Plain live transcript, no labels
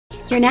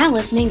You're now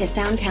listening to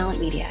Sound Talent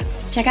Media.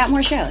 Check out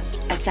more shows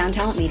at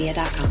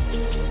soundtalentmedia.com.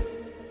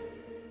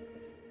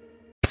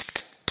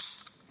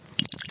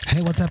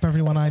 Hey, what's up,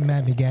 everyone? I'm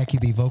Matt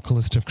McGachy, the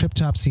vocalist of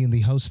Cryptopsy and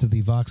the host of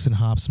the Vox and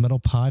Hops Metal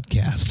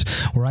Podcast,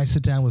 where I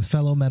sit down with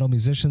fellow metal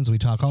musicians. We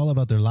talk all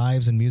about their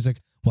lives and music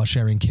while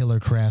sharing killer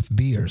craft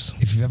beers.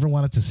 If you've ever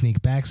wanted to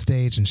sneak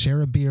backstage and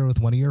share a beer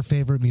with one of your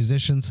favorite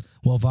musicians,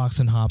 well, Vox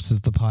and Hops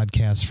is the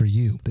podcast for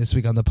you. This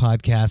week on the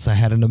podcast, I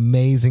had an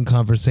amazing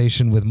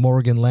conversation with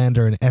Morgan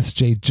Lander and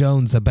S.J.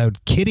 Jones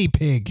about Kitty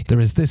Pig.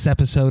 There is this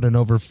episode and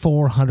over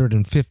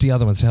 450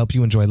 other ones to help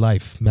you enjoy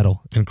life,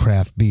 metal, and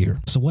craft beer.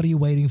 So what are you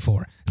waiting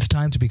for? It's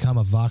time to become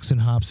a Vox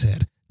and Hops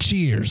head.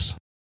 Cheers!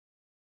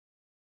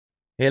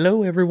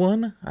 Hello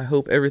everyone, I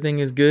hope everything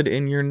is good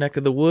in your neck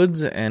of the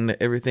woods and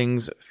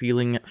everything's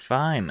feeling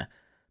fine.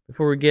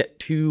 Before we get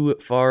too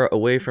far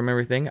away from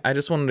everything, I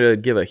just wanted to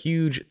give a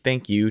huge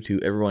thank you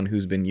to everyone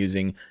who's been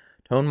using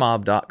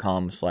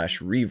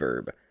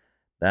tonemob.com/reverb.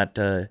 That,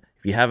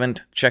 if you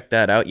haven't checked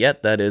that out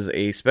yet, that is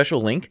a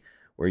special link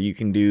where you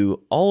can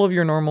do all of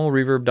your normal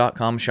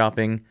reverb.com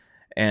shopping,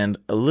 and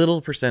a little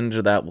percentage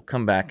of that will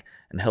come back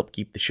and help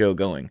keep the show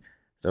going.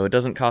 So it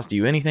doesn't cost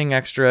you anything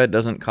extra, it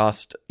doesn't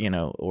cost,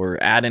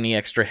 or add any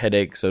extra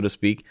headache, so to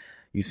speak.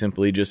 You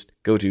simply just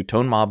go to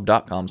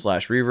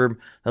tonemob.com/reverb.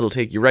 That'll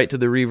take you right to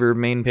the Reverb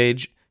main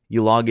page.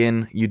 You log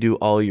in, you do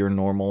all your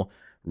normal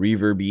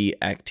Reverb-y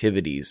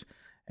activities,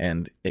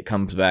 and it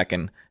comes back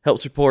and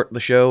helps support the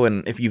show.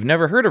 And if you've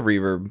never heard of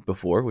Reverb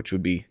before, which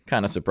would be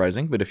kind of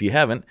surprising, but if you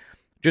haven't,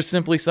 just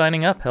simply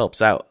signing up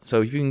helps out.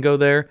 So if you can go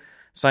there,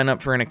 sign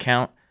up for an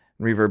account,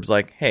 Reverb's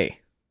like, hey,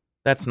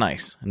 that's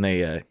nice, and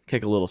they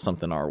kick a little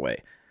something our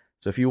way.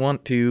 So if you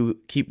want to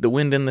keep the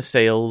wind in the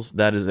sails,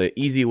 that is an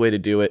easy way to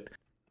do it.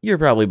 You're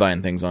probably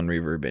buying things on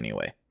Reverb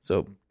anyway,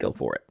 so go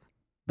for it.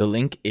 The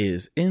link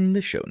is in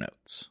the show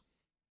notes.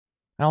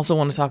 I also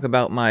want to talk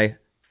about my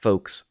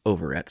folks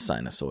over at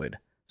Sinusoid.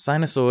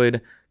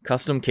 Sinusoid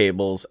Custom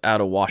Cables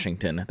out of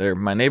Washington. They're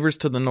my neighbors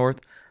to the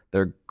north.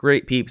 They're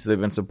great peeps. They've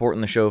been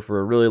supporting the show for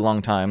a really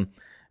long time,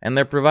 and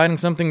they're providing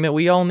something that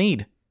we all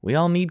need. We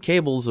all need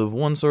cables of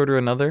one sort or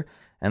another,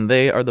 and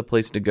they are the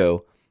place to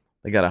go.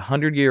 They got a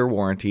 100-year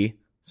warranty,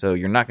 so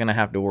you're not going to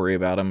have to worry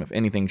about them. If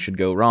anything should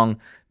go wrong,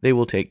 they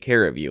will take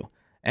care of you.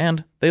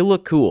 And they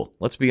look cool.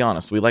 Let's be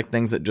honest, we like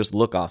things that just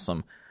look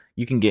awesome.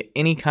 You can get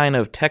any kind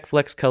of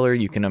TechFlex color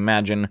you can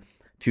imagine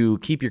to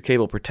keep your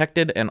cable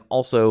protected and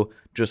also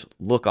just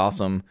look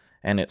awesome,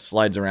 and it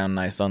slides around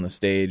nice on the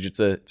stage. It's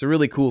a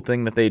really cool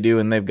thing that they do,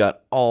 and they've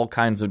got all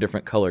kinds of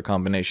different color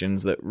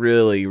combinations that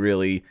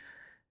really...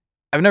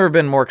 I've never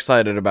been more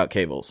excited about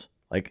cables.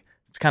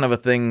 It's kind of a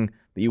thing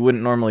that you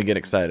wouldn't normally get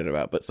excited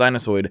about, but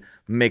Sinusoid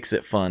makes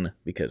it fun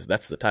because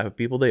that's the type of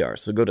people they are.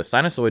 So go to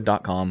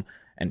sinusoid.com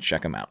and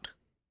check them out.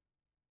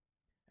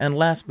 And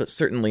last but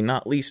certainly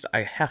not least,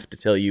 I have to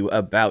tell you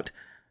about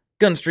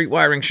Gun Street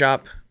Wiring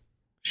Shop.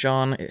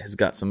 Sean has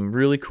got some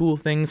really cool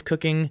things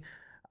cooking.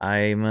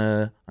 I'm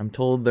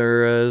told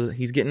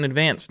he's getting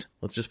advanced.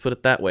 Let's just put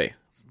it that way.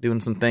 He's doing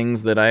some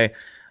things that I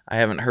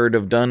haven't heard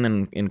of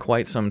done in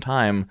quite some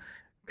time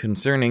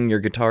concerning your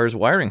guitar's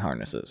wiring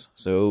harnesses.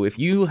 So if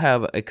you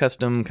have a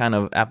custom kind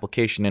of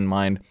application in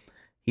mind,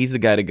 he's the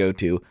guy to go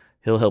to.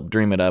 He'll help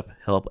dream it up,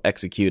 help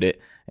execute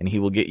it, and he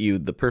will get you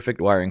the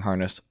perfect wiring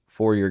harness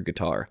for your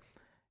guitar.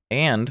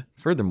 And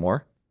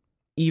furthermore,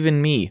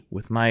 even me,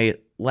 with my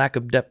lack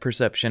of depth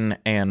perception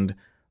and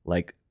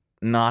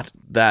not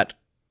that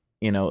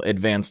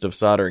advanced of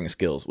soldering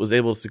skills, was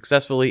able to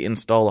successfully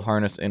install a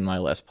harness in my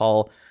Les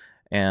Paul,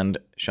 and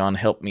Sean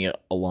helped me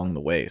along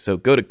the way. So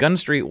go to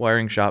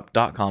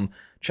gunstreetwiringshop.com,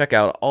 check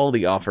out all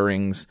the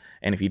offerings,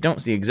 and if you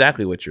don't see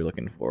exactly what you're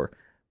looking for,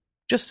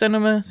 just send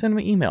them an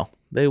email.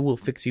 They will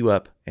fix you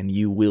up, and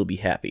you will be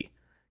happy.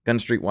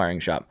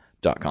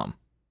 gunstreetwiringshop.com.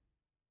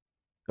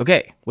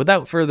 Okay,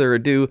 without further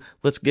ado,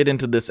 let's get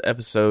into this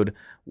episode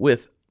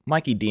with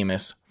Mikey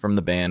Demas from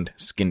the band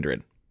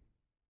Skindred.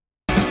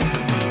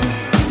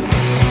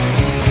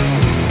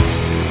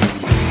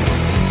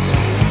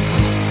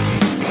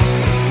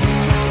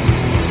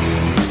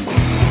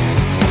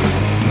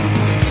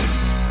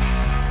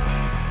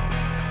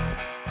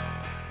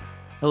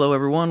 Hello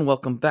everyone,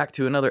 welcome back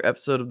to another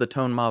episode of the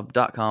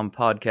ToneMob.com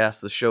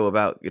podcast, the show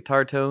about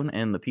guitar tone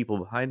and the people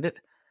behind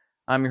it.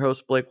 I'm your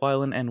host, Blake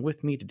Weiland, and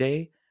with me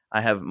today, I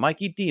have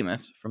Mikey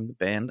Demas from the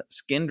band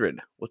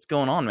Skindred. What's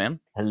going on, man?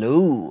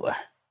 Hello.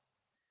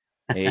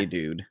 Hey,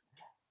 dude.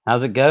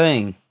 How's it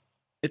going?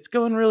 It's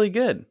going really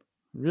good.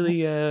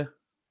 Really,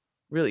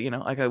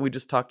 like we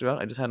just talked about,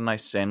 I just had a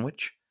nice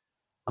sandwich.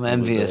 I'm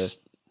envious.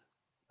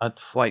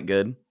 Quite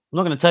good. I'm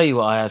not going to tell you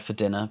what I had for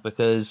dinner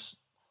because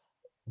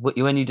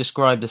when you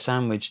described the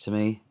sandwich to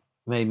me,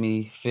 it made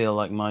me feel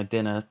like my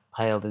dinner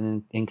paled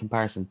in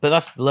comparison. But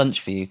that's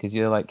lunch for you because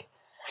you're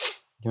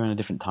in a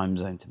different time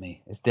zone to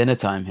me. It's dinner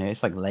time here.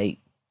 It's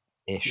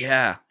late-ish.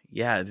 Yeah.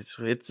 It's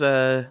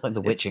like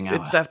the witching hour.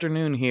 It's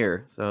afternoon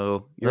here,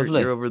 so you're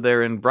over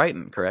there in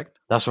Brighton, correct?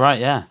 That's right.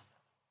 Yeah,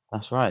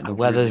 that's right. The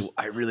weather's.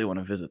 I really want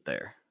to visit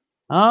there.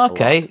 Oh,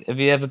 okay. Have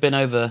you ever been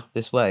over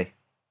this way?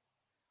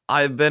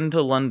 I've been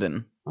to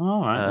London.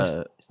 All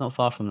right, it's not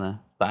far from there.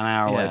 About an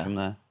hour away from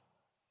there.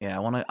 Yeah,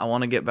 I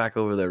wanna get back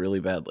over there really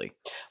badly.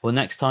 Well,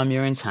 next time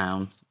you're in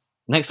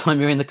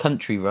the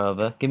country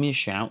rather, give me a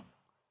shout,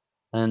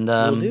 and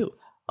Will do.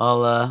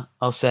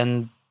 I'll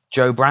send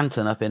Joe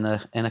Branton up in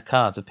a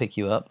car to pick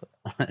you up.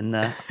 And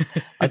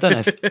I don't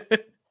know. Do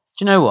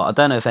you know what? I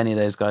don't know if any of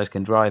those guys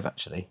can drive.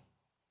 Actually,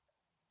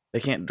 They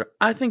can't.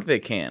 I think they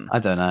can. I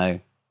don't know.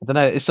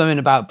 It's something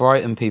about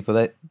Brighton people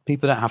that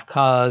people don't have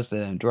cars. They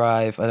don't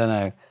drive. I don't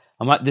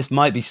know. This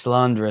might be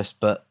slanderous,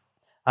 but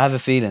I have a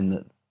feeling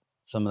that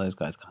some of those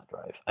guys can't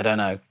drive. I don't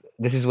know.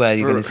 This is where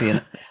you're going to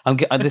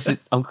see.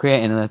 I'm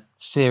creating a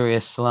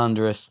serious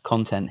slanderous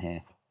content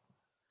here.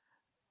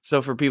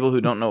 So for people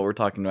who don't know what we're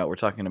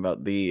talking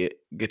about the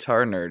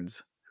Guitar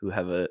Nerds, who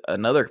have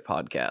another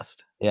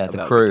podcast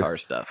about guitar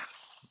stuff.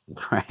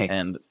 Right.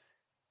 And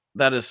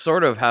that is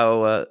sort of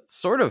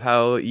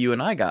how you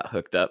and I got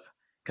hooked up,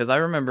 because I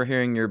remember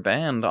hearing your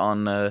band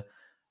on the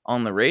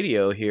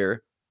radio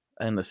here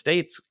in the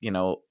States. You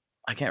know,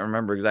 I can't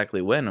remember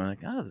exactly when. I'm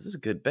like, this is a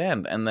good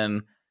band. And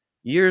then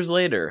years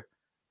later,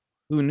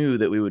 who knew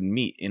that we would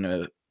meet in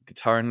a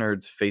Guitar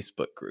Nerds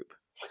Facebook group?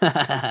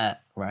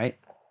 Right.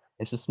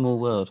 It's a small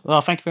world.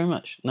 Well, thank you very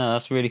much. No,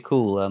 that's really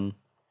cool.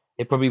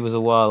 It probably was a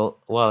while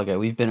ago.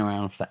 We've been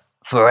around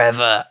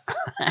forever.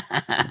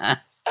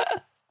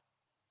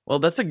 Well,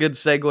 that's a good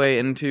segue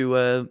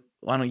into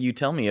why don't you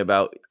tell me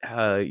about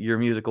your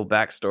musical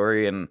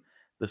backstory and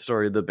the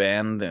story of the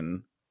band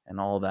and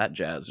all that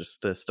jazz.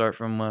 Just to start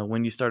from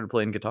when you started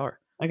playing guitar.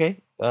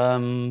 Okay.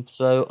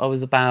 So I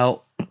was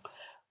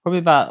probably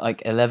about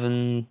like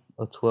 11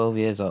 or 12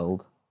 years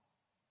old.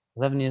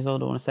 11 years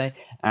old, I want to say.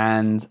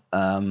 And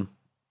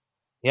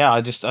yeah,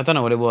 I don't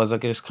know what it was. I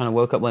just kind of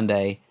woke up one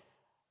day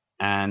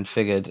and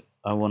figured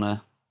I want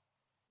to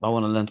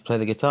learn to play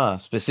the guitar,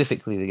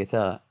 specifically the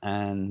guitar.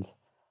 And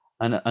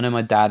I know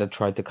my dad had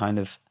tried to kind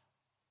of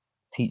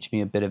teach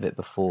me a bit of it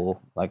before,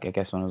 like I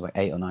guess when I was like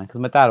 8 or 9,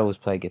 because my dad always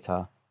played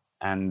guitar.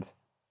 But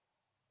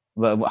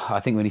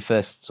I think when he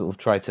first sort of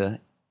tried to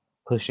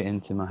push it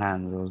into my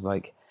hands, I was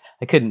like,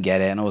 I couldn't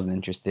get it and I wasn't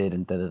interested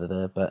and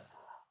da-da-da-da. But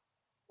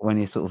when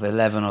you're sort of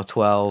 11 or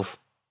 12,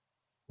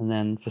 and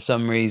then for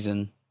some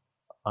reason,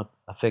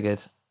 I figured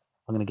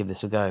I'm going to give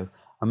this a go.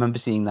 I remember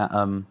seeing that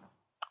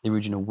the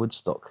original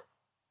Woodstock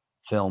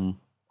film,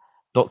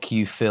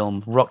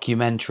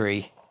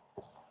 rockumentary,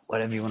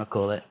 whatever you want to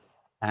call it.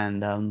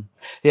 And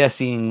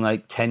seeing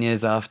like 10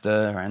 years after,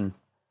 and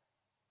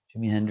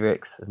Jimi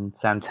Hendrix and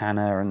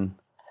Santana and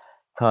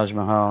Taj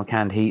Mahal,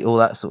 Canned Heat, all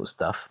that sort of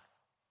stuff.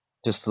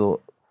 Just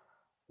thought,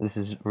 this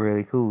is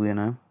really cool, you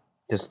know?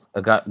 Just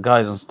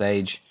guys on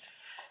stage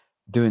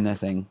doing their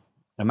thing.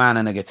 A man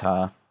and a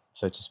guitar,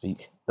 so to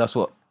speak. That's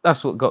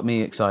what got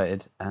me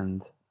excited.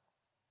 And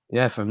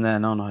yeah, from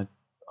then on,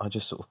 I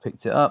just sort of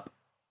picked it up.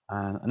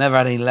 And I never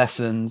had any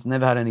lessons,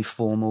 never had any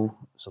formal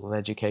sort of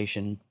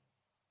education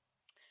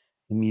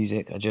in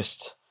music. I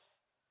just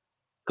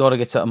got a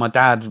guitar. My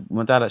dad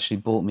actually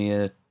bought me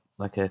a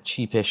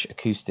cheapish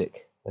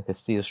acoustic, like a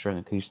steel string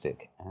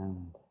acoustic.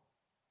 And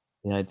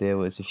the idea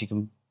was, if you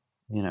can,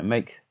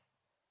 make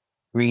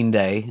Green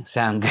Day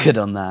sound good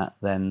on that,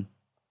 then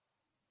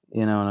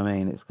you know what I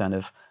mean. It's kind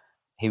of,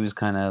 he was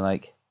kind of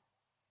like,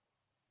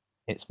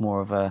 it's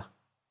more of a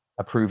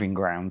proving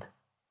ground,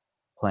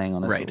 playing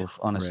on a sort of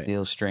on a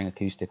steel string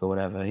acoustic or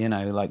whatever,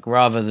 like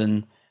rather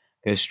than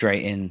go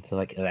straight into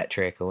like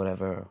electric or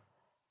whatever.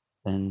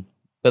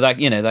 But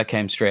that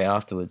came straight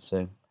afterwards.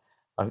 So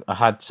I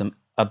had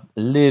a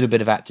little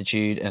bit of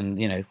aptitude,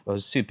 and I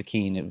was super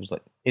keen. It was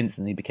like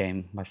instantly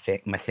became my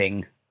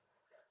thing.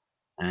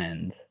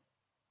 And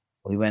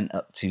we went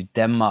up to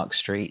Denmark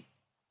Street,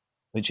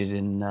 which is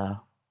in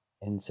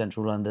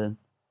central London.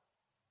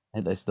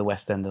 It's the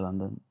West End of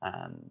London,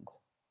 and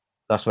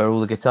that's where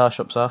all the guitar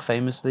shops are.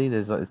 Famously,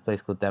 there's like this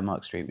place called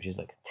Denmark Street, which is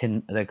like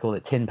they call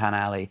it Tin Pan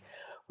Alley,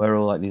 where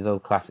all like these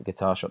old classic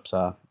guitar shops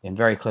are in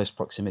very close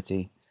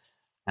proximity.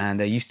 And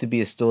there used to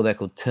be a store there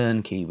called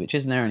Turnkey, which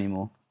isn't there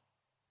anymore.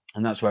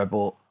 And that's where I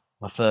bought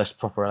my first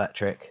proper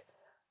electric.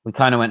 We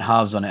kind of went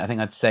halves on it. I think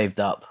I'd saved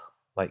up,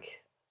 like,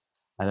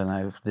 I don't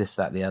know, this,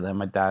 that, the other.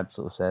 My dad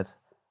sort of said,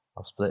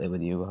 "I'll split it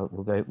with you.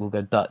 We'll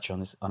go Dutch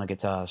on a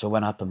guitar." So I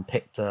went up and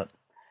picked out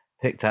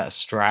a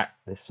Strat,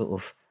 this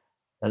sort of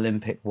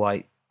Olympic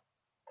white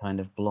kind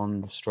of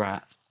blonde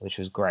Strat, which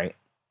was great.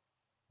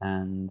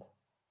 And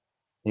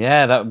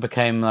yeah, that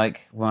became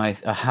like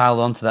I held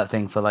onto that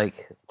thing for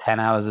like 10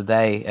 hours a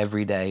day,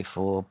 every day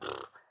for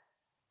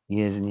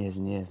years and years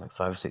and years, like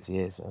 5 or 6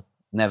 years. I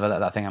never let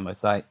that thing out of my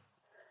sight,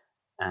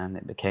 and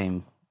it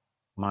became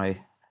my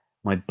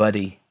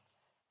buddy.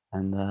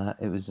 And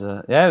it was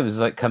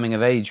like coming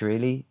of age,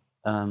 really.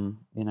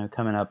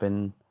 Coming up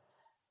in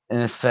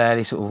a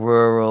fairly sort of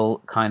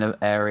rural kind of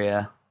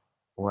area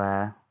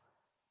where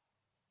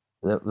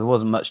there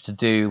wasn't much to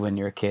do when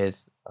you're a kid.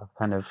 I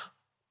kind of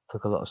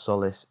took a lot of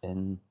solace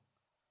in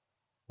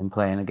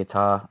playing a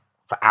guitar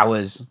for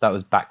hours. That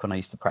was back when I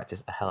used to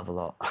practice a hell of a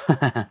lot.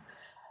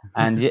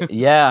 And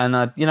yeah, and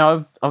I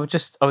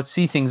would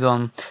see things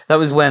on. That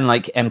was when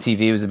like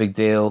MTV was a big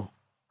deal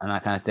and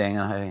that kind of thing.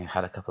 And I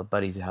had a couple of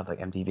buddies who had like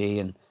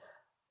MTV,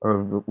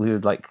 or we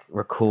would like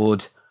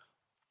record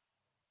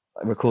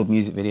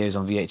music videos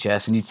on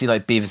VHS, and you'd see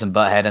like Beavis and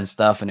Butthead and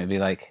stuff, and it'd be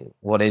like,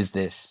 what is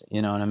this?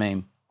 You know what I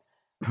mean?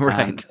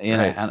 Right. And,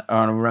 right. and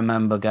I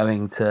remember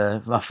going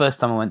to my first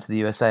time I went to the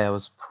USA. I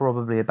was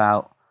probably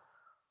about,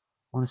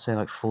 I want to say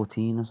like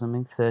 14 or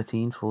something,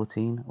 13,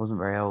 14. I wasn't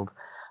very old.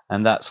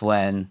 And that's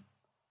when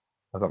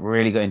I got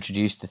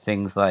introduced to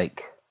things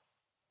like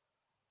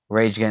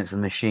Rage Against the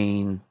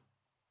Machine,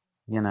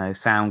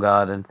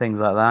 Soundgarden, things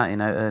like that,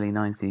 early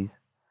 90s.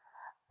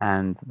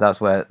 And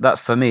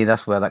for me,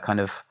 that's where that kind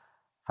of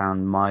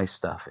found my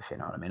stuff, if you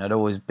know what I mean.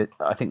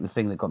 I think the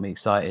thing that got me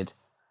excited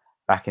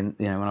back in,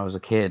 when I was a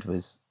kid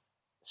was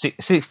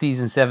 60s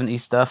and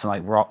 70s stuff, and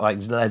like rock, like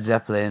Led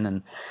Zeppelin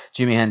and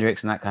Jimi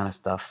Hendrix and that kind of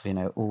stuff,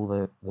 all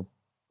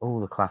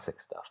the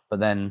classic stuff. But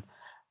then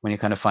when you're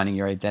kind of finding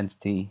your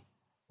identity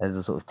as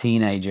a sort of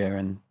teenager,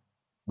 and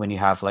when you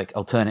have like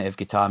alternative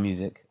guitar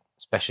music,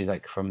 especially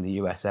like from the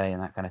USA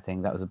and that kind of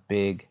thing, that was a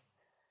big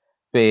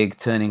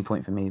turning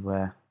point for me,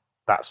 where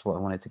that's what I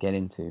wanted to get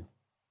into.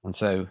 And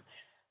so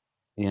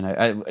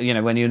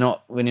when you're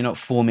not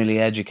formally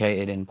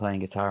educated in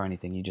playing guitar or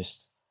anything,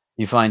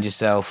 you find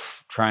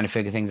yourself trying to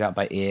figure things out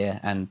by ear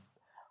and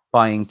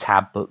buying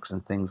tab books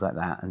and things like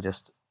that, and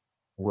just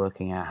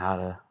working out how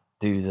to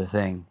do the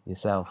thing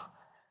yourself.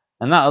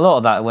 And that a lot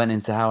of that went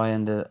into how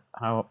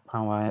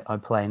I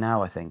play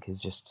now. I think is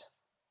just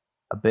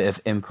a bit of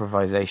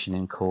improvisation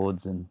in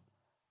chords and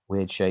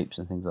weird shapes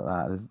and things like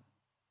that.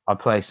 I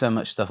play so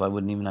much stuff I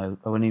wouldn't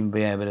even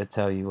be able to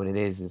tell you what it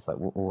is. It's like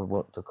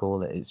what to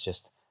call it. It's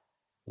just,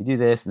 you do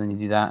this and then you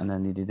do that and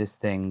then you do this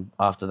thing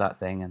after that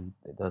thing and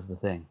it does the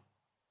thing.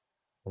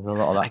 There's a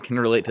lot of that. I can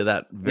relate to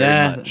that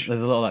very much.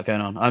 There's a lot of that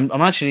going on.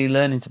 I'm actually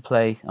learning to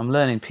play. I'm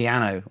learning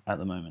piano at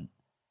the moment,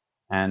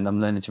 and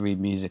I'm learning to read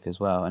music as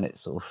well. And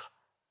it's sort of,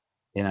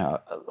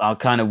 I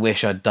kind of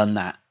wish I'd done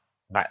that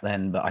back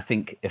then. But I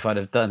think if I'd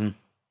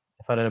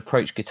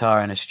approached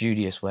guitar in a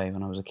studious way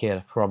when I was a kid,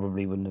 I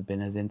probably wouldn't have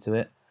been as into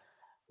it.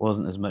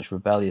 Wasn't as much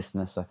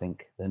rebelliousness, I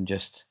think, than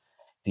just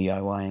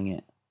DIYing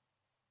it.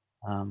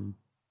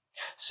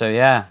 So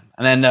yeah,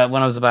 and then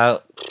when I was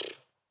about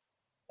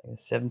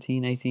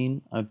 17,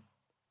 18,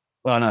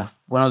 when I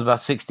was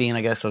about 16,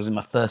 I guess I was in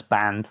my first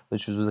band,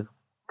 which was with a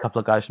couple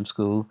of guys from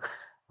school,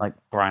 like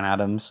Bryan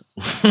Adams.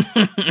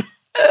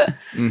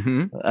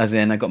 Mm-hmm. As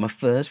in, I got my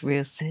first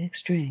real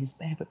 6-string.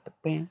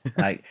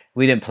 Like,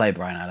 we didn't play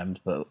Bryan Adams,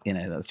 but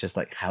that's just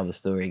like how the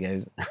story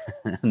goes.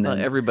 And then,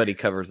 everybody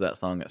covers that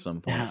song at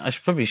some point. Yeah, I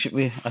should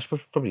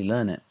probably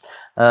learn it.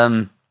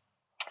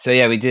 So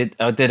yeah,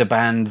 I did a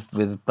band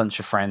with a bunch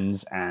of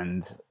friends,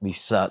 and we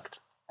sucked,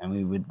 and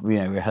we would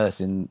rehearse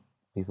in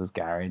people's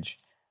garage,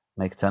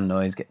 make a ton of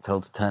noise, get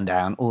told to turn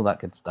down, all that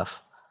good stuff.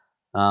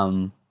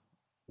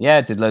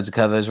 Did loads of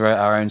covers, wrote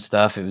our own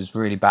stuff. It was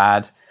really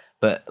bad,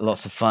 but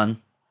lots of fun.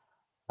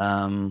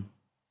 And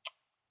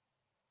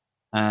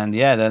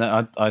yeah, then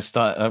I was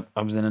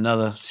in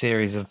another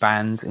series of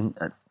bands in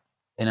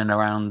and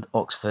around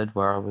Oxford,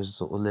 where I was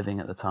sort of living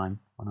at the time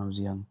when I was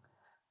young,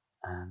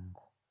 and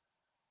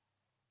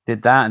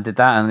did that,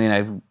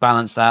 and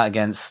balanced that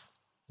against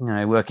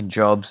working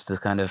jobs to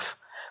kind of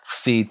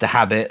feed the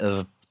habit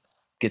of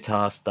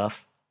guitar stuff.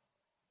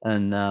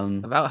 And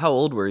about how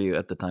old were you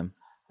at the time?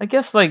 I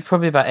guess like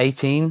probably about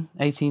 18,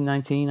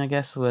 19, I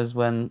guess, was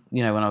when,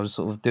 when I was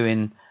sort of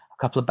doing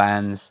a couple of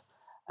bands,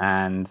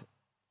 and,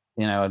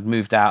 I'd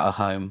moved out of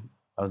home.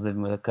 I was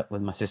living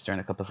with my sister and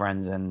a couple of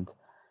friends, and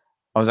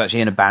I was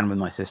actually in a band with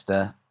my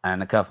sister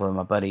and a couple of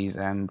my buddies,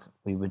 and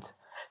we would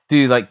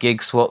do like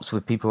gig swaps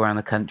with people around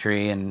the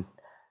country, and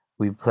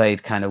we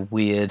played kind of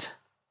weird,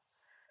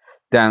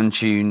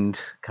 down-tuned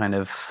kind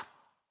of,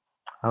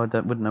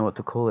 wouldn't know what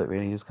to call it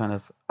really. It was kind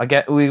of,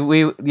 it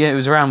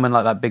was around when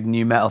like that big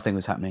new metal thing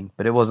was happening,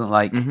 but it wasn't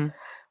like Limp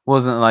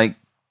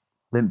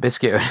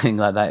Bizkit or anything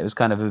like that. It was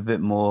kind of a bit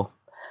more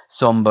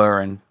somber,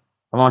 and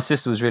my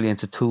sister was really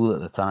into Tool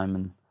at the time,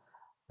 and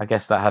I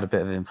guess that had a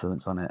bit of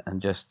influence on it.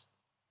 And just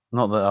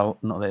not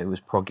that it was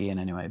proggy in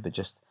any way, but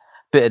just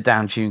a bit of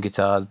down-tuned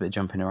guitars, a bit of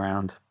jumping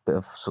around, a bit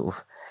of sort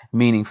of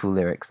meaningful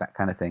lyrics, that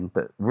kind of thing,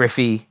 but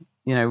riffy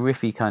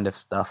kind of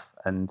stuff.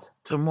 And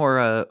so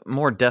more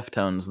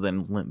Deftones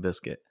than Limp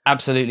Bizkit.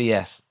 Absolutely,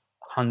 yes.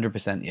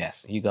 100%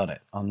 yes. You got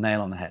it.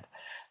 Nail on the head.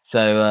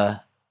 So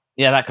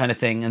that kind of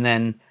thing. And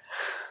then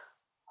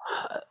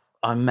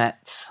I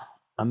met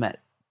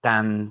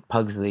Dan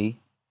Pugsley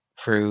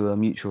through a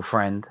mutual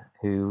friend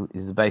who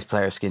is the bass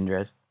player of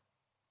Skindred,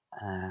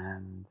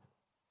 and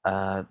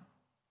I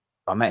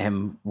met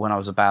him when I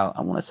was about,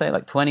 I want to say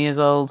like 20 years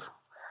old,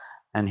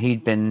 and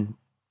he'd been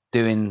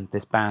doing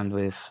this band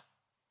with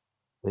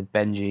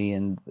Benji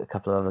and a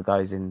couple of other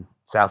guys in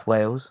South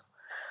Wales,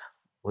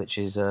 which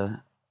is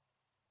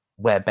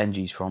where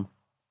Benji's from.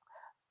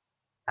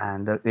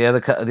 And the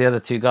other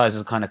two guys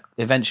have kind of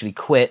eventually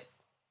quit,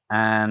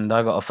 and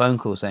I got a phone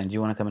call saying, "Do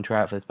you want to come and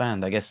try out for this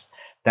band?" I guess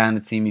Dan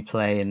had seen me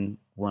play and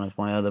one of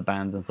my other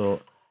bands and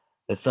thought,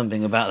 there's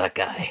something about that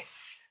guy.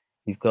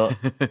 He's got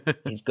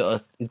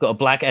a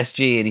black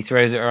SG and he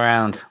throws it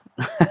around.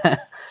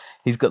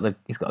 He's got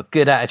a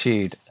good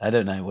attitude. I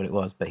don't know what it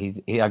was, but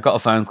I got a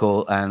phone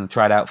call and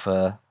tried out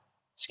for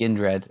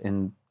Skindred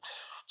in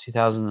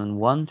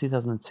 2001,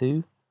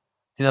 2002,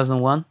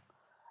 2001,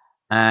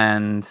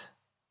 and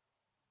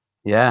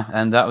yeah,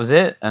 and that was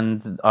it.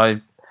 And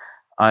I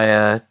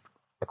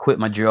quit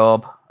my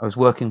job. I was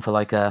working for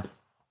like an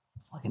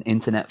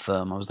internet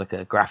firm. I was like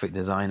a graphic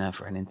designer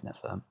for an internet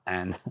firm,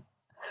 and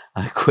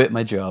I quit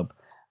my job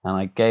and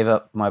I gave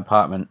up my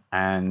apartment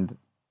and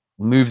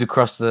moved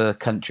across the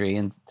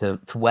country to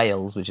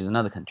Wales, which is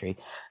another country,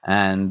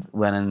 and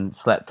went and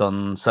slept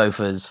on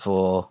sofas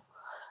for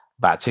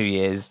about 2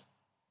 years,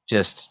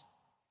 just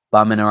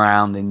bumming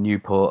around in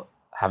Newport,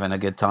 having a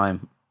good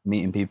time,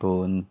 meeting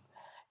people and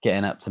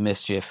getting up to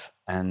mischief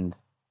and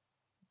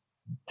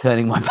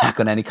turning my back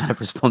on any kind of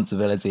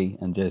responsibility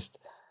and just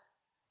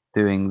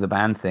doing the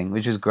band thing,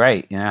 which was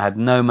great. You know, I had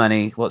no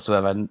money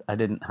whatsoever. I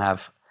didn't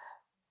have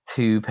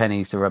 2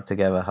 pennies to rub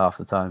together half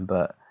the time,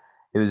 but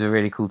it was a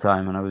really cool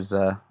time, and I was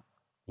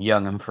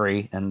young and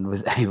free and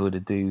was able to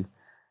do,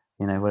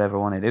 you know, whatever I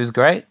wanted. It was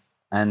great.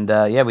 And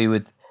yeah, we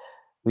would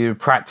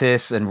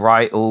practice and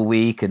write all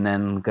week and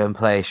then go and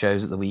play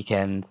shows at the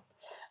weekend,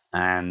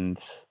 and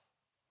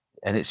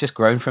it's just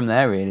grown from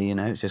there, really. You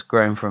know, it's just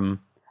grown from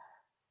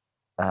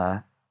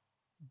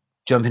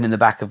jumping in the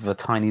back of a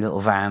tiny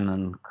little van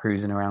and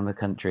cruising around the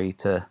country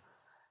to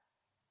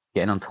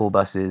getting on tour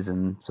buses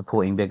and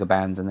supporting bigger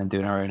bands and then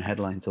doing our own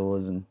headline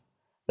tours, and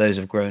those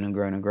have grown and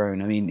grown and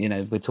grown. I mean, you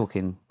know, we're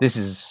talking, this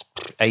is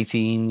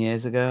 18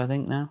 years ago, I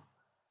think now.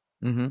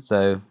 Mm-hmm.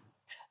 So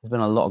there's been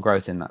a lot of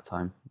growth in that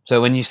time.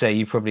 So when you say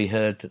you probably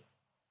heard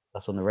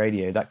us on the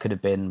radio, that could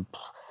have been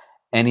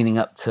anything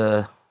up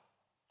to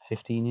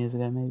 15 years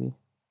ago, maybe,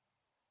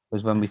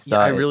 was when we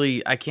started.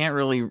 Yeah, I can't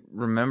really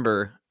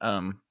remember.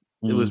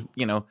 It was,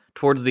 you know,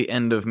 towards the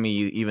end of me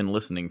even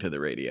listening to the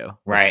radio,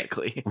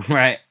 basically.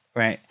 Right.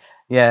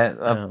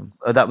 Yeah,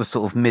 that was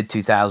sort of mid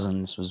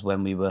 2000s was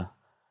when we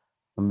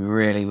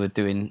really were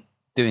doing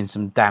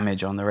some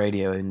damage on the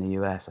radio in the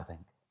US, I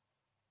think.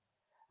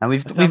 And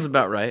that sounds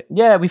about right.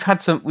 Yeah, we've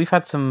had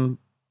some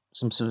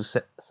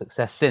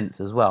success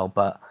since as well,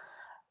 but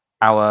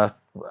our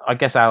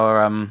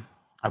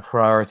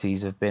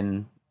priorities have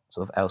been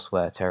sort of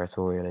elsewhere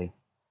territorially.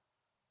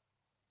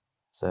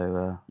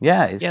 So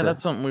yeah,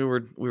 that's something we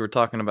were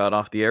talking about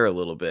off the air a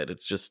little bit.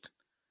 It's just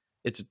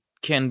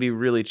can be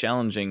really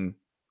challenging.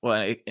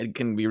 Well, it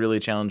can be really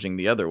challenging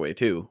the other way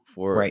too,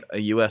 for a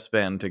US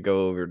band to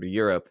go over to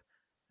Europe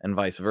and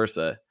vice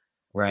versa.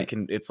 Right.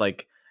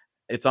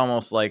 It's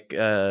almost like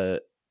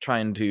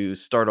trying to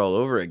start all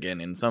over again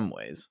in some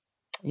ways.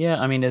 Yeah,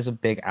 I mean, there's a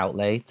big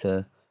outlay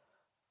to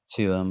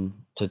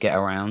get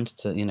around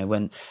to, you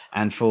know,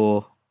 and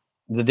for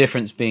the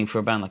difference being for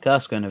a band like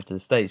us going over to the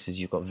States is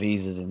you've got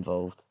visas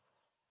involved,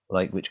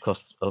 like, which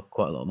costs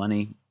quite a lot of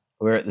money.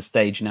 We're at the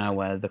stage now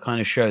where the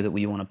kind of show that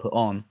we want to put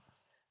on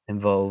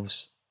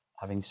involves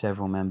having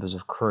several members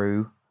of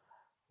crew,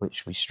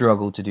 which we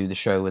struggle to do the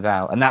show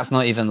without. And that's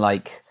not even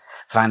like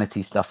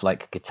vanity stuff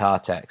like guitar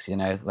techs, you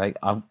know. Like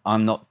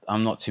I'm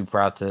not too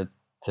proud to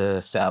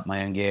set up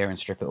my own gear and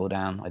strip it all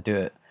down. I do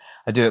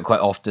it quite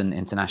often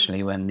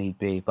internationally when need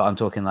be, but I'm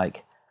talking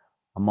like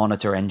a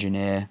monitor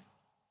engineer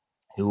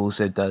who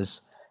also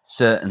does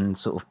certain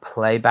sort of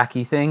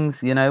playbacky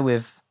things, you know,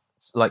 with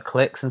like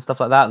clicks and stuff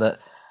like that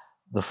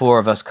the 4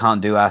 of us can't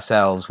do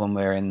ourselves when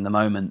we're in the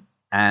moment.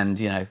 And,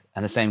 you know,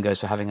 and the same goes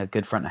for having a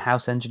good front of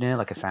house engineer,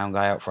 like a sound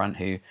guy out front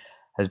who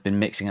has been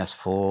mixing us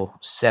for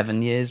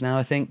 7 years now,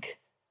 I think.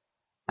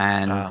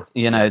 And,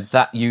 you know,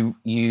 that you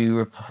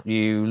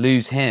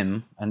lose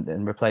him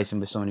and replace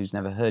him with someone who's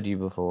never heard you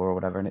before or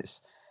whatever. And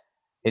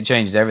it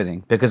changes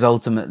everything, because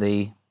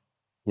ultimately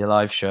your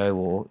live show,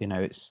 or, you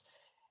know,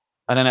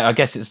 I don't know, I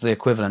guess it's the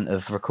equivalent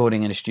of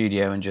recording in a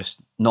studio and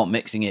just not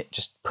mixing it,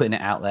 just putting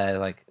it out there.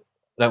 Like,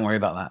 don't worry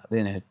about that.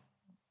 You know,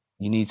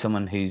 you need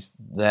someone who's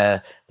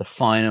there, the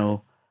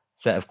final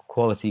set of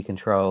quality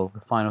control,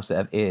 the final set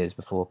of ears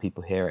before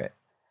people hear it.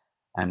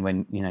 And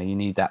when, you know, you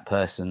need that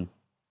person,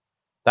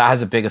 that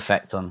has a big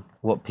effect on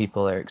what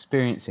people are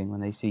experiencing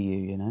when they see you,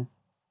 you know.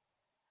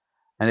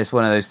 And it's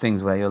one of those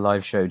things where your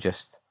live show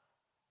just,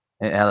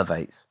 it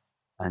elevates.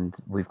 And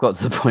we've got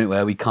to the point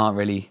where we can't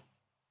really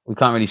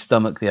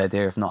stomach the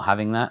idea of not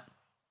having that.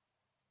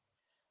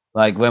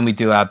 Like when we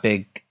do our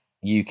big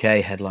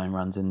UK headline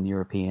runs in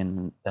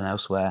European and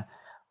elsewhere,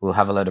 we'll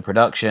have a load of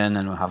production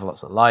and we'll have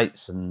lots of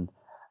lights and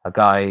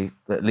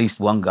at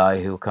least one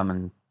guy who will come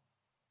and,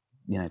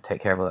 you know,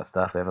 take care of all that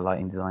stuff. We have a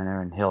lighting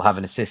designer and he'll have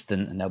an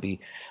assistant, and there'll be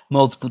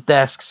multiple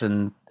desks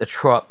and a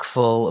truck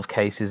full of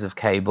cases of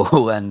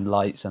cable and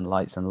lights and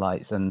lights and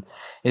lights. And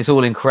it's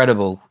all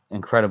incredible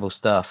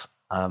stuff.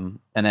 And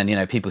then, you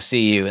know, people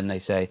see you and they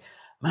say,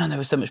 man, that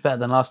was so much better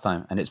than last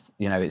time. And it's,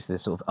 you know, it's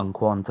this sort of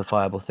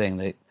unquantifiable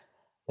thing.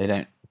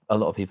 A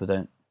lot of people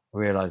don't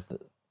realize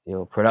that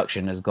your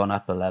production has gone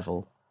up a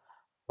level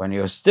when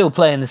you're still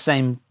playing the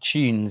same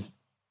tunes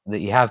that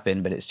you have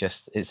been, but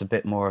it's a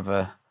bit more of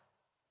a,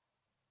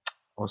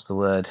 what's the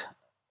word,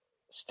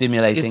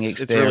 stimulating experience.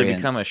 It's really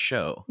become a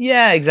show.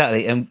 Yeah,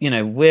 exactly. And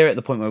we're at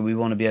the point where we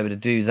want to be able to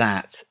do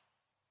that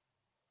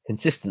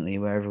consistently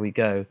wherever we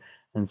go,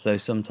 and so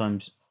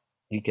sometimes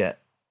you get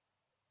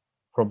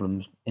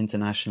problems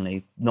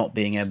internationally not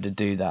being able to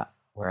do that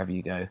wherever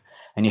you go,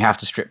 and you have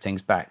to strip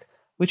things back,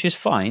 which is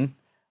fine.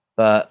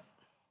 But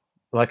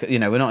like,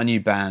 we're not a new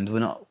band. We're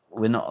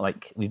not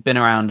like, we've been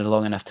around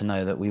long enough to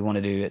know that we want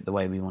to do it the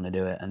way we want to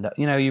do it, and that,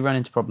 you run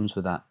into problems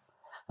with that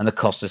and the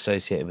costs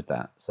associated with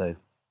that. So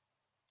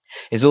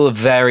it's all a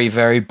very,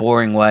 very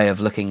boring way of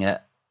looking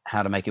at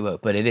how to make it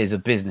work, but it is a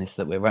business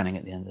that we're running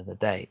at the end of the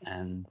day,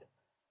 and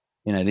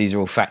these are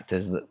all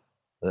factors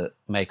that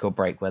make or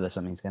break whether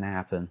something's going to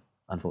happen,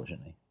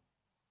 unfortunately.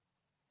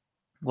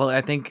 Well,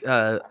 I think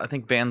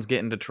bands get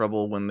into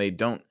trouble when they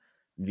don't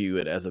view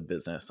it as a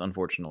business,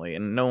 unfortunately,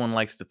 and no one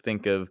likes to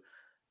think of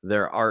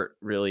their art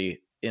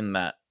really in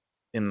that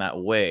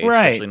way,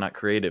 Right. Especially not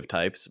creative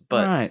types.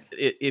 But Right.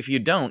 if you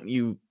don't,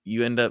 you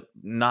end up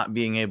not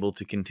being able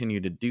to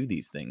continue to do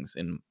these things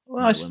in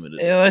my limited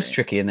experience. It's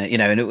tricky, isn't it?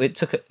 And it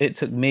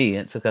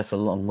took us a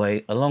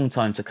long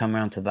time to come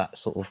around to that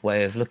sort of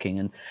way of looking,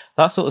 and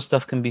that sort of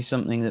stuff can be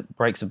something that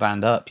breaks a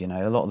band up. A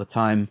lot of the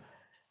time,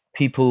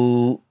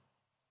 people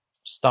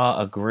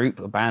start a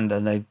band,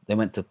 and they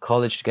went to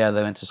college together,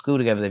 they went to school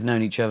together, they've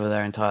known each other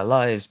their entire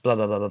lives, blah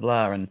blah blah blah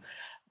blah, and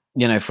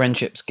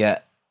friendships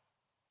get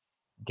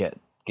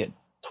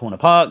torn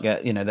apart,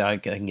 they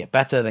can get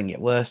better, then get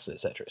worse,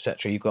 etc.,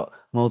 etc. You've got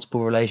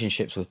multiple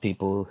relationships with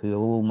people who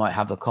all might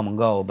have a common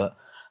goal, but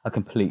a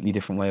completely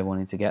different way of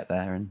wanting to get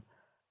there. And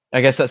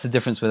I guess that's the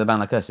difference with a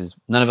band like us, is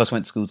none of us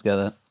went to school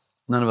together,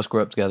 none of us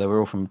grew up together, we're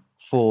all from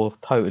 4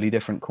 totally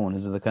different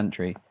corners of the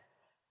country,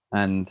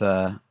 and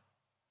that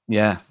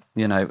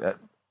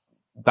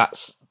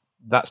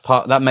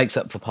makes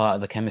up for part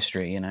of the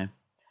chemistry, and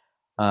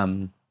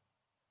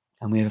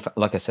we've,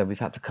 like I said, we've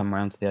had to come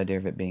around to the idea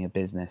of it being a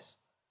business,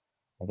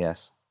 I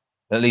guess.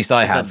 But at least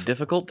I have. Is that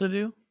difficult to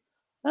do?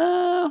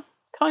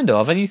 Kind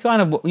of. And you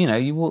kind of,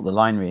 you walk the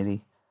line,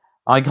 really.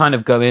 I kind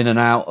of go in and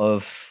out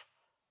of,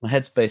 my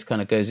headspace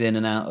kind of goes in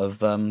and out of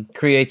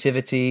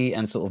creativity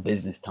and sort of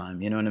business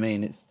time. You know what I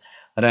mean?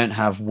 I don't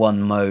have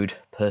one mode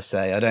per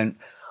se. I don't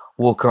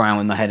walk around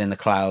with my head in the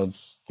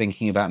clouds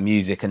thinking about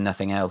music and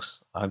nothing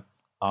else.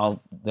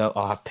 I'll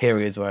have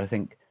periods where I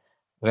think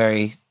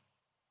very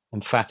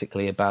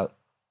emphatically about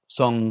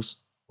songs,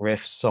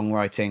 riffs,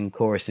 songwriting,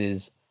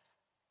 choruses,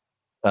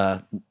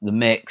 the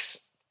mix,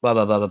 blah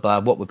blah blah blah blah,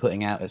 what we're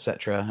putting out,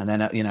 etc. And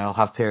then I'll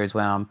have periods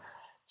where I'm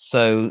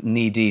so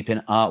knee deep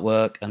in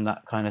artwork and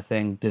that kind of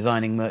thing,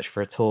 designing merch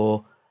for a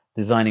tour,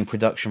 designing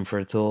production for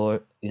a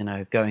tour,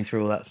 going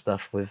through all that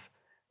stuff with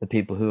the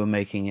people who are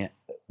making it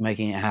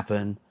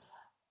happen.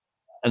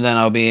 And then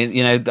I'll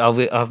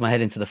have my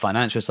head into the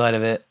financial side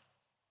of it,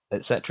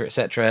 etc.,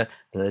 etc.,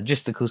 the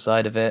logistical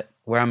side of it.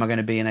 Where am I going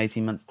to be in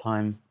 18 months'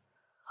 time?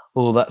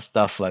 All that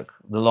stuff, like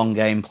the long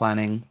game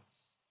planning.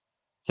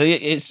 So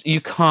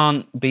you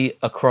can't be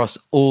across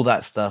all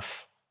that stuff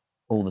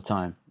all the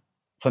time.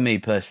 For me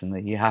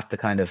personally, you have to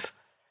kind of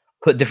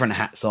put different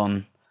hats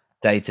on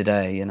day to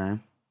day,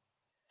 And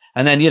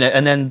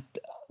then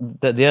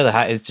the other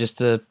hat is just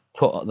to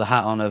put the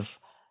hat on of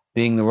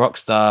being the rock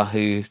star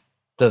who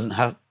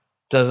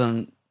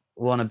doesn't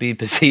want to be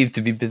perceived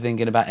to be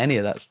thinking about any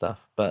of that stuff.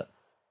 But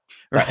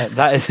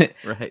that is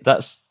right.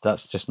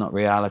 That's just not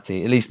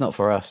reality, at least not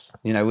for us.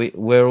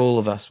 We're all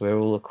of us. We're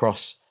all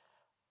across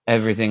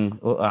everything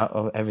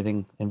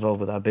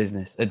involved with our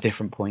business at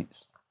different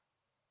points.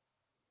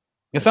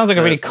 It sounds like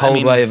a really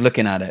cold way of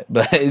looking at it,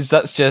 but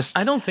that's just.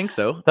 I don't think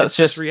so. That's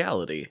just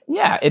reality.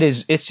 Yeah, it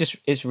is.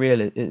 It's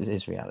real. It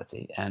is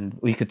reality, and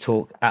we could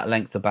talk at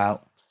length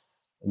about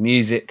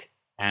music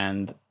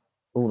and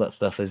all that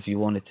stuff if you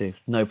wanted to,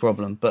 no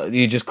problem. But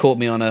you just caught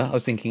me on I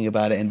was thinking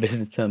about it in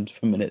business terms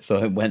for a minute, so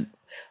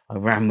I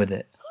ran with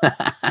it.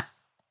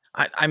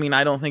 I mean,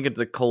 I don't think it's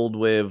a cold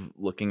way of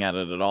looking at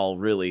it at all,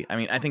 really. I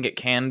mean, I think it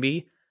can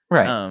be,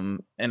 right?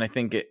 And I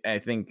think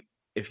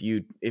if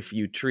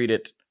you treat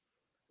it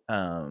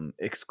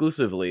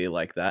exclusively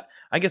like that,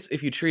 I guess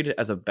if you treat it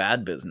as a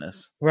bad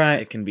business,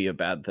 right, it can be a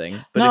bad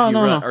thing. But if you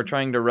are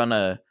trying to run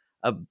a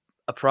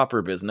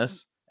proper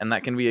business, and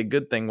that can be a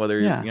good thing, whether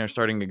you're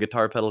starting a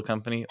guitar pedal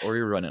company or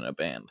you're running a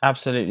band.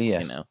 Absolutely,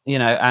 yes.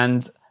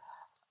 And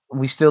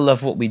we still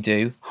love what we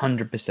do,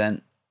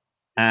 100%.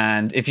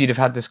 And if you'd have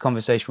had this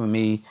conversation with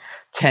me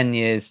 10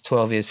 years,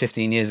 12 years,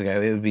 15 years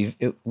ago,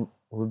 it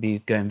would be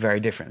going very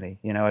differently.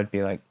 I'd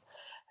be like,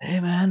 "Hey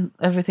man,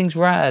 everything's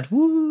rad,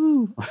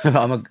 woo!"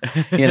 I'm a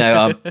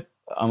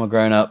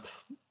grown up.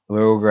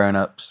 We're all grown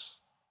ups.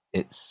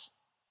 It's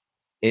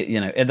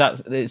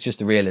just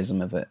the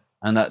realism of it,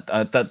 and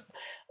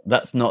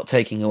that's not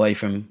taking away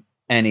from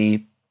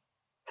any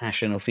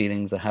passion or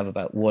feelings I have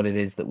about what it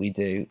is that we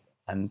do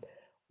and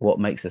what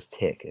makes us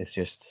tick.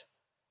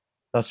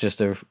 That's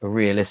just a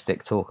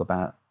realistic talk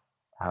about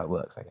how it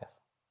works, I guess.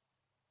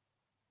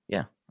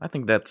 Yeah, I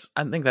think that's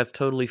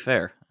totally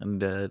fair, and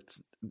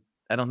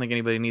I don't think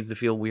anybody needs to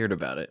feel weird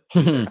about it.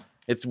 either.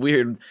 It's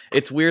weird.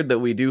 It's weird that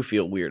we do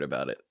feel weird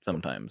about it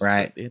sometimes.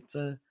 Right.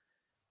 But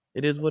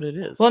it is what it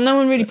is. Well, no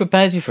one really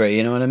prepares you for it.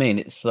 You know what I mean?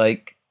 It's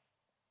like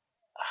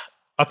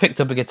I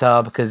picked up a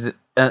guitar because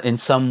in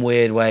some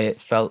weird way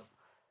it felt,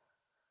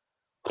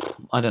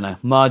 I don't know,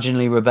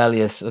 marginally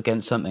rebellious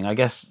against something. I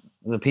guess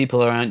the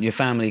people around your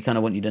family kind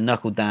of want you to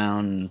knuckle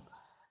down, and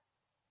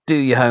do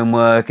your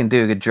homework and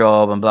do a good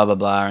job and blah, blah,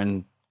 blah,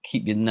 and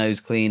keep your nose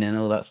clean and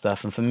all that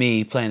stuff. And for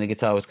me, playing the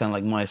guitar was kind of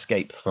like my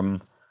escape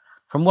from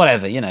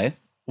whatever, you know.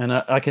 And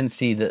I can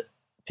see that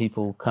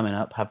people coming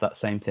up have that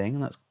same thing,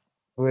 and that's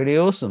really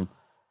awesome.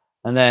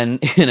 And then,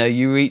 you know,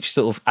 you reach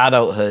sort of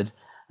adulthood,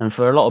 and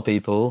for a lot of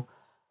people,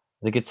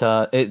 the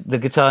guitar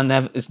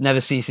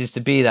never ceases to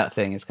be that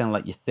thing. It's kind of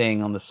like your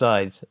thing on the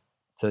side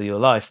to your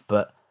life.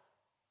 But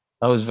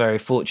I was very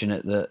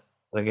fortunate that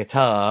the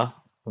guitar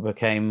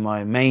became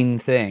my main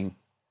thing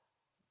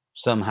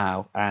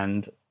somehow,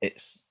 and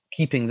it's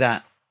keeping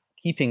that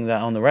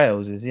on the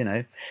rails is, you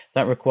know,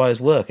 that requires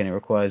work, and it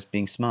requires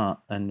being smart,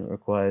 and it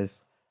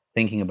requires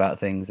thinking about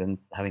things and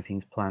having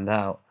things planned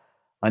out.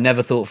 I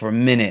never thought for a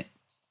minute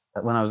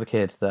that when I was a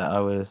kid that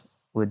I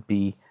would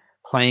be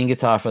playing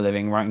guitar for a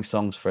living, writing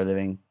songs for a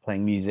living,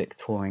 playing music,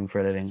 touring for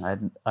a living.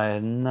 I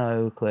had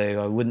no clue.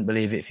 I wouldn't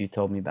believe it if you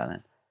told me about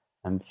it.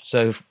 I'm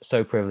so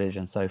privileged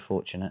and so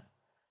fortunate,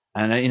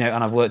 and you know,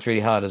 and I've worked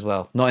really hard as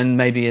well. Not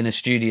maybe in a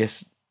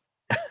studious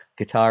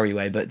guitar-y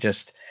way, but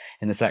just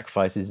in the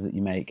sacrifices that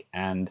you make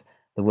and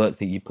the work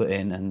that you put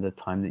in and the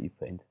time that you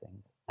put into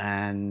things.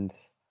 And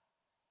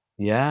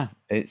yeah,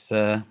 it's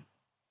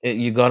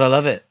you gotta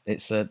love it.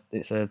 It's a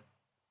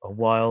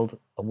wild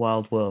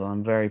world.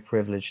 I'm very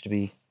privileged to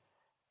be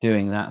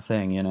doing that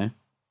thing, you know.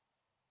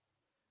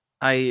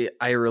 I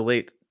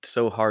relate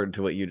so hard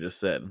to what you just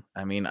said.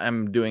 I mean,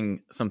 I'm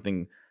doing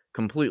something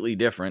completely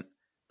different,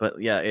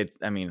 but yeah,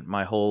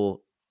 my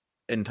whole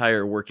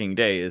entire working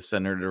day is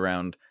centered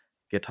around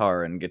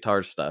guitar and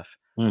guitar stuff.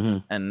 Mm-hmm.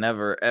 And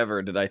never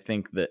ever did I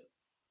think that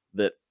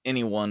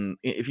anyone,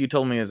 if you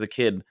told me as a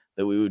kid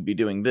that we would be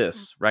doing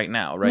this right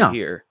now,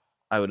 here,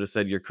 I would have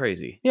said you're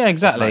crazy. Yeah,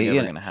 exactly. It's not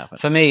ever going to happen.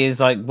 For me, it's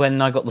like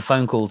when I got the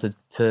phone call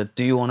to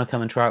do you want to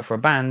come and try out for a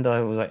band?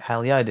 I was like,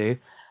 hell yeah, I do.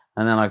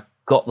 And then I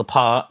got the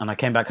part, and I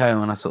came back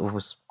home, and I sort of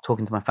was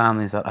talking to my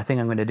family. It's like, I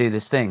think I'm going to do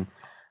this thing,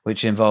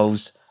 which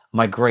involves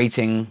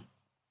migrating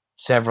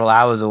several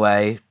hours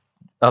away,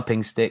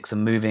 upping sticks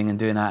and moving and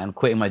doing that, and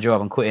quitting my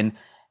job and quitting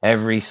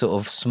every sort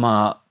of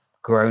smart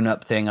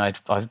grown-up thing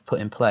I've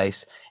put in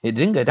place. It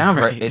didn't go down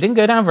Right. it didn't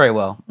go down very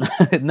well.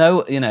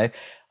 No, you know,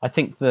 I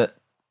think that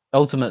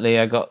ultimately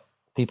I got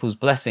people's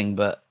blessing,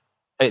 but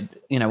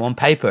it, you know, on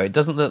paper it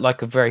doesn't look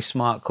like a very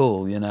smart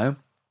call, you know.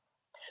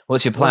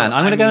 What's your plan? Well,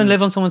 I'm going to go and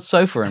live on someone's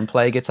sofa and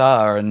play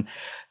guitar and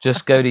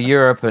just go to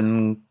Europe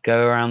and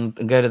go around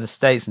and go to the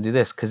States and do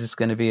this because it's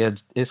going to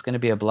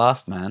be a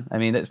blast, man. I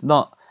mean, it's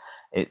not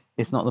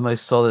the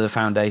most solid of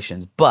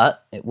foundations,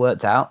 but it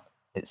worked out.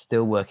 It's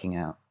still working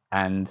out,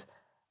 and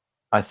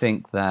I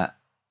think that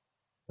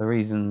the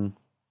reason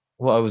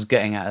what I was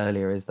getting at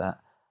earlier is that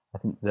I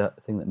think the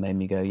thing that made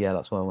me go, yeah,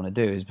 that's what I want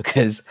to do, is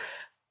because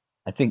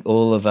I think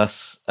all of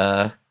us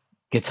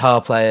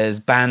guitar players,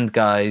 band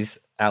guys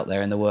out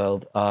there in the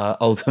world are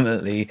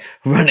ultimately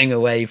running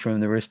away from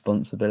the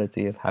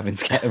responsibility of having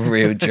to get a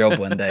real job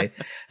one day.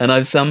 And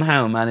I've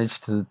somehow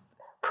managed to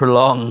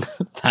prolong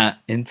that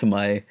into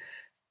my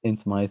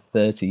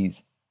 30s,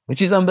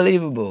 which is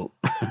unbelievable.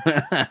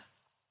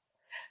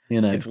 You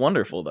know, it's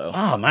wonderful though.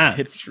 Oh man,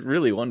 it's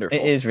really wonderful.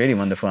 It is really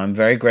wonderful. I'm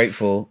very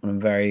grateful, and I'm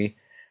very,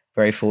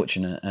 very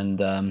fortunate.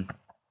 And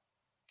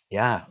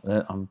yeah,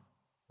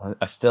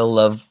 I still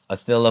love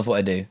what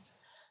I do.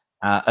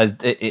 As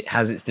it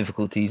has its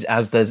difficulties,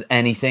 as does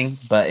anything,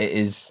 but it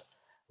is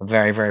a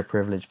very, very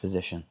privileged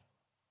position.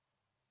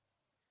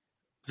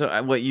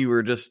 So what you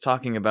were just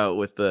talking about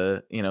with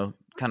the, you know,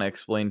 kind of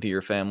explain to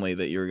your family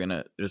that you're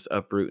gonna just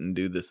uproot and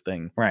do this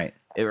thing, right?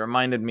 It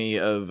reminded me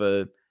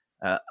of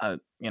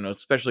you know,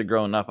 especially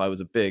growing up, I was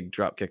a big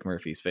Dropkick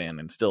Murphys fan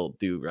and still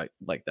do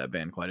like that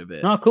band quite a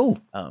bit. Oh, cool.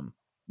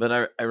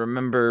 But I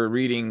remember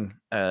reading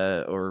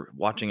or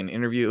watching an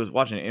interview. I was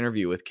watching an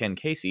interview with Ken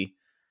Casey,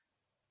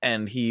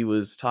 and he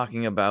was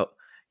talking about,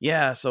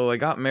 yeah, so I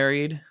got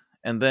married,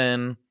 and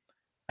then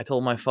I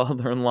told my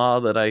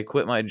father-in-law that I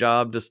quit my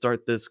job to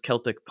start this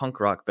Celtic punk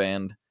rock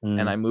band,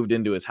 and I moved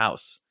into his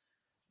house.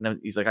 And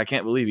he's like, I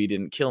can't believe he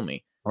didn't kill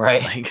me.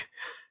 Right. Like,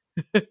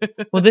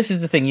 well, this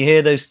is the thing. You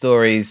hear those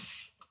stories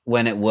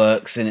when it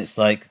works, and it's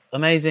like,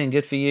 amazing,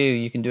 good for you.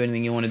 You can do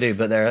anything you want to do.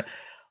 But there are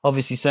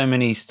obviously so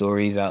many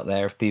stories out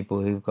there of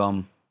people who've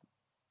gone,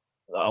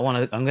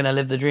 I'm going to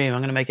live the dream. I'm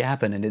going to make it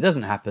happen. And it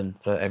doesn't happen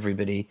for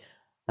everybody.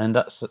 And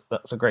that's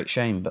a great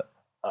shame. But,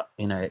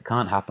 you know, it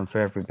can't happen for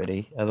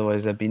everybody.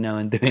 Otherwise, there'd be no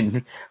one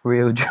doing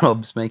real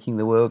jobs, making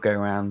the world go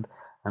round,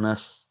 and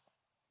us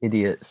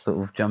idiots sort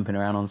of jumping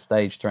around on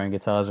stage, throwing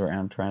guitars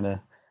around, trying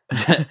to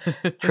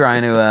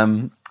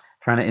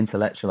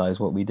intellectualize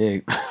what we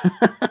do.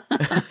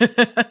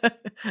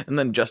 and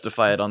then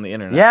justify it on the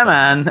internet. Yeah,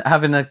 somehow. man,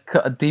 having a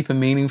deeper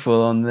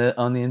meaningful on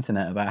the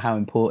internet about how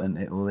important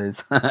it all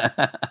is.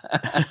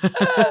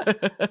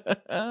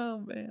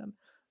 Oh man,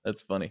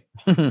 that's funny.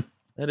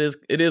 It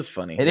is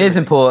funny. It is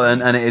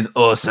important and it is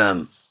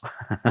awesome.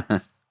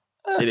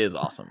 It is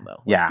awesome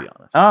though. Yeah. Let's be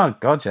honest. Oh,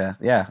 gotcha.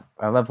 Yeah,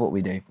 I love what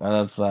we do. I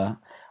love.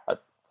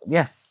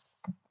 Yeah,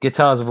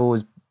 guitars have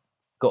always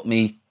got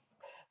me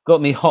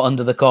hot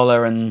under the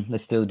collar, and they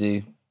still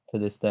do to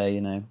this day.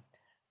 You know,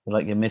 they're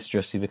like your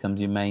mistress who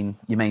becomes your main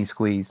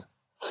squeeze.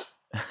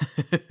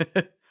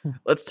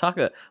 Let's talk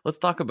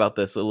about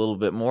this a little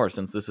bit more,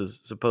 since this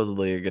is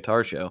supposedly a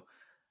guitar show.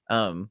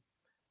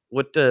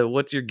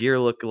 What's your gear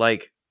look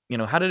like? You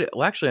know,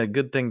 actually a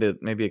good thing to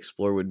maybe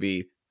explore would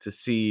be to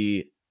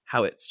see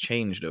how it's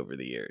changed over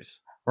the years.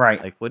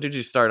 Right. Like, what did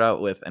you start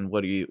out with, and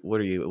what are you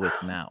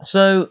with now?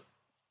 So,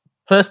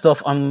 first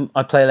off,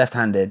 I play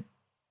left-handed.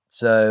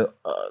 So,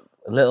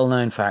 a little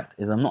known fact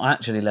is I'm not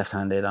actually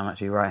left-handed. I'm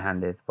actually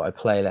right-handed, but I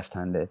play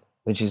left-handed,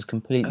 which is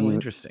completely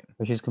interesting.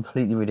 Which is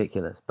completely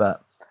ridiculous.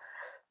 But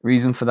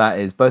reason for that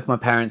is both my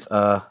parents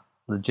are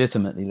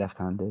legitimately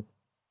left-handed,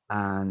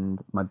 and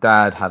my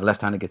dad had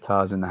left-handed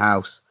guitars in the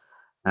house.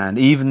 And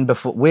even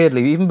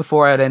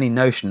before I had any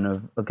notion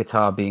of a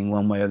guitar being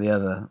one way or the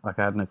other, like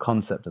I had no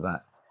concept of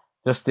that.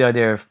 Just the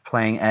idea of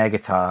playing air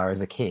guitar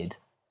as a kid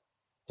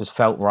just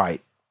felt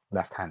right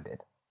left-handed.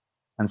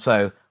 And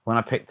so when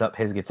I picked up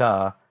his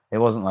guitar, it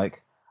wasn't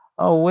like,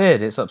 oh,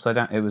 weird, it's upside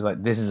down. It was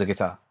like, this is a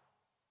guitar,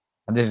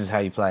 and this is how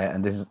you play it,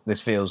 and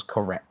this feels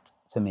correct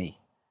to me.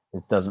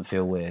 It doesn't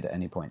feel weird at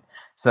any point.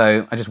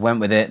 So I just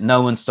went with it.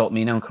 No one stopped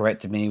me. No one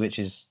corrected me, which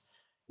is,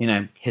 you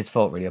know, his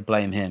fault really. I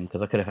blame him,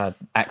 because I could have had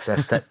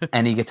access to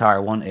any guitar I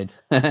wanted.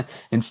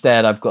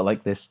 Instead, I've got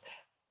like this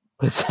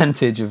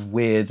percentage of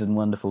weird and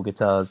wonderful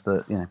guitars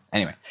that, you know.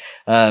 Anyway,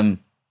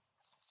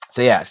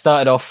 so yeah, it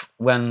started off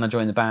when I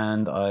joined the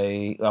band.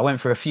 I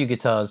went for a few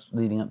guitars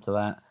leading up to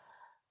that.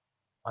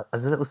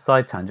 As a little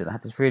side tangent, I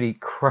had this really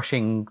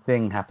crushing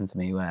thing happen to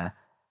me where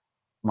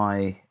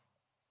my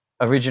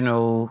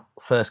original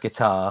first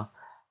guitar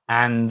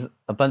and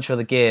a bunch of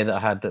other gear that I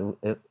had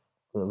that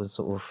was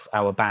sort of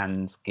our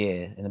band's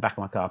gear in the back of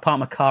my car. I parked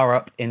my car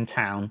up in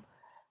town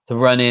to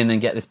run in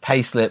and get this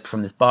pay slip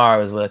from this bar I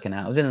was working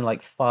at. I was in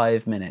like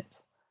 5 minutes.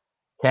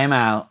 Came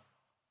out,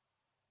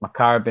 my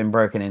car had been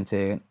broken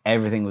into, and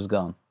everything was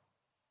gone.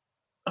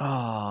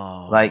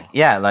 Oh. Like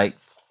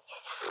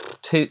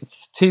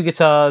two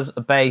guitars,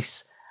 a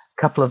bass,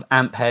 a couple of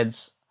amp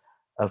heads,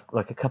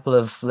 like a couple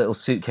of little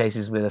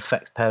suitcases with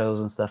effects pedals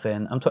and stuff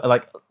in. I'm talking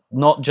like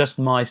not just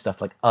my stuff,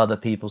 like other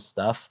people's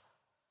stuff.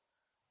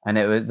 And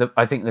it was,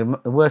 I think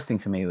the worst thing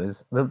for me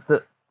was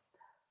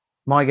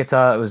my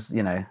guitar was,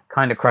 you know,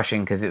 kind of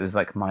crushing, because it was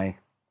like my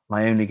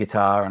only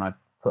guitar, and I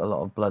put a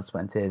lot of blood,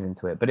 sweat, and tears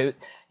into it. But it,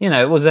 you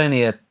know, it was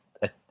only a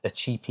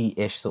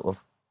cheapy-ish sort of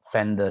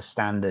Fender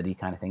standardy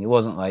kind of thing. It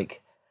wasn't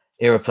like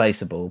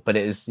irreplaceable, but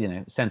it was, you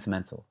know,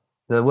 sentimental.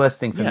 The worst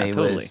thing for me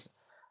was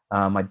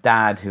my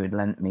dad, who had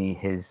lent me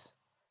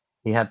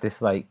he had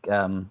this like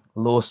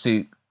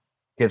lawsuit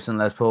Gibson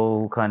Les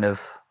Paul kind of.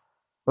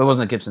 Well, it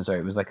wasn't a Gibson, sorry.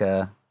 It was like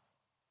I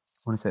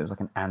want to say it was like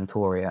an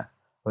Antoria,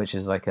 which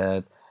is like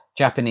a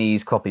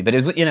Japanese copy, but it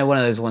was, you know, one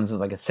of those ones that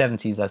like a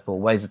 70s Les Paul,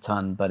 weighs a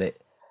ton, but it's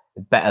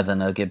better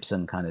than a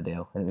Gibson kind of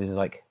deal. It was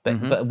like,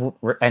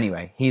 but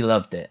anyway, he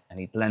loved it and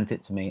he lent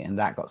it to me, and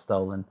that got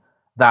stolen.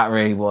 That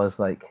really was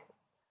like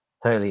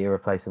totally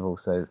irreplaceable.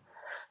 So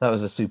that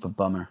was a super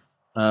bummer.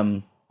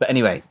 But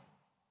anyway,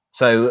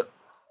 so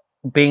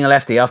being a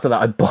lefty, after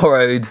that, I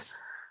borrowed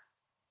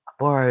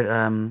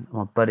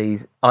my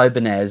buddy's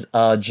Ibanez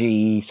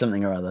RG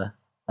something or other,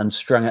 and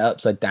strung it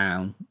upside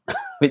down,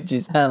 which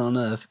is hell on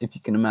earth if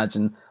you can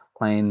imagine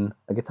playing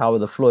a guitar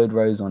with a Floyd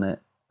Rose on it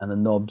and the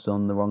knobs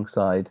on the wrong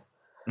side.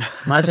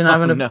 Imagine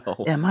having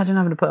imagine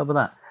having to put up with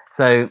that.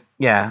 So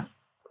yeah,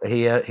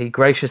 he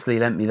graciously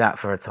lent me that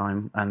for a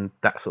time, and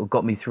that sort of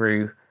got me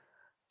through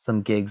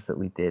some gigs that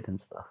we did and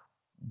stuff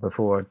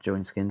before I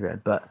joined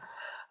Skindred. But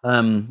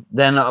then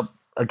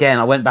again,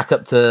 I went back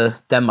up to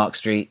Denmark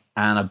Street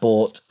and I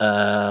bought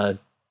a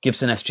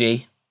Gibson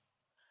SG.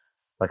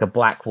 Like a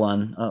black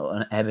one,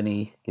 an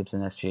ebony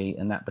Gibson SG,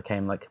 and that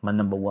became like my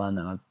number one,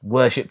 and I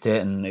worshipped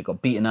it, and it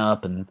got beaten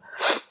up and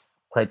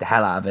played the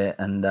hell out of it,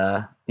 and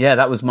yeah,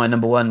 that was my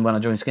number one when I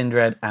joined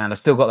Skindred, and I've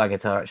still got that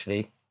guitar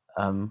actually.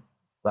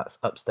 That's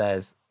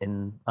upstairs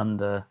in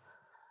under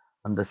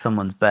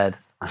someone's bed.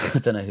 I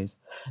don't know whose.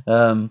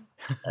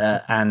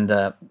 And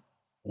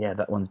yeah,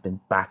 that one's been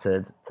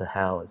battered to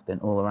hell. It's been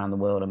all around the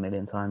world a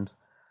million times.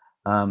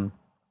 So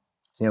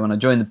yeah, when I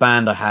joined the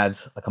band, I had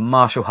like a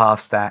Marshall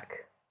half stack.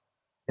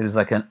 It was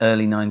like an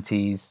early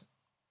 90s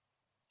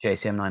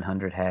JCM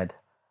 900 head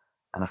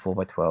and a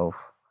 4x12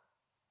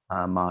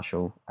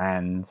 Marshall,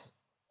 and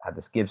I had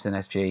this Gibson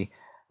SG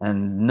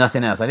and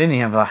nothing else. I didn't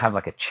even have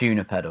like a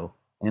tuner pedal.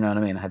 You know what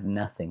I mean? I had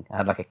nothing. I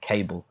had like a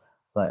cable.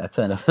 Like I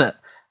turned up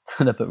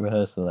at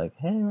rehearsal like,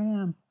 hey, here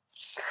I am.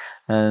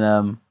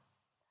 And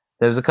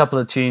there was a couple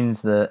of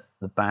tunes that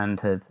the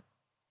band had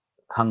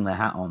hung their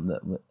hat on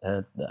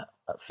that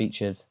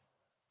featured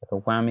a a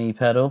whammy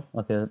pedal,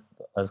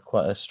 as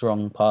quite a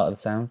strong part of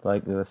the sound.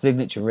 Like the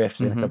signature riffs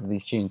in a couple of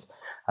these tunes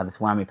had this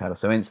whammy pedal.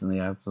 So instantly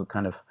I sort of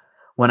kind of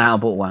went out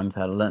and bought a whammy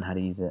pedal, learned how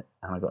to use it,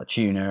 and I got a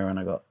tuner and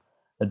I got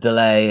a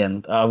delay.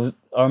 And I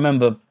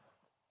remember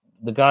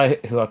the guy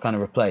who I kind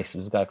of replaced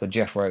was a guy called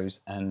Jeff Rose,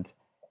 and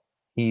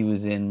he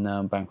was in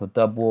a band called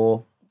Dub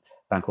War,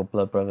 a band called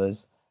Blood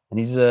Brothers, and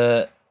he's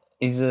really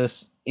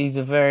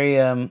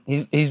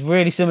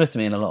similar to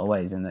me in a lot of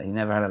ways, in that he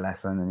never had a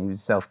lesson and he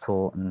was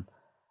self-taught and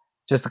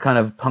just a kind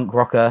of punk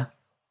rocker,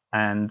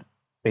 but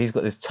he's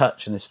got this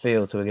touch and this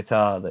feel to a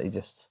guitar that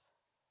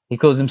he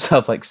calls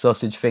himself like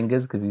Sausage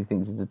Fingers because he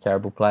thinks he's a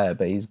terrible player,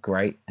 but he's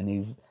great, and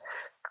he's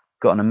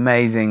got an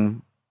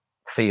amazing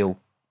feel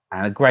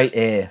and a great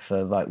ear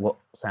for like what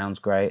sounds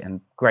great and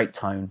great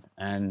tone.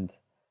 And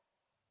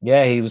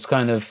yeah, he was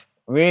kind of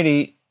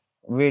really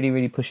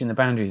pushing the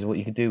boundaries of what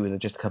you could do with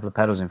just a couple of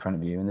pedals in front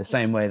of you, in the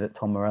same way that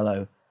Tom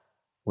Morello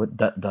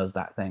does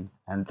that thing.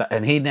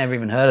 And he'd never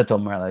even heard of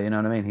Tom Morello, you know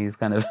what I mean? He's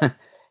kind of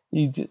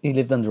he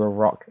lived under a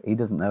rock. He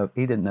didn't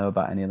know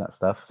about any of that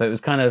stuff. So it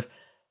was kind of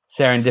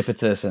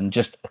serendipitous and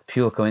just a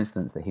pure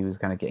coincidence that he was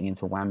kind of getting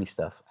into whammy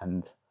stuff,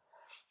 and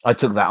I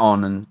took that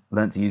on and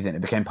learned to use it, and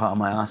it became part of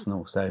my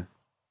arsenal. So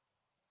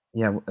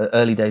yeah,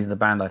 early days of the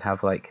band, I'd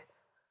have like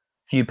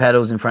a few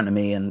pedals in front of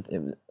me,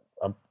 and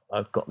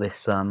I've got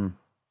this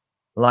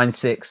Line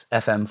 6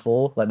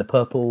 FM4, like the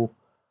purple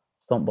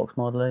Stompbox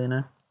modeler, you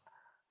know,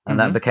 and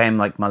that became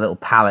like my little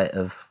palette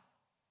of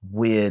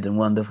weird and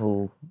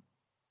wonderful,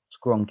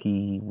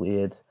 skronky,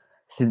 weird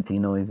synthy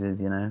noises,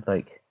 you know,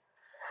 like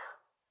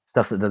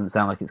stuff that doesn't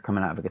sound like it's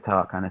coming out of a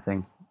guitar kind of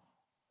thing.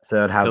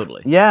 So I'd have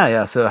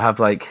so I'd have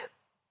like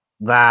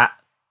that.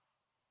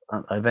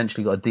 I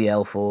eventually got a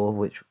DL4,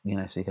 which, you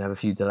know, so you could have a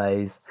few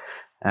delays,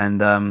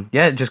 and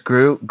it just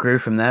grew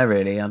from there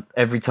really. And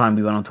every time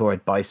we went on tour,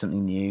 I'd buy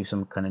something new,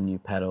 some kind of new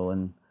pedal,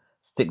 and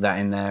stick that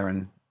in there,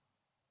 and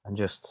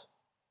just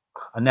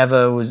I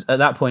never was at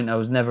that point. I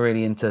was never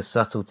really into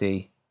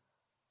subtlety,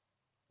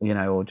 you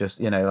know, or just,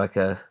 you know, like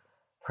a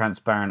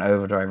transparent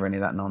overdrive or any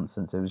of that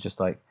nonsense. It was just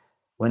like,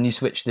 when you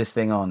switch this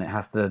thing on, it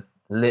has to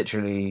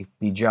literally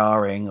be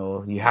jarring,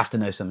 or you have to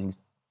know something's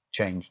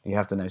changed. You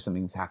have to know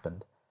something's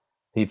happened.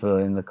 People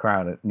in the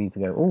crowd need to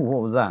go, oh,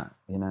 what was that?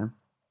 You know?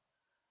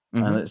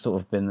 And it's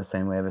sort of been the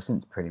same way ever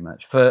since, pretty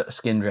much, for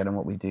Skindred and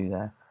what we do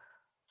there.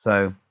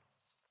 So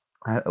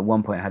at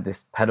one point I had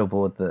this pedal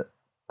board that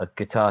a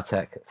guitar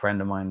tech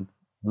friend of mine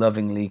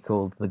lovingly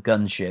called the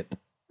Gunship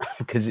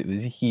because it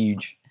was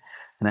huge.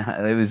 And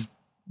it was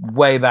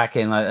way back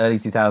in like early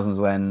 2000s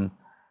when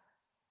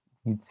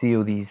you'd see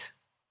all these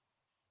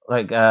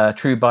like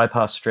true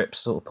bypass strips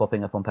sort of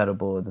popping up on pedal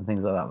boards and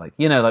things like that, like,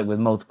 you know, like with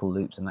multiple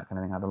loops and that kind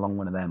of thing. I had a long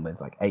one of them with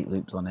like 8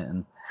 loops on it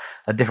and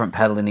a different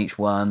pedal in each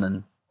one,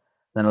 and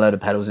then a load of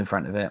pedals in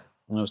front of it.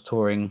 And I was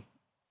touring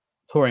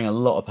a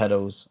lot of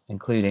pedals,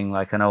 including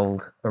like an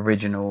old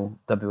original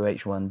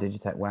WH1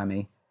 Digitech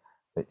whammy,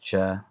 which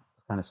kind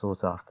of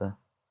sought after,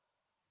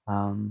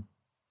 and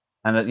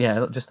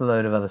just a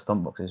load of other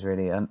stomp boxes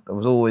really. And I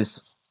was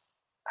always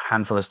a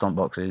handful of stomp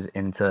boxes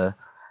into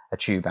a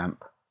tube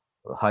amp,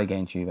 a high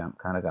gain tube amp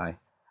kind of guy,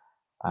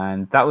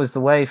 and that was the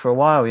way for a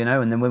while, you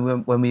know. And then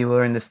when we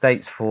were in the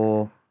States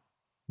for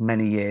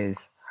many years,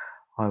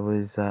 I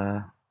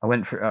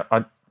went through.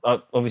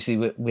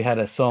 Obviously we had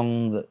a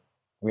song that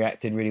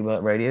reacted really well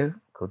at radio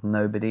called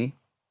Nobody,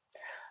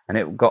 and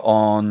it got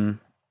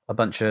on a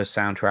bunch of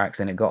soundtracks,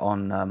 and it got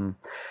on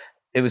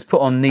it was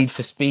put on Need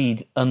for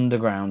Speed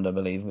Underground, I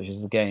believe, which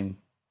is the game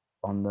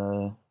on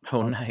the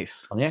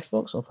nice on the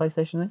Xbox or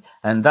PlayStation,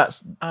 and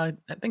that's I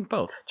think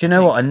both. Do you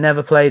know what? I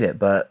never played it,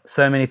 but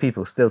so many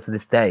people still to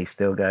this day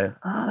still go,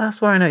 oh,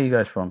 that's where I know you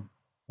guys from,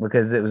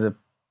 because it was a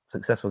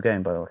successful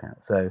game by all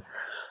accounts. So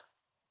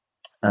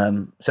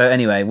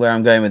anyway, where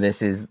I'm going with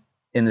this is,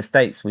 in the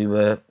States we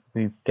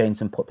gained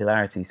some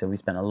popularity, so we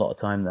spent a lot of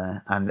time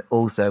there, and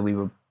also we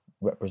were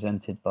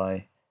represented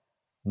by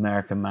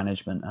American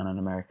management and an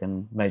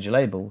American major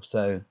label.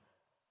 So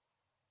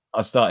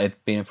I started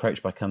being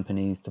approached by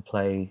companies to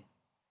play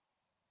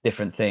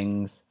different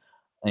things,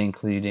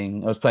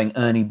 including I was playing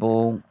Ernie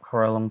Ball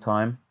for a long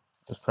time.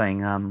 I was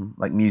playing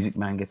like Music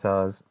Man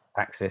guitars,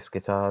 Axis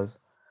guitars,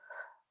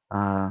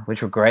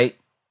 which were great,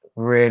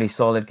 really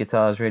solid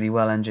guitars, really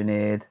well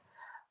engineered.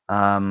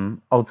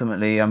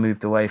 Ultimately I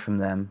moved away from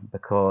them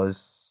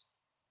because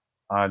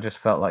I just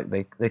felt like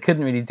they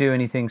couldn't really do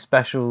anything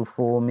special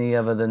for me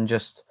other than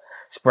just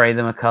spray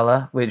them a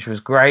color, which was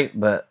great,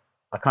 but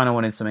I kind of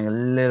wanted something a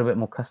little bit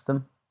more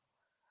custom,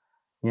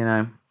 you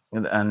know,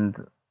 and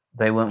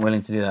they weren't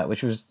willing to do that,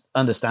 which was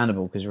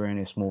understandable because we're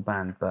only a small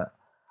band. But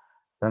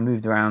I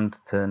moved around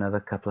to another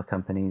couple of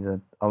companies.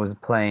 I was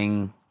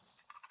playing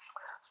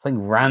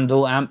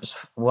Randall amps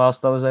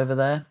whilst I was over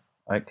there,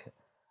 like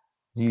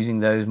using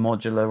those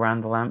modular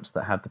Randall amps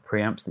that had the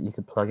preamps that you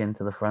could plug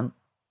into the front.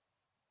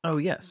 Oh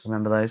yes,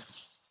 remember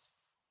those?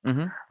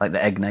 Like the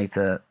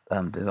Egnator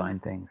design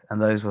things,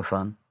 and those were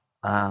fun.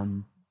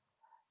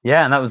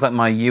 Yeah, and that was like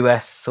my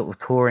US sort of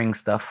touring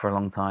stuff for a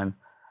long time.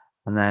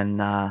 And then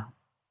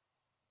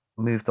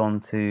moved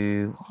on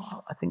to,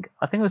 I think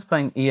I was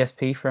playing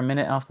ESP for a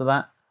minute after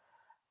that.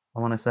 I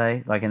want to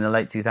say, like in the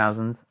late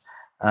 2000s.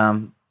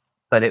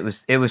 But it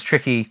was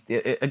tricky.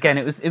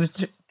 It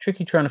was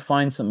tricky trying to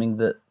find something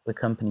that the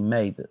company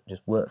made that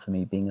just worked for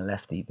me, being a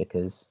lefty,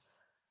 because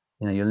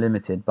you're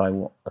limited by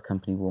what a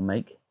company will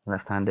make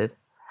left-handed.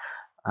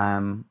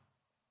 And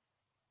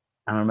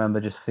I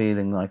remember just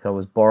feeling like I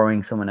was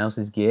borrowing someone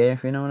else's gear,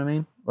 if you know what I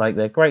mean. Like,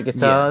 they're great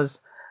guitars,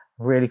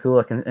 really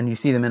cool. And you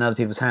see them in other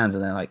people's hands,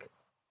 and they're like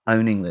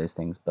owning those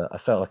things. But I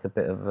felt like a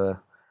bit of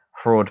a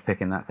fraud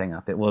picking that thing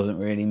up. It wasn't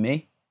really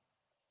me.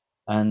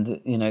 And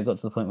it got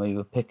to the point where you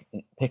were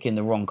picking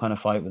the wrong kind of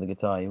fight with the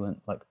guitar. You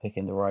weren't like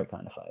picking the right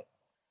kind of fight.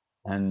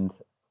 And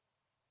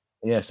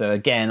so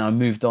again, I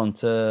moved on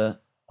to.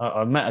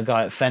 I met a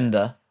guy at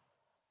Fender,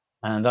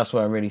 and that's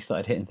where I really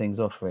started hitting things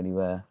off. Really,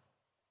 where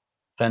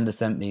Fender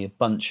sent me a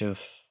bunch of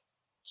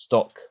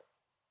stock,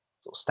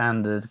 sort of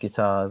standard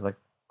guitars, like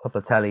a couple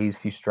of Tellys, a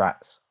few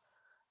Strats,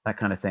 that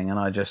kind of thing. And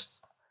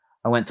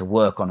I went to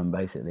work on them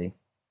basically.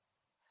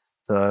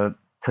 So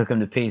I took them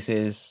to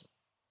pieces,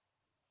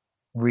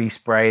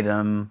 resprayed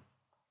them,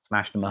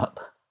 smashed them up,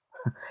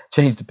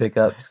 changed the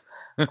pickups,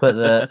 put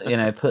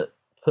the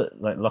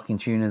put like locking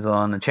tuners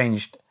on, and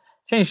changed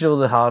all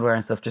the hardware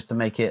and stuff just to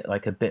make it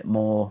like a bit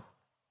more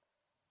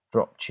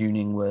drop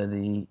tuning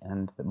worthy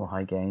and a bit more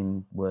high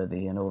gain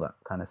worthy and all that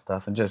kind of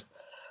stuff, and just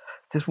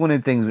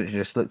wanted things which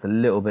just looked a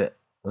little bit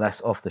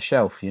less off the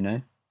shelf,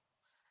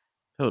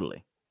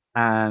 Totally.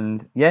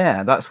 And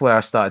that's where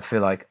I started to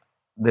feel like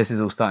this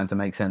is all starting to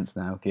make sense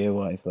now, gear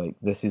wise. Like,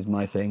 this is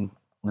my thing.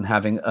 And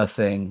having a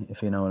thing,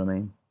 if you know what I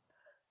mean.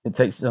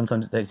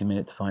 Sometimes it takes a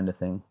minute to find a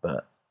thing,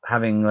 but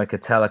having like a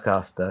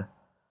Telecaster,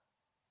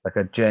 like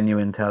a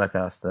genuine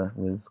Telecaster,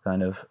 was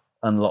kind of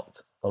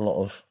unlocked a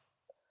lot of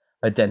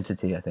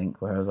identity, I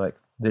think, where I was like,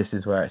 this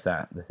is where it's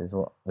at. This is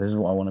what I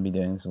want to be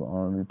doing. This is what I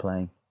want to be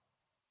playing.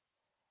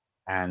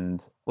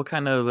 And what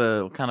kind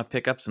of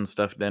pickups and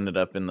stuff ended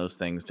up in those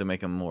things to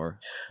make them more,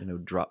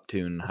 drop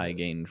tune, high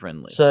gain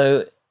friendly?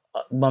 So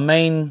my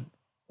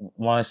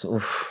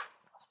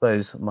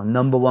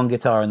number one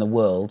guitar in the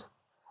world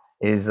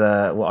is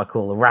what I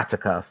call a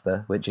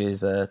Ratocaster, which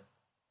is a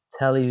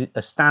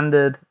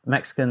standard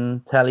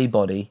Mexican Tele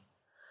body,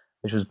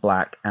 which was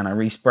black, and I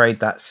resprayed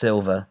that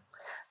silver,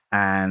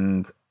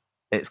 and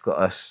it's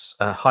got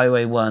a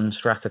Highway 1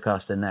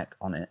 Stratocaster neck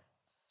on it,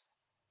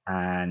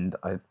 and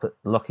I put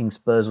locking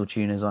Spurzl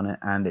tuners on it,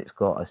 and it's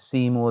got a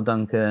Seymour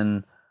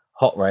Duncan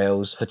hot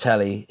rails for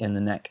Tele in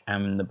the neck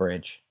and the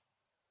bridge.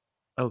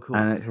 Oh, cool.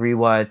 And it's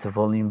rewired to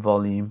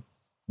volume.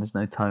 There's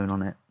no tone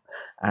on it.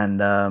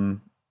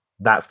 And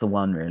that's the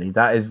one, really.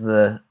 That is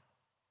the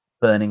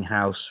burning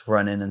house,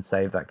 run in and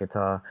save that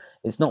guitar.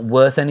 It's not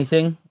worth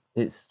anything.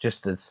 It's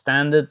just a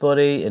standard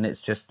body, and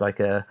it's just like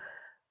the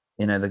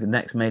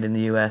neck's made in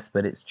the US,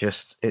 but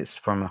it's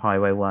from a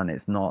Highway 1.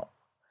 It's not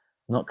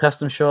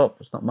custom shop.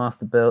 It's not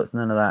master built. It's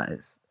none of that.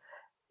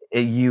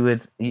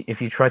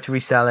 If you try to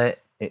resell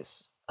it,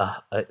 it's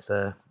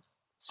a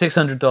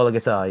 $600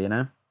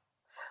 guitar,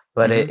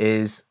 but it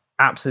is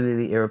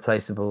absolutely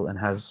irreplaceable and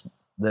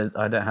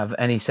I don't have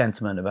any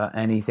sentiment about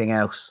anything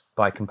else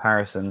by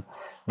comparison.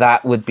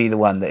 That would be the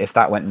one that if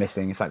that went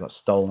missing, if that got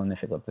stolen,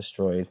 if it got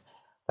destroyed,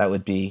 that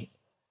would be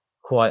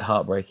quite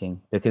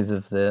heartbreaking because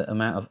of the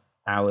amount of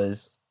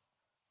hours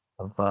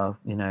of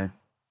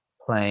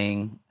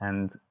playing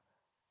and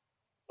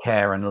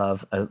care and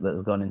love that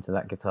has gone into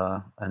that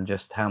guitar, and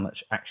just how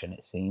much action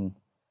it's seen.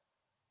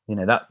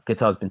 That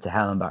guitar's been to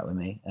hell and back with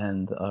me,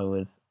 and I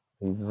would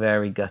be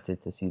very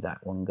gutted to see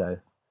that one go.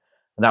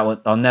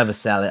 I'll never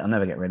sell it. I'll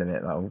never get rid of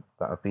it.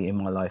 That'll be in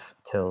my life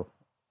till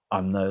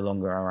I'm no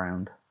longer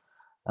around.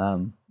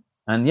 And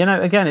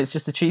again, it's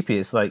just a cheapie.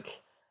 It's like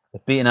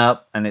it's beaten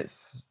up, and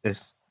it's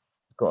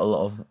got a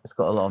lot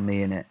of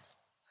me in it.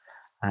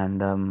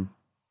 And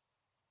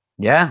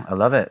I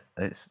love it.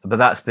 But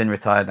that's been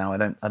retired now. I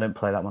don't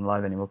play that one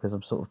live anymore because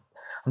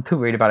I'm too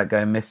worried about it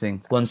going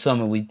missing. One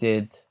summer we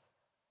did.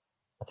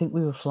 I think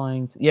we were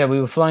flying. We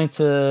were flying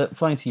to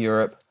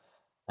Europe.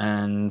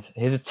 And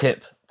here's a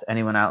tip to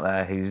anyone out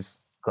there who's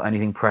got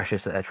anything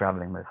precious that they're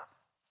traveling with.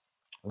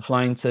 We're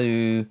flying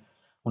to, I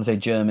want to say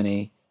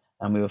Germany,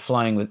 and we were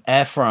flying with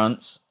Air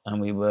France, and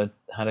we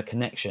had a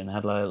connection,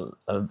 had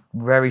a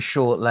very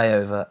short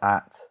layover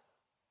at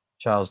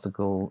Charles de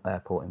Gaulle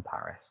Airport in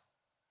Paris.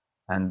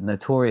 And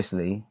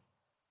notoriously,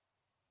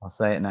 I'll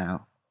say it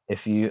now,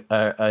 if you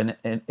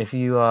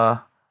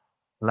are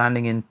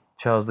landing in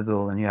Charles de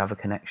Gaulle and you have a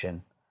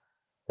connection,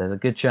 there's a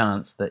good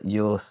chance that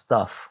your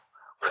stuff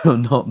will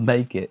not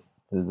make it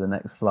to the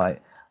next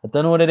flight. I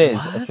don't know what it is.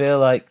 What? I feel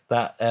like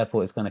that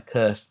airport is kind of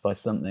cursed by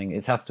something.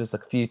 It's happened to us a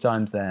few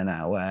times there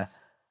now where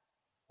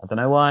I don't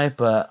know why,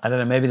 but I don't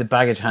know, maybe the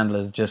baggage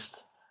handlers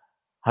just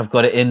have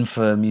got it in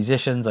for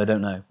musicians. I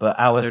don't know, but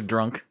they're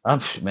drunk.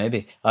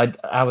 Maybe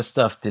our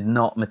stuff did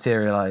not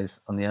materialize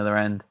on the other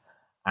end,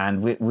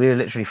 and we were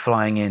literally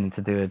flying in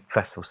to do a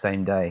festival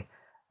same day,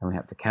 and we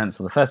had to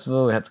cancel the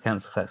festival. We had to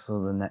cancel the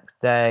festival the next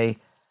day,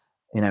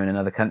 in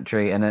another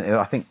country, and then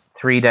I think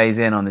 3 days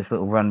in on this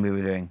little run we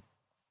were doing,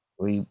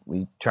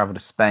 we traveled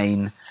to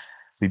Spain.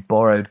 We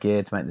borrowed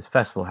gear to make this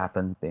festival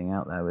happen, being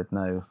out there with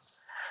no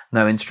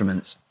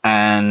instruments.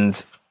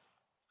 And,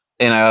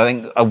 I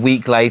think a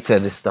week later,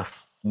 this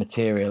stuff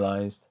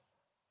materialized.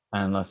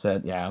 And I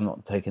said, yeah, I'm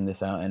not taking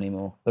this out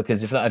anymore.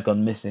 Because if that had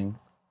gone missing,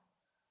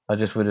 I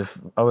would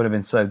have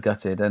been so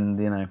gutted.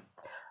 And,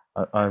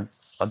 I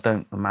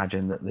don't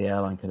imagine that the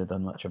airline could have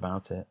done much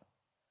about it.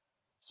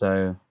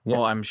 So, yeah.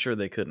 Oh, I'm sure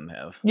they couldn't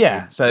have.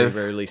 Yeah. They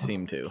rarely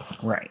seem to.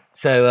 Right.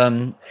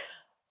 So,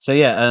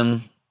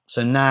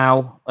 so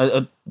now,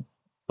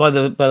 by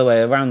the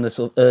way, around the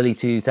sort of early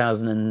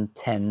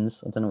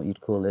 2010s, I don't know what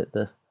you'd call it,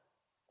 the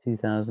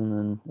 2000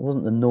 and it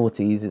wasn't the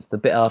noughties, it's the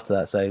bit after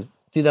that. So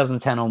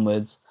 2010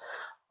 onwards,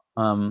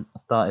 I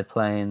started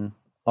playing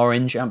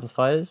Orange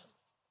amplifiers.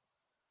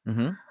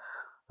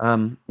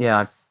 Mm-hmm.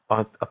 Yeah,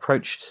 I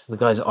approached the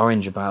guys at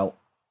Orange about.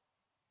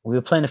 We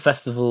were playing a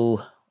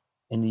festival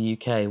in the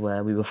UK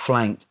where we were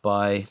flanked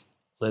by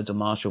loads of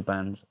Marshall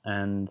bands,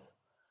 and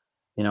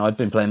I'd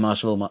been playing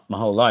Marshall all my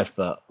whole life,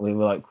 but we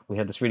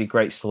had this really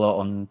great slot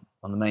on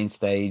the main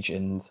stage,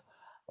 and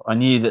I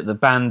knew that the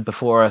band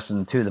before us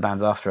and two of the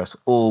bands after us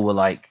all were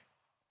like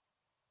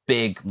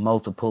big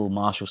multiple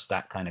Marshall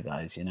stack kind of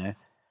guys, And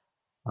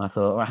I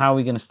thought, well, how are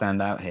we going to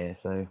stand out here?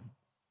 So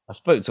I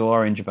spoke to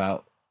Orange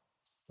about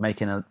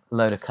making a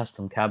load of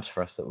custom cabs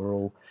for us that were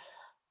all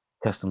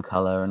custom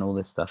color and all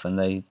this stuff,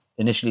 and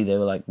initially they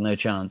were like, no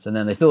chance, and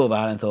then they thought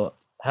about it and thought,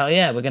 hell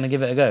yeah, we're going to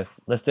give it a go,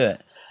 let's do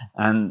it.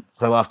 And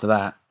so after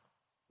that,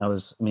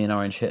 me and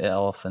Orange hit it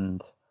off,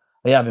 and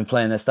yeah, I've been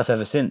playing their stuff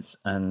ever since.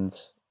 And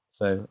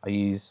so I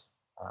use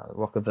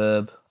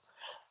Rockaverb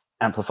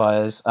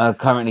amplifiers. I'm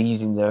currently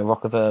using the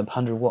Rockaverb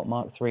 100-watt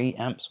Mark III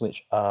amps,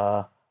 which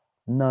are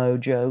no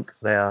joke.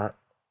 They are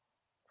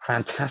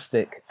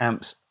fantastic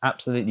amps,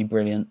 absolutely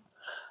brilliant.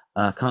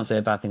 Can't say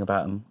a bad thing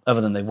about them, other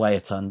than they weigh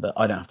a ton, but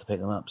I don't have to pick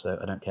them up, so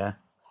I don't care.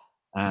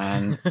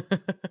 And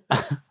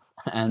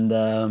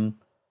and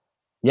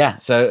yeah,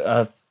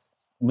 so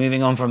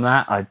moving on from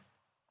that,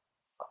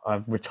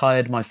 I've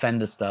retired my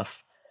Fender stuff,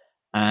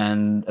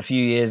 and a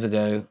few years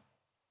ago,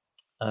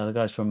 the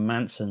guys from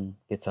Manson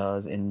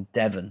Guitars in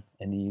Devon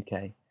in the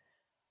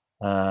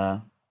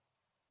UK,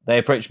 they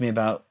approached me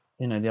about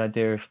the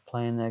idea of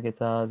playing their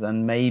guitars,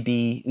 and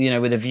maybe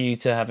with a view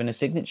to having a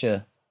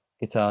signature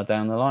guitar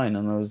down the line,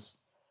 and I was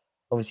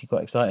obviously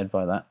quite excited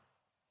by that.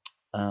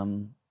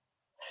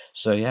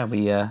 So yeah,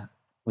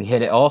 we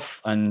hit it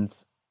off, and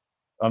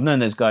I've known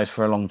those guys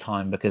for a long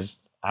time because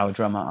our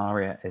drummer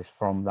Aria is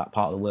from that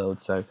part of the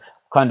world, so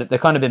they've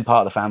kind of been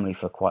part of the family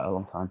for quite a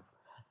long time.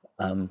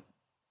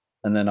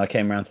 And then I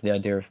came around to the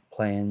idea of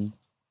playing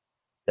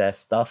their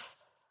stuff.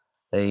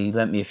 They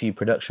lent me a few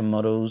production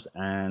models,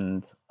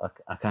 and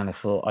I kind of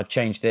thought I'd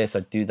change this,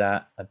 I'd do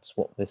that, I'd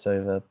swap this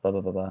over, blah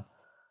blah blah blah.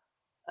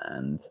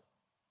 And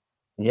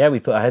yeah,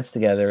 we put our heads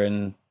together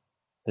and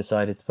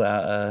decided to put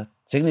out a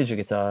signature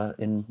guitar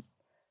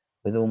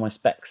with all my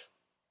specs.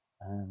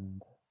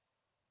 And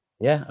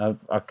yeah,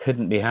 I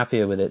couldn't be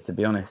happier with it, to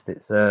be honest.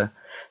 It's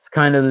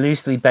kind of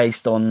loosely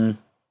based on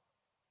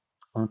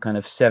kind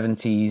of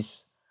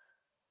 70s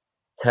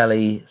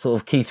telly, sort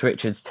of Keith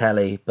Richards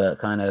telly, but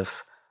kind of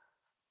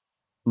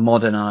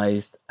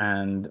modernized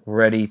and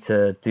ready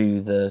to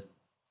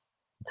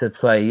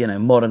play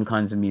modern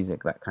kinds of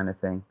music, that kind of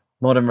thing.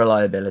 Modern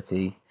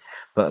reliability,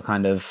 but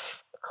kind of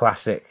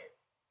classic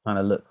kind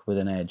of look with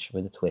an edge,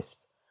 with a twist.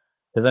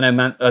 Because I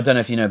don't know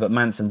if you know, but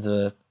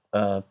Manson's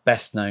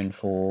best known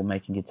for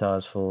making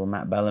guitars for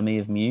Matt Bellamy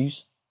of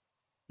Muse.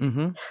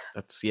 Mm-hmm.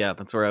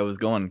 That's where I was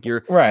going.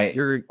 You're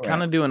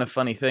kind of doing a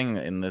funny thing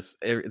in this.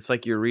 It's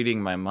like you're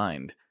reading my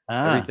mind.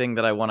 Everything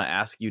that I want to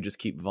ask you, just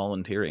keep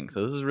volunteering.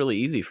 So this is really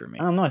easy for me.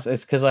 Oh, nice.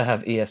 It's because I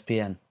have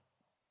ESPN.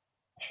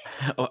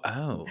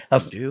 You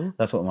do?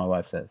 That's what my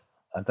wife says.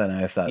 I don't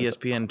know if that's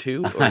ESPN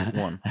 2 or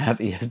 1. I have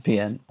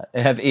ESPN. I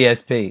have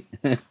ESP.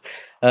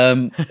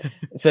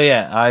 So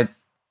yeah,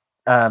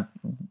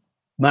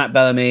 Matt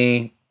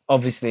Bellamy,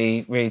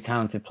 obviously really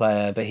talented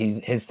player, but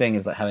his thing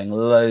is like having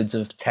loads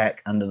of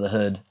tech under the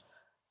hood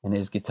in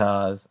his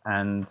guitars.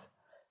 And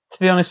to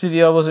be honest with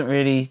you,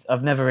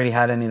 I've never really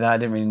had any of that. I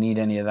didn't really need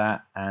any of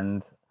that.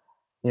 And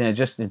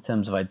just in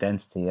terms of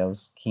identity, I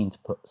was keen to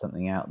put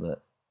something out that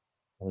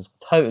was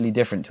totally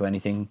different to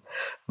anything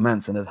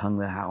Manson had hung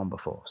their hat on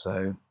before.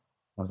 So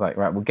I was like,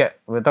 right,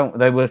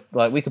 they were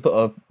like, we could put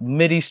a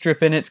MIDI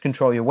strip in it to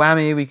control your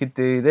whammy. We could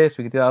do this,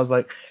 we could do that. I was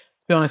like, to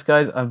be honest,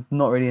 guys, I'm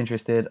not really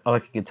interested. I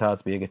like a guitar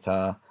to be a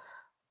guitar,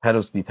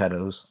 pedals to be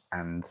pedals,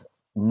 and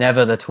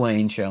never the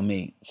twain shall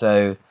meet.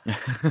 So,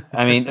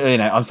 I mean,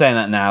 I'm saying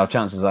that now.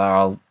 Chances are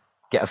I'll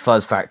get a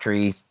Fuzz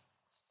Factory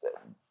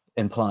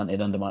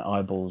implanted under my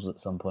eyeballs at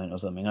some point or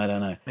something. I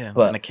don't know. Yeah,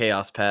 but, and a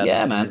Chaos Pad.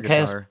 Yeah, man,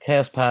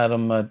 Chaos Pad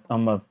on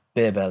my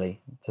beer belly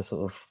to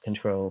sort of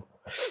control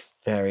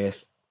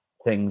various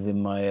things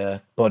in my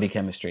body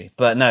chemistry.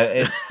 But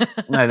no,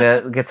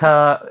 the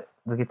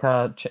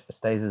guitar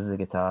stays as a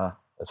guitar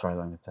as far as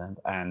I'm concerned.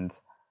 And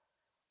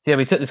so yeah,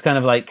 we took this kind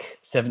of like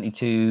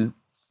 72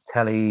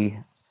 telly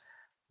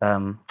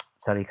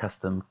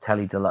custom,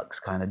 telly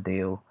deluxe kind of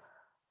deal,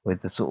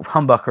 with the sort of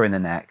humbucker in the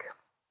neck,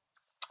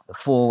 the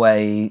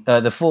four-way,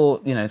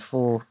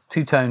 four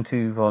two-tone,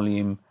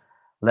 two-volume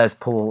Les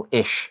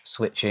Paul-ish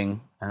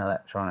switching and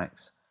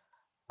electronics,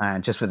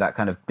 and just with that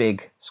kind of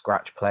big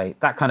scratch plate,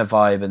 that kind of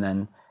vibe, and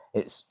then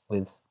it's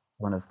with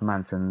one of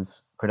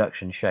Manson's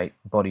production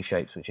body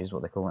shapes, which is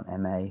what they call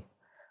an MA.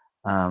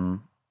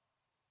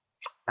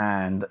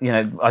 And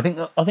I think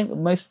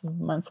most of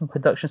Manson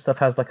production stuff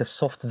has like a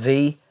soft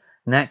V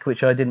neck,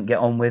 which I didn't get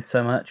on with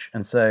so much,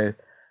 and so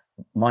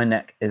my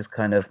neck is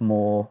kind of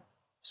more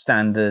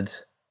standard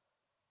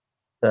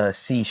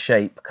C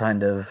shape,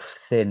 kind of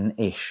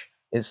thin-ish.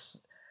 It's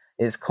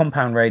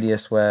compound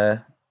radius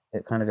where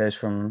it kind of goes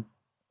from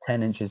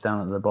 10 inches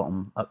down at the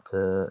bottom up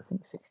to I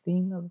think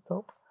 16 at the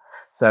top.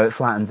 So it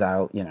flattens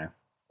out,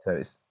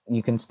 So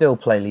you can still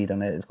play lead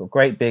on it. It's got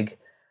great big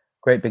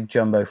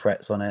jumbo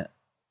frets on it.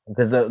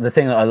 Because the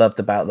thing that I loved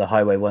about the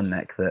Highway 1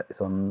 neck that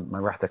is on my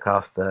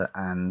Ratocaster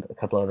and a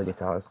couple other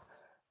guitars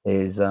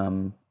is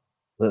that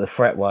the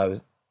fret wire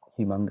was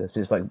humongous.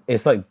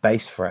 It's like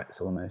bass frets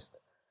almost.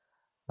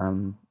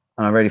 And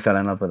I really fell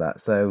in love with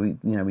that. So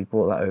we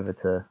brought that over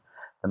to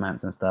the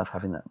Manson stuff,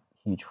 having that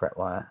huge fret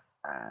wire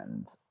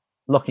and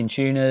lock-in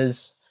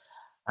tuners,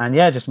 and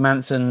just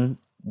Manson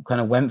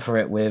kind of went for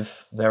it with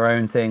their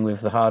own thing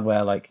with the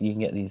hardware. Like you can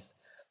get these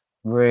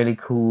really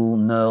cool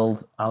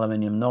knurled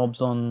aluminium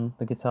knobs on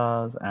the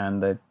guitars,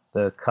 and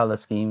the color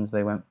schemes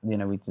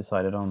we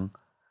decided on,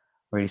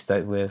 really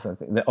stoked with. I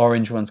think the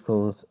orange one's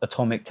called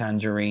Atomic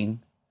Tangerine,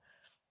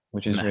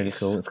 which is really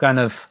cool. It's kind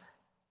of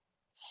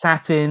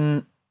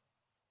satin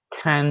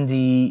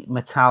candy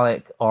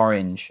metallic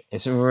orange.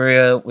 It's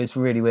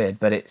really weird,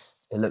 but it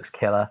looks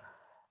killer.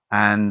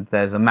 And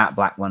there's a matte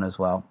black one as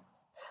well,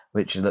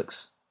 which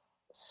looks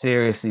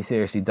seriously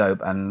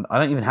dope. And I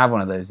don't even have one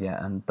of those yet,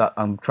 and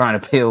I'm trying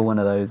to peel one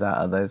of those out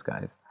of those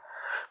guys.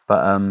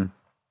 But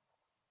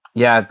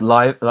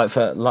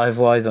live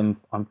wise,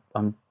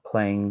 I'm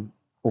playing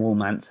all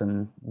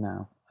Manson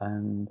now,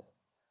 and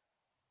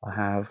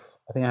I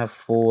think I have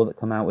 4 that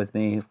come out with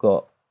me. I've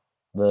got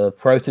the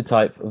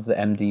prototype of the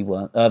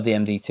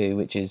MD2,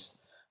 which is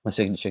my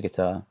signature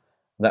guitar.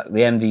 That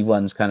the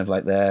MD1's kind of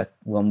like their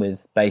one with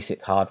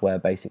basic hardware,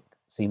 basic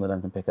Seymour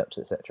Duncan pickups,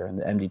 etc. And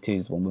the MD2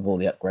 is the one with all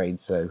the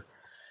upgrades, so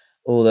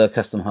all the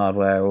custom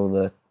hardware, all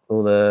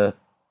the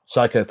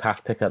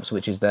Psychopath pickups,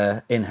 which is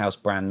their in-house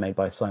brand made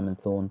by Simon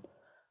Thorne,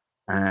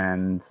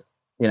 and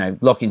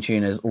lock-in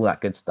tuners, all that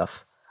good stuff.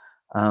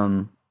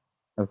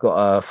 I've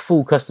got a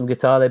full custom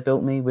guitar they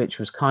built me, which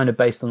was kind of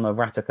based on the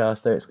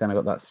Ratocaster. It's kind of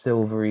got that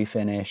silvery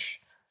finish,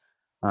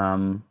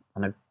 and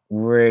a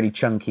really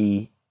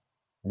chunky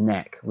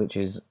neck, which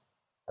is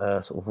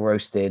sort of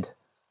roasted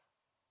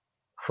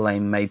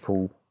flame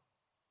maple,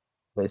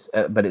 but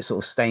it's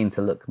sort of stained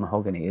to look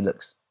mahogany. It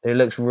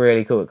looks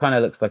really cool. It kind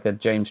of looks like a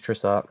James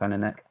Trissart kind of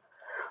neck.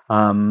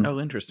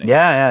 Interesting.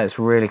 Yeah, it's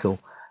really cool.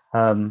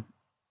 And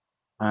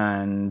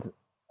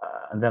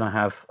then I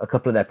have a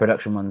couple of their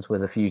production ones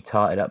with a few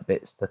tarted up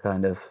bits to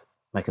kind of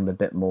make them a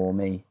bit more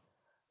me.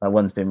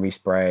 One's been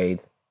resprayed,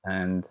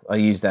 and I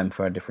use them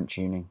for a different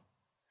tuning.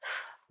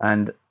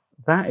 And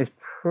that is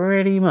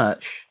pretty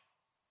much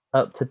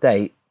up to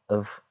date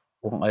of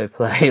what I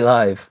play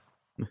live.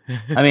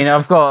 I mean,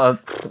 I've got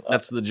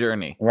that's the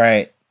journey,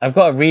 right? I've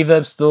got a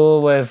Reverb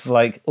store with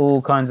like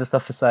all kinds of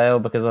stuff for sale,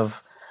 because I've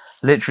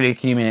literally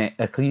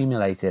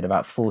accumulated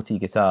about 40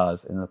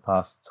 guitars in the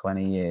past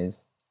 20 years,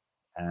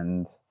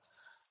 and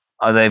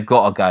they've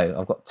got to go.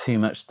 I've got too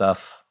much stuff.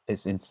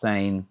 It's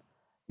insane.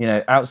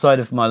 Outside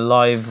of my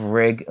live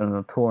rig and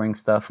the touring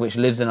stuff, which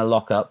lives in a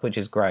lockup, which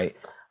is great,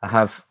 I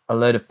have a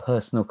load of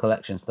personal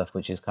collection stuff,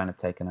 which is kind of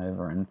taken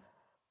over, and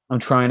I'm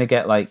trying to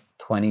get like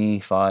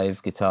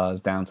 25 guitars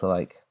down to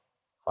like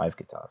 5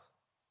 guitars,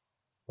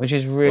 which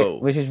is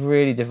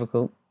really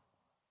difficult,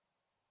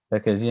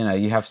 because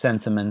you have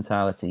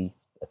sentimentality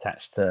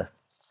attached to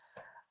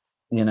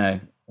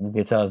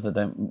guitars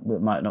that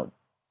might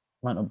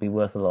not be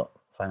worth a lot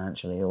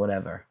financially or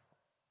whatever,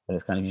 but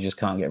it's kind of, you just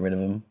can't get rid of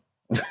them.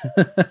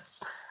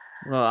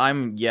 Well,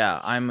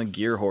 I'm a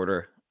gear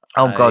hoarder.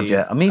 God,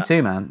 yeah, me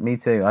too, man. Me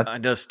too. I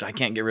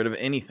can't get rid of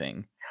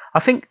anything. I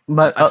think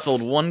I've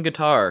sold one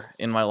guitar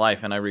in my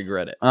life and I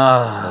regret it.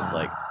 So it's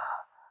like,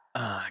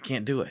 I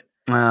can't do it.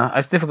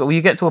 It's difficult. Well,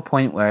 you get to a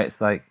point where it's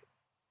like,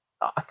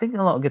 I think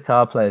a lot of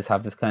guitar players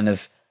have this kind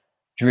of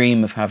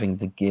dream of having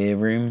the gear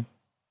room.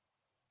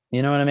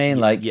 You know what I mean?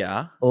 Like,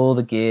 yeah, all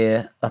the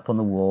gear up on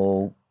the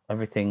wall,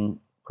 everything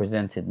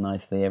presented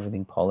nicely,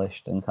 everything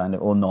polished and kind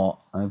of, or not,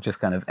 and just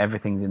kind of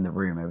everything's in the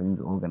room,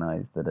 everything's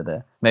organized.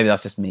 Maybe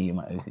that's just me and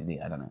my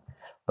OCD. I don't know,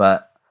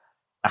 but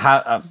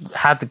I've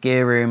had the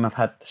gear room, I've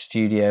had the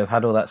studio, I've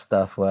had all that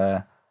stuff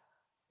and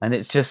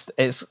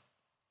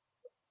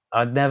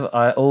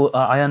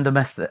I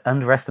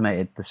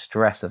underestimated the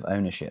stress of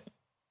ownership.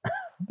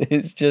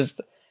 It's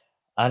just,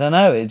 I don't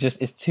know,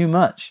 it's too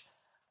much.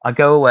 I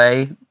go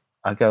away,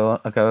 I go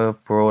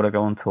abroad, I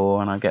go on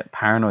tour, and I get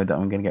paranoid that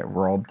I'm going to get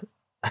robbed.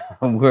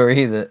 I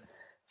worry that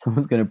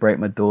someone's going to break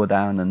my door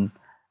down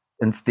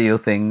and steal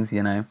things,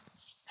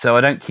 So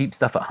I don't keep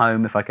stuff at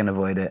home if I can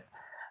avoid it.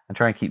 I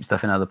try and keep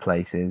stuff in other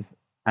places.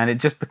 And it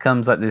just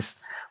becomes like this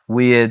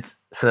weird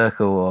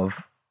circle of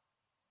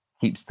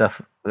keep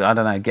stuff, I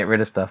don't know, get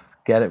rid of stuff,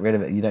 get rid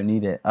of it, you don't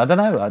need it. I don't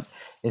know,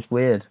 it's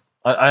weird.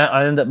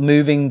 I end up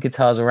moving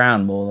guitars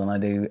around more than I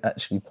do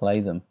actually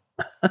play them.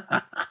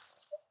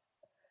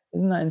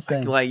 Isn't that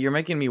insane? Like, you're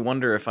making me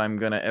wonder if I'm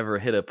gonna ever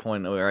hit a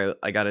point where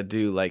I gotta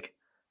do like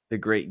the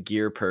great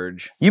gear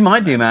purge. You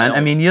might do, man.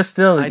 I mean, you're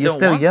still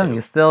young.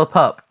 You're still a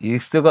pup. You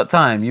still got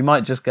time. You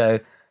might just go,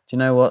 do you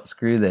know what?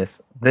 Screw this.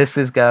 This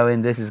is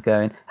going. This is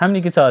going. How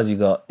many guitars you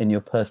got in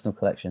your personal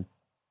collection?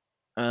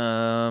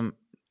 Not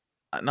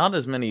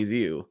as many as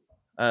you.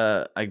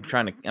 I'm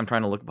trying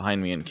to look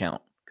behind me and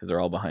count because they're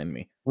all behind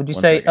me. Would you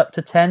say up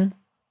to 10?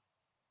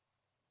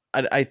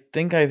 I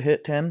think I've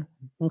hit 10.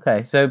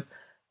 Okay, so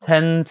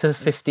 10 to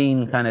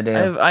 15 kind of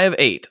deal. I have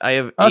 8. I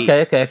have 8.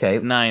 Okay.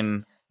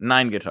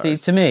 9 guitars. See,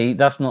 to me,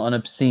 that's not an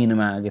obscene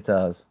amount of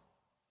guitars.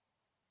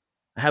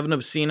 I have an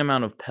obscene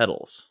amount of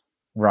pedals.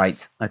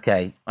 Right.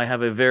 Okay. I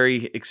have a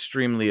very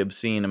extremely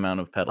obscene amount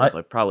of pedals.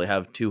 I probably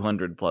have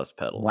 200 plus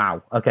pedals.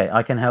 Wow. Okay,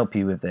 I can help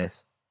you with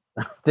this.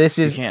 This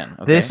is you can.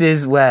 Okay. This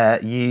is where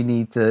you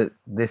need to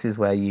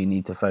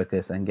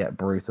focus and get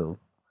brutal.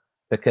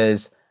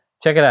 Because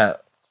check it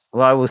out.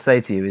 What I will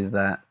say to you is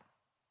that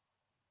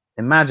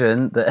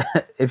imagine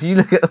that if you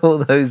look at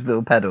all those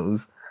little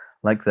pedals,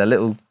 like the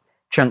little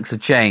chunks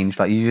of change,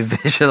 like you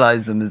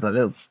visualize them as like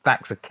little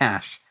stacks of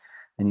cash,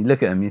 and you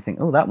look at them, you think,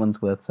 oh, that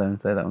one's worth so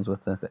and so, that one's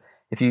worth so and so.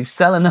 If you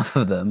sell enough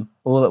of them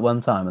all at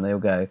one time and they all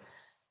go,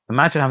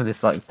 imagine having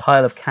this like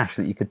pile of cash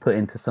that you could put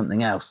into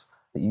something else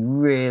that you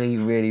really,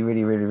 really,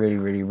 really, really, really,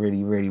 really,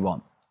 really, really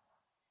want.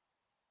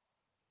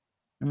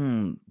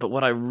 But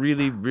what I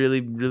really,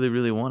 really, really,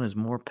 really want is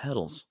more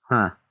pedals.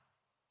 Huh.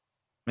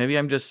 Maybe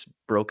I'm just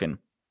broken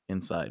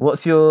inside.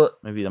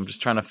 Maybe I'm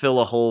just trying to fill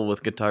a hole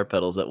with guitar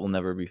pedals that will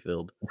never be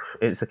filled.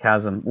 It's a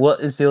chasm.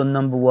 What is your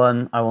number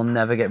one? I will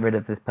never get rid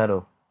of this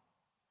pedal.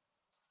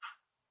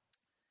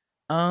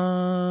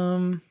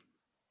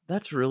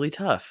 That's really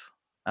tough.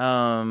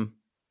 I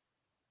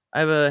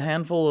have a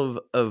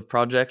handful of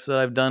projects that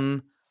I've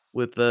done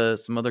with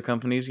some other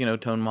companies,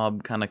 Tone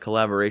Mob kind of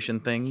collaboration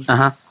things.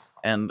 Uh-huh.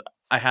 And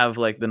I have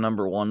like the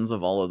number ones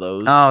of all of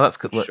those. Oh, that's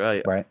good.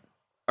 Right.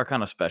 Are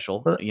kind of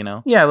special,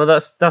 Yeah, well,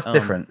 that's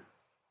different.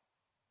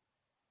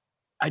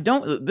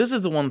 This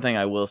is the one thing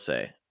I will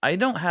say. I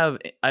don't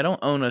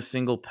own a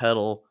single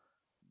pedal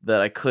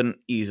that I couldn't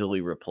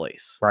easily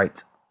replace.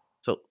 Right.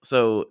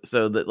 So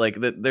that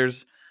like that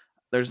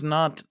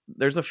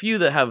there's a few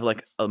that have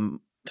like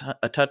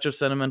a touch of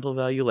sentimental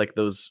value, like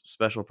those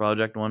special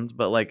project ones,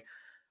 but like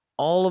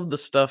all of the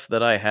stuff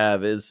that I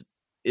have is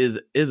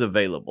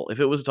available. If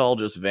it was to all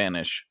just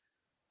vanish,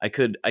 I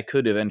could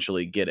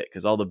eventually get it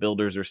because all the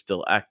builders are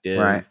still active.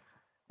 Right.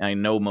 And I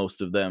know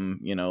most of them,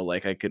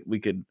 like we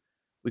could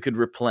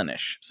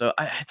replenish. So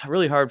it's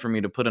really hard for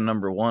me to put a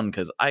number one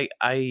because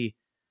I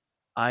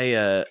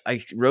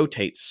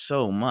rotate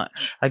so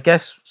much. I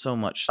guess so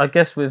much. I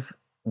guess with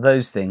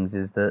those things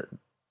is that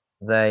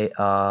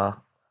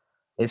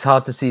it's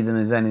hard to see them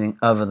as anything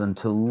other than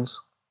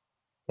tools,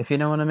 if you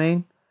know what I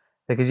mean,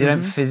 because you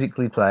don't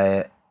physically play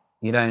it.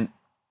 You don't.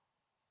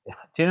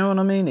 Do you know what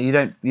I mean? You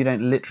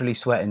don't literally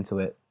sweat into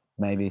it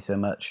maybe so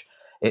much.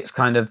 It's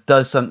kind of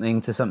does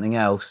something to something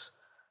else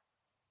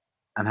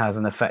and has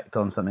an effect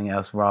on something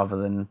else rather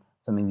than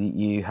something that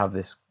you have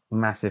this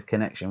massive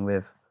connection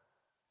with.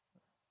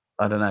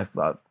 I don't know,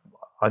 but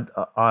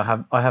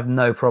I have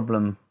no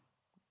problem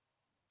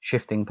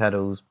shifting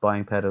pedals,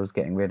 buying pedals,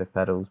 getting rid of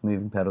pedals,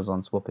 moving pedals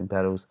on, swapping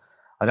pedals.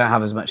 I don't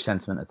have as much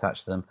sentiment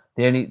attached to them.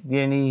 The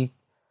only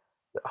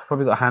I've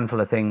probably got a handful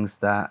of things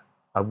that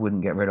I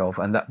wouldn't get rid of,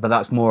 but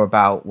that's more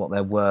about what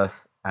they're worth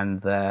and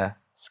their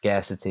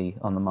scarcity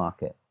on the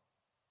market.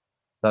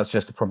 That's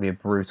just probably a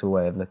brutal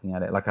way of looking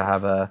at it. Like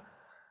I've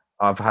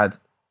had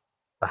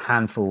a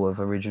handful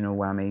of original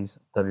whammies,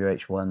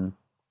 WH1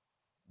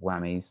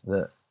 whammies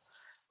that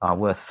are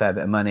worth a fair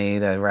bit of money.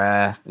 They're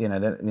rare,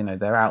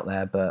 they're out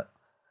there, but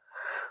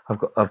I've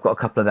got a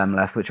couple of them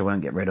left which I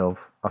won't get rid of.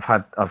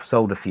 I've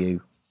sold a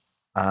few.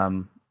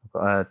 I've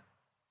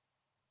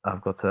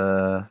got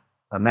a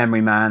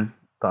Memory Man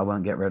that I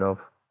won't get rid of.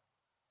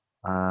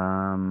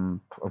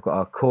 I've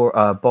got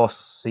a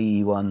Boss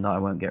CE1 that I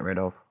won't get rid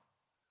of.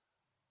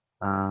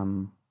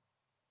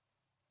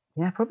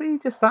 Yeah, probably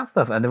just that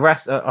stuff, and the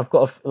rest I've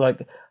got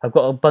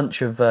a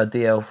bunch of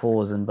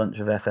DL4s and a bunch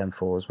of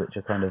FM4s which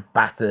are kind of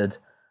battered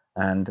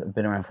and have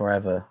been around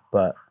forever,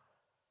 but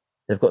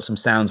they've got some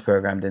sounds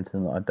programmed into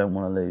them that I don't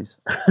want to lose.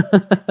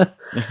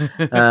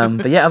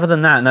 But yeah, other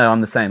than that, no,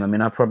 I'm the same. I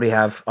mean, I probably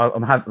have.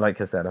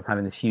 Like I said, I'm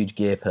having this huge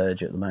gear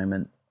purge at the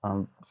moment.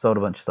 I've sold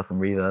a bunch of stuff on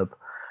Reverb,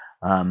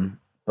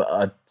 but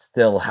I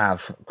still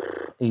have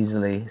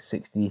easily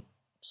 60,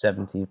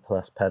 70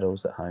 plus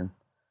pedals at home.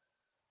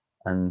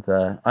 And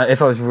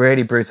if I was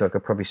really brutal, I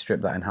could probably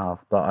strip that in half.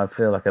 But I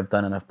feel like I've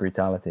done enough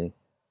brutality.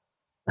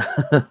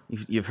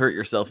 You've hurt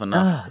yourself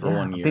enough for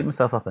 1 year. I beat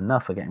myself up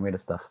enough for getting rid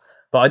of stuff.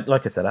 But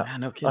like I said, Yeah,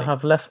 no I kidding.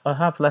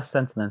 have less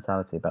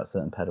sentimentality about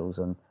certain pedals,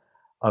 and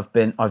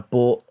I've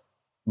bought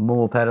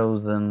more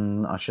pedals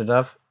than I should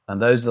have,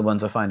 and those are the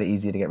ones I find it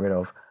easier to get rid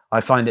of.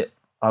 I find it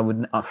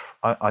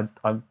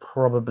I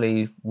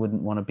probably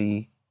wouldn't want to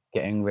be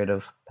getting rid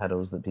of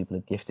pedals that people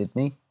had gifted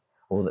me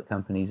or that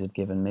companies had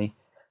given me.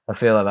 I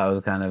feel like that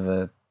was kind of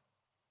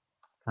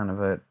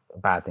a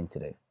bad thing to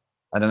do.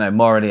 I don't know,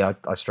 morally I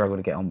struggle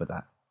to get on with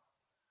that.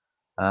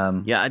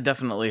 Yeah, I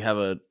definitely have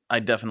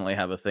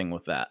a thing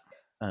with that,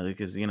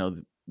 because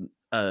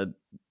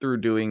through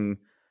doing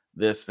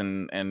this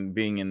and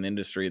being in the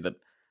industry, that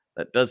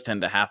does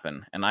tend to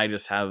happen, and I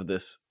just have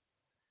this.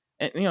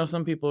 And,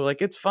 some people are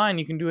like, it's fine,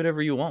 you can do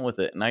whatever you want with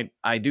it, and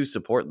I do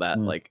support that.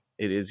 Like,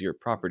 it is your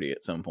property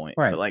at some point,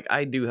 Right. But like,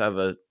 I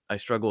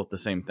struggle with the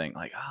same thing.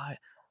 Like,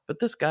 but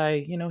this guy,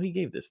 he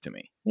gave this to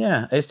me.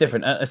 Yeah, it's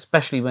different,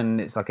 especially when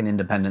it's like an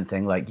independent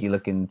thing. Like you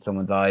look in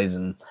someone's eyes,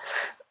 and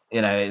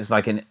it's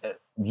like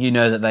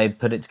that they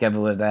put it together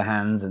with their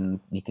hands, and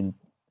you can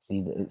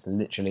see that it's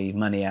literally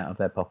money out of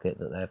their pocket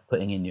that they're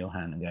putting in your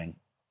hand and going,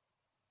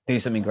 do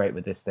something great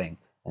with this thing.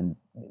 And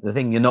the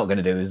thing you're not going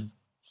to do is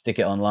stick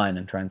it online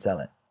and try and sell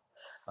it.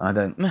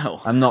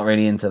 No. I'm not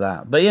really into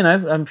that. But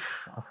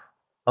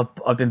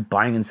I've been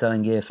buying and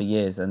selling gear for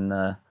years,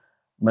 and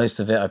most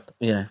of it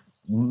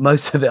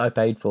I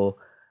paid for,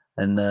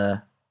 and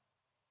I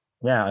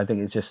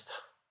think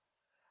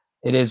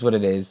it is what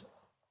it is.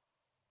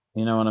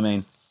 You know what I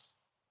mean?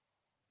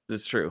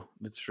 It's true.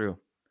 Well,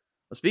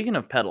 speaking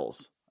of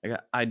pedals,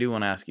 I do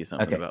want to ask you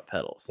something about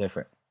pedals.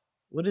 Different.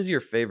 What is your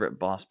favorite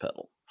Boss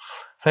pedal?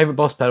 Favorite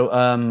Boss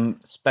pedal?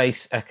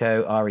 Space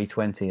Echo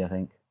RE20, I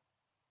think.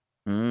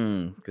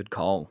 Good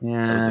call.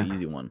 Yeah, that was an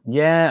easy one.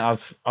 Yeah,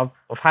 I've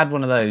had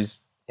one of those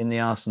in the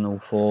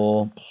arsenal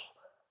for,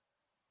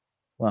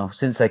 well,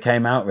 since they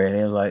came out. Really,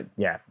 I was like,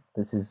 yeah,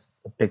 this is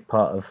a big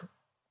part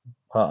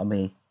of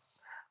me.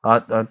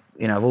 I've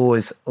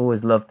always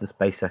loved the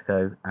Space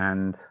Echo,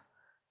 and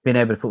being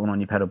able to put one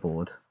on your pedal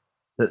board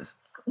that's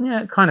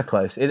kind of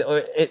close.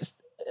 It's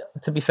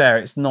to be fair,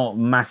 it's not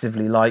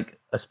massively like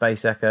a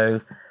Space Echo,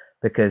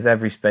 because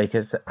every Space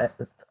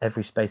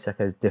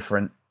Echo is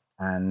different,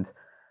 and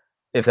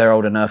if they're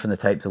old enough and the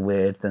tapes are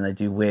weird, then they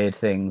do weird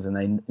things,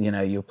 and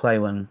you'll play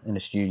one in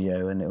a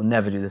studio and it'll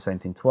never do the same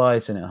thing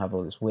twice, and it'll have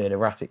all this weird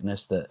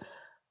erraticness that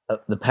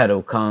the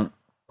pedal can't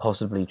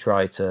possibly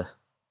try to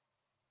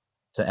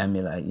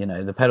emulate.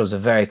 The pedals are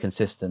very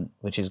consistent,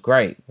 which is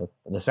great.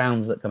 The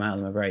sounds that come out of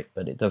them are great,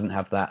 but it doesn't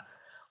have that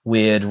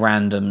weird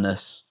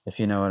randomness, if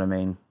you know what I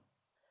mean.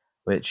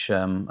 Which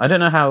I don't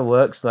know how it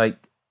works. Like,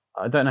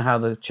 I don't know how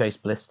the Chase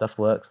Bliss stuff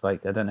works.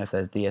 Like, I don't know if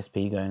there's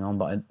DSP going on,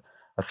 but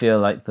I feel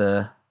like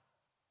there's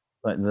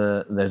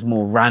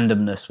more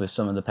randomness with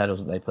some of the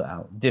pedals that they put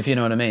out. If you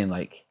know what I mean,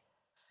 like,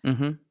 I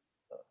don't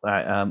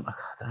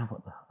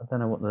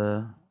know what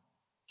the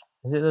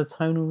is it the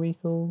Tonal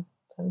Recall?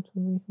 The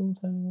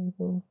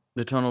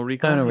Tonal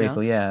Recall. Tonal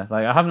Recall, yeah.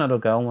 Like, I haven't had a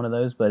go on one of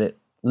those, but it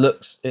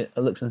looks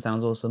and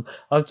sounds awesome.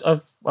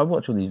 I've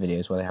watched all these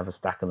videos where they have a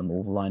stack of them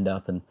all lined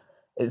up, and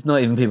it's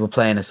not even people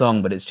playing a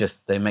song, but it's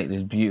just they make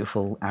these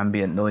beautiful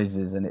ambient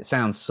noises, and it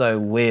sounds so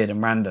weird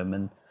and random.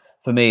 And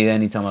for me, the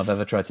only time I've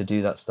ever tried to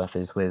do that stuff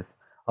is with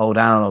old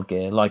analog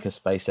gear, like a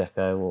Space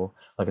Echo or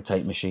like a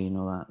tape machine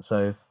or that.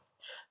 So,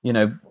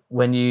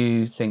 when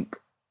you think,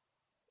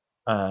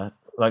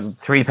 like,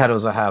 3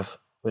 pedals I have,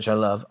 which I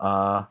love,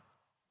 are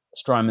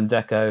Strymon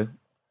Deco,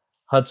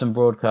 Hudson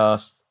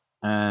Broadcast,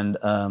 and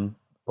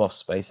Boss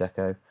Space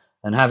Echo.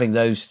 And having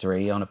those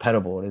 3 on a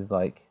pedal board is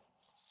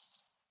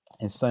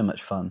so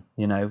much fun.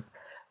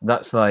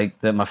 That's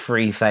like my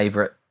 3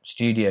 favorite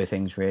studio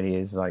things really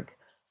is like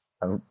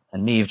a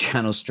Neve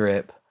channel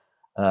strip,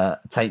 a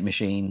tape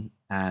machine,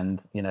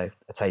 and a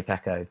tape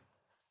echo.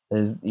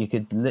 You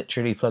could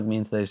literally plug me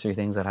into those 3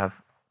 things. I'd have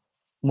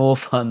more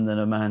fun than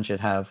a man should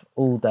have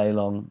all day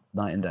long,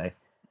 night and day.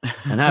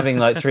 And having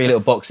like 3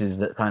 little boxes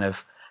that kind of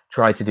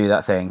try to do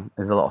that thing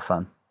is a lot of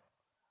fun.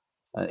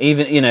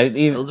 Even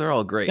those are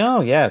all great.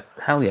 Oh yeah,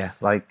 hell yeah!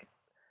 Like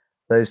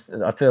those,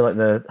 I feel like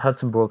the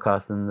Hudson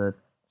Broadcast and the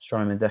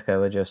Strymon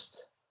Deco are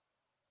just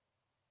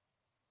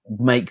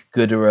make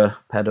gooder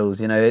pedals.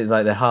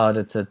 Like they're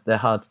hard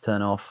to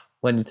turn off.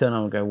 When you turn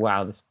on and go,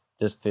 wow, this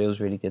just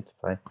feels really good to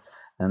play,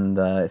 and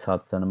it's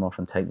hard to turn them off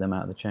and take them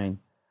out of the chain.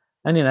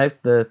 And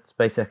the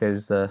Space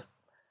Echo's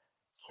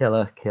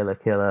killer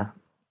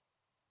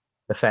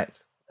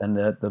effect, and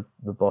the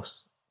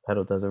Boss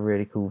pedal does a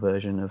really cool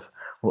version of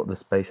what the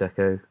Space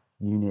Echo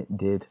unit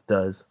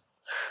does.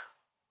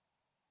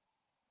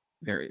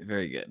 Very,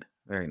 very good.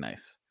 Very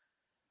nice.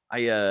 I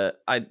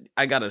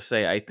gotta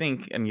say, I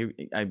think, and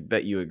I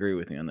bet you agree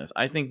with me on this,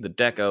 I think the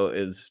Deco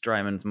is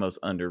Strymon's most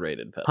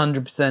underrated pedal.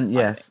 100%,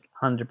 yes.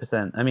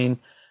 100%. I mean,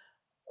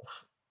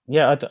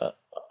 yeah,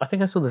 I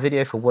think I saw the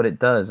video for what it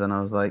does, and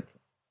I was like,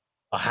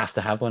 I have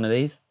to have one of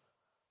these.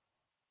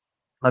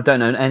 I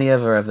don't own any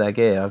other of their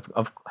gear.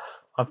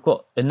 I've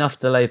got enough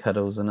delay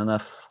pedals and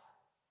enough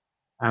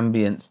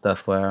ambient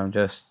stuff where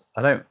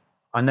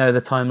I know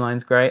the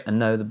Timeline's great. I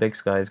know the Big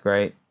Sky is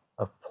great.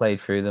 I've played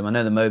through them. I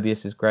know the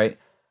Mobius is great,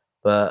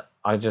 but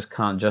I just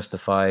can't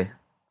justify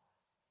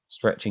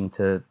stretching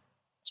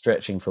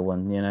for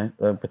one,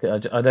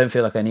 because I don't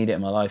feel like I need it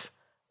in my life.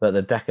 But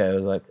the Deco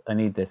is like, I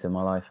need this in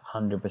my life,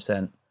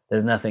 100%.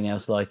 There's nothing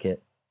else like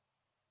it.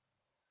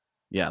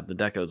 Yeah, the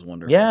Deco is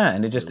wonderful. Yeah,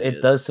 and it really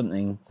is. does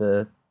something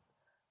to.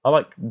 I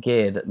like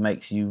gear that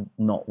makes you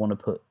not want to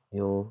put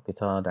your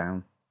guitar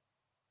down.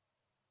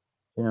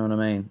 You know what I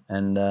mean?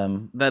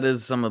 And that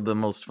is some of the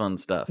most fun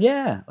stuff.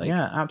 Yeah,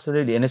 yeah,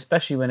 absolutely, and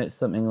especially when it's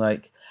something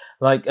like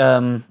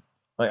I'm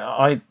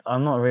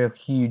not a real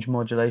huge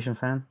modulation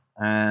fan,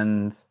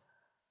 and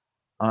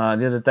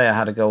the other day I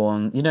had to go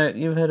on.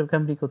 You've heard of a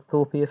company called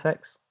Thorpe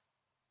Effects?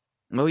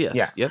 Oh yes,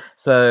 yeah. Yep.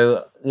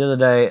 So the other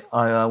day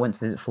I went to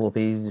visit Thorpe.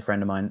 He's a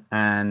friend of mine,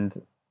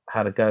 and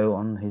had a go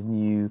on his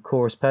new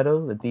chorus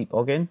pedal, the Deep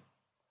Oggin,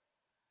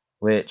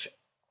 which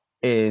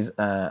is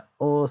an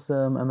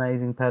awesome,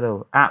 amazing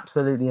pedal.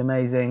 Absolutely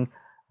amazing.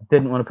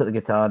 Didn't want to put the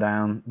guitar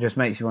down. Just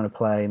makes you want to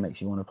play,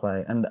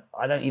 And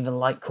I don't even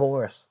like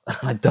chorus.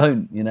 I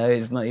don't,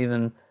 it's not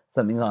even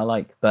something that I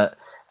like. But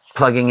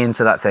plugging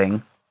into that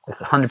thing, it's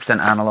 100%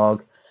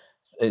 analog.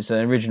 It's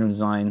an original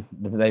design.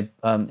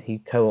 He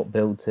co-op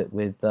built it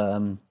with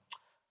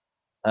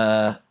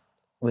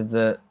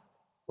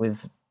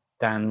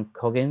Dan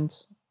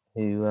Coggins,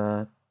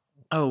 who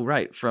oh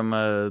right,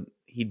 from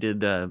he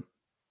did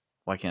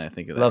why can't I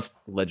think of that?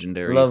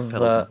 Legendary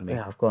pedal company.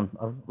 Yeah, I've gone.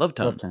 Love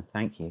Tone.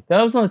 Thank you.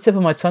 That was on the tip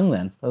of my tongue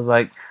then. I was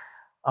like,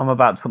 I'm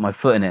about to put my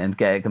foot in it and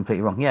get it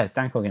completely wrong. Yeah, it's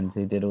Dan Coggins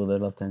who did all the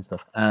Love Tone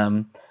stuff.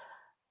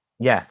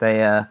 Yeah,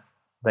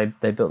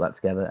 they built that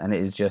together, and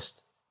it is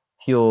just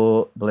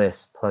pure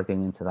bliss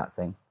plugging into that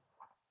thing.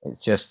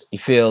 It's just, you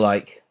feel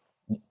like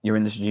you're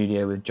in the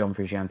studio with John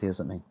Frusciante or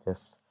something,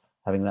 just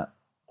having that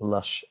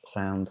lush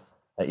sound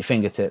at your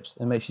fingertips.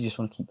 It makes you just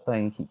want to keep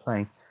playing,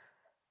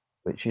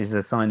 which is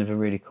a sign of a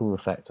really cool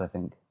effect, I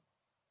think.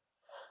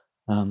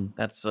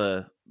 That's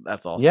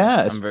awesome.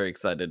 Yeah, I'm very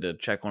excited to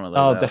check one of those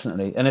out. out.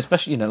 Definitely, and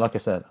especially, like I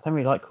said, I don't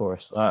really like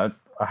chorus. I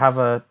have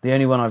the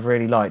only one I've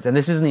really liked, and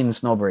this isn't even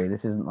snobbery.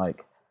 This isn't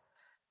like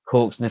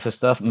cork sniffer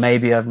stuff.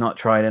 Maybe I've not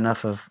tried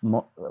enough of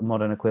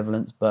modern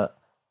equivalents, but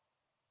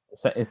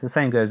it's the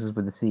same goes as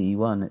with the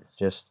CE1. It's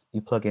just,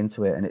 you plug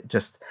into it, and it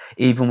just,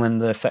 even when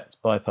the effect's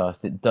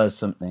bypassed, it does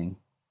something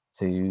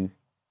to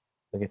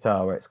the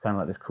guitar where it's kind of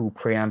like this cool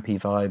preampy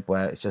vibe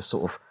where it's just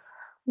sort of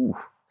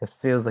just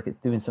feels like it's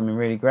doing something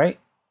really great,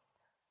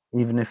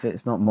 even if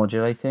it's not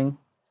modulating.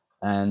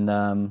 And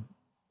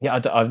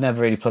I've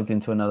never really plugged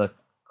into another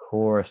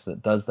chorus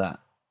that does that.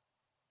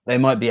 They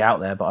might be out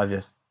there, but I've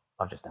just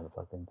never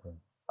plugged into them.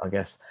 I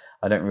guess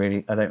I don't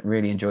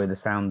really enjoy the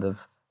sound of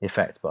the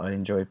effect, but I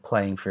enjoy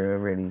playing through a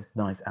really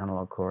nice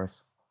analog chorus.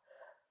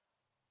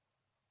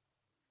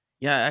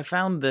 Yeah, I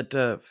found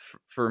that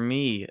for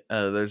me,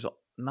 there's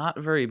not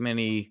very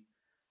many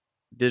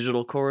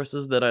digital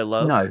choruses that I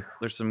love. No,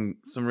 there's some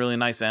really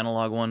nice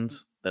analog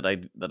ones that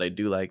I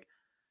do like.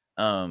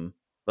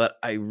 But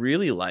I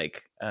really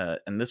like,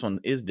 and this one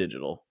is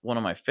digital. One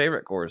of my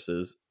favorite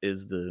choruses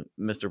is the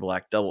Mr.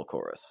 Black double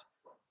chorus.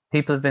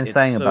 People have been It's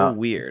saying so about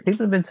weird.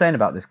 People have been saying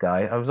about this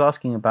guy. I was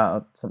asking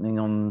about something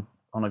on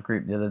a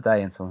group the other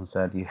day, and someone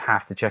said you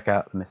have to check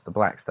out the Mr.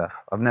 Black stuff.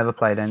 I've never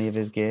played any of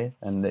his gear,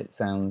 and it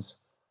sounds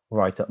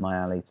right up my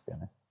alley, to be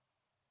honest.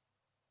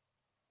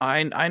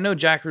 I know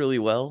Jack really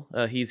well.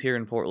 He's here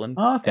in Portland.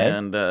 Oh, okay.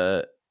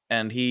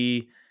 And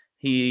he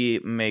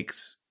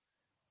makes,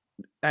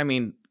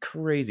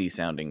 crazy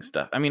sounding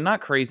stuff.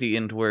 Not crazy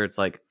into where it's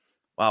like,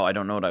 wow, I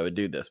don't know what I would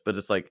do this, but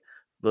it's like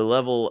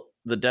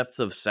the depths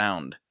of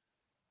sound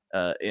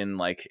in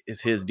like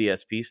his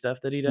DSP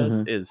stuff that he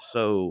does is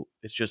so,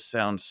 it just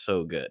sounds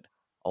so good.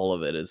 All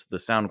of it is, the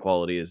sound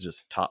quality is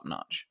just top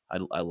notch.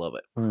 I love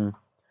it.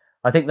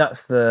 I think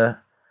that's the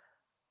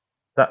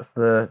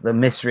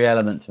mystery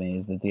element to me,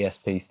 is the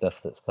DSP stuff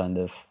that's kind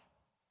of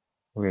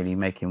really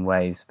making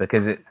waves,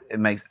 because it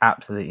makes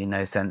absolutely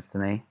no sense to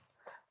me.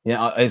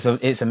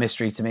 It's a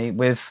mystery to me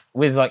with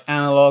like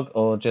analog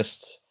or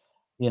just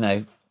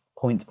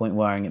point to point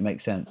wiring. It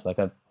makes sense. Like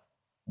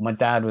my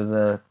dad was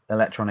a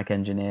electronic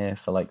engineer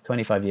for like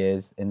 25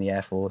 years in the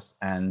Air Force,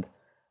 and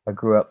I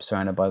grew up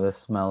surrounded by the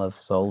smell of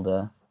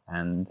solder,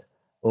 and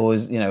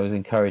always was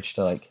encouraged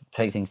to like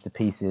take things to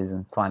pieces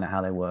and find out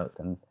how they worked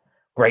and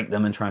break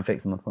them and try and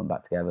fix them and put them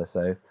back together.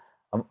 So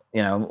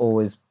I'm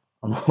always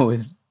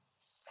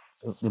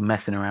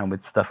messing around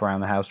with stuff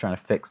around the house, trying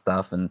to fix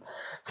stuff and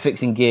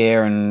fixing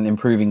gear and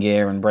improving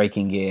gear and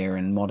breaking gear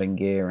and modding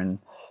gear and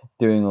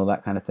doing all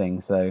that kind of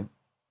thing. So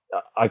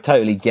I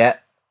totally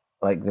get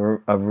like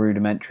a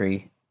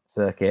rudimentary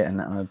circuit,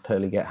 and I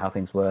totally get how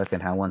things work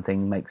and how one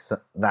thing makes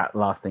that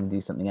last thing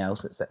do something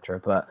else, etc.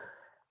 But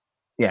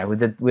yeah, with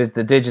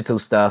the digital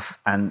stuff,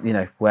 and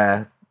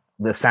where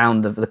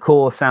the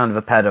core sound of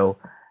a pedal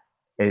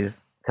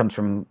comes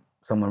from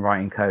someone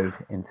writing code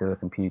into a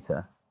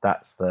computer.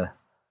 That's the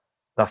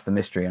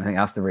mystery, and I think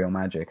that's the real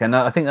magic. And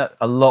I think that's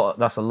a lot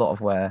of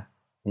where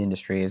the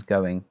industry is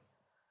going,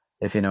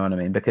 if you know what I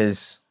mean.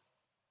 Because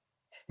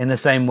in the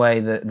same way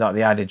that like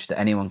the adage that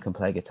anyone can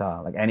play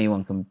guitar, like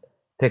anyone can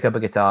pick up a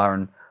guitar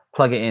and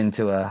plug it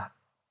into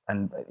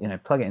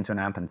plug it into an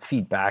amp and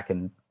feedback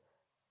and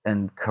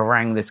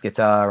harangue this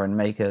guitar and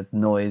make a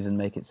noise and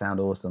make it sound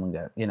awesome and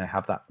go,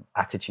 have that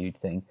attitude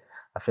thing.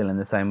 I feel in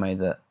the same way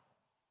that,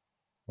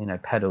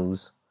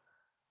 pedals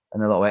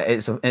in a lot of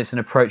ways, it's an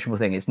approachable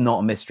thing. It's not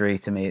a mystery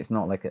to me. It's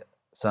not like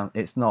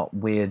it's not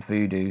weird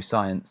voodoo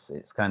science.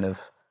 It's kind of,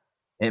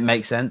 it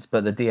makes sense,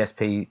 but the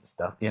DSP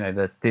stuff,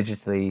 the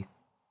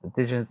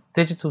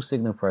digital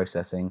signal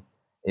processing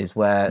is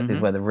where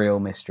the real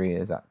mystery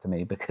is at to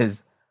me,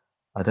 because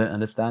I don't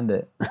understand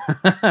it.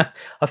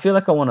 I feel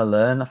like I want to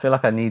learn. I feel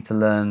like I need to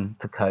learn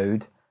to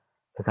code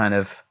to kind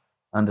of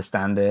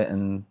understand it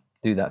and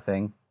do that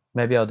thing.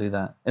 Maybe I'll do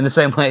that. In the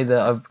same way that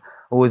I've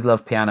always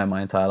loved piano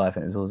my entire life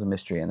and it was always a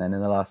mystery. And then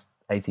in the last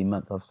 18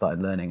 months, I've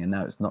started learning and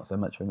now it's not so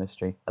much of a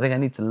mystery. I think I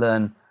need to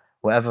learn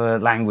whatever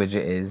language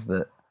it is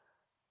that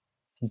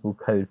people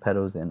code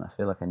pedals in. I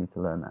feel like I need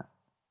to learn that.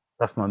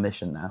 That's my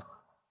mission now.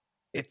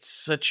 It's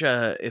such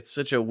a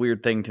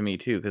weird thing to me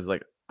too, because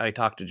like I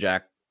talk to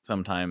Jack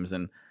sometimes,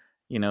 and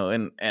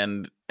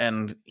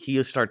and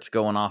he starts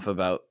going off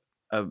about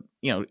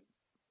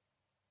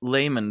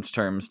layman's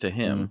terms to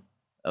him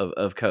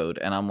of code,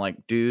 and I'm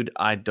like, dude,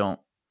 I don't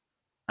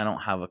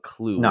have a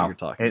clue what you're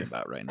talking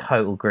about right now.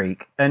 Total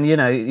Greek. And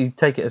you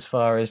take it as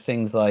far as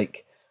things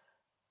like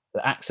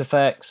the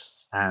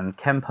Axe-Fx and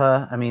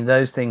Kemper. I mean,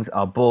 those things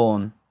are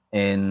born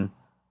in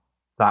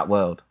that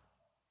world.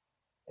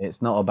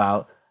 It's not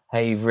about,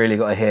 hey, you've really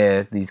got to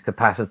hear these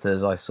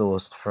capacitors I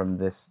sourced from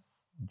this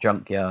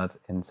junkyard.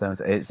 In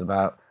terms of, it's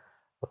about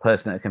a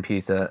person at a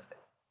computer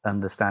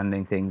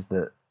understanding things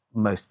that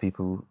most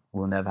people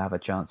will never have a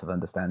chance of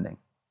understanding,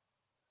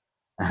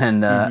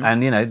 and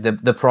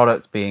the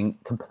product being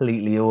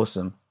completely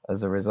awesome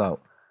as a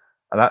result.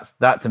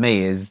 That to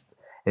me is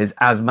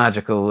as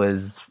magical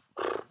as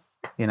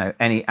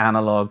any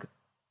analog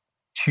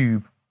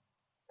tube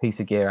piece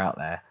of gear out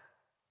there,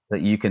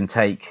 that you can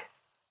take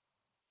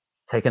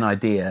an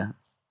idea,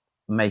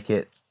 make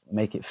it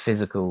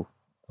physical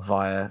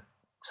via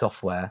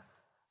software,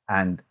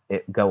 and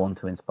it go on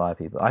to inspire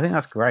people. I think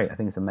that's great. I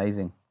think it's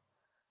amazing.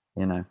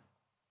 I'm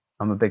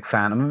a big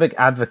fan. I'm a big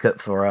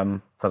advocate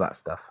for that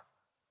stuff.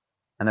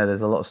 I know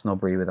there's a lot of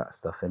snobbery with that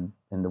stuff in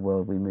the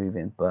world we move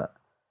in, but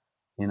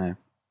you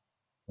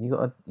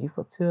got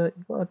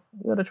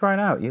to try it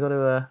out. You got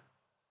to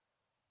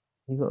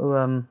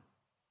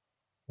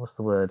what's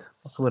the word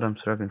I'm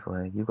struggling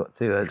for here? You've got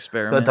to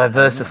experiment. Got to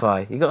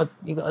diversify. You got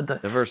to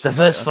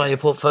diversify your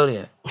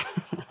portfolio.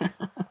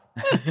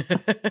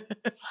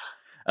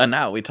 And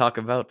now we talk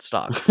about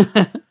stocks.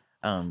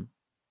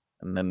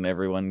 And then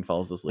everyone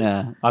falls asleep.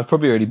 Yeah, I've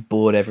probably already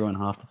bored everyone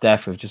half to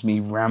death with just me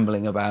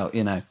rambling about,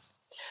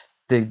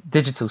 the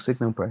digital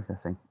signal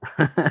processing.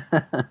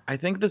 I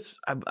think this,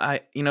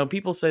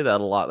 people say that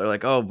a lot. They're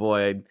like, oh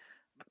boy,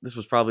 this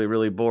was probably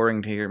really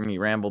boring to hear me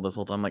ramble this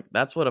whole time. I'm like,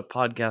 that's what a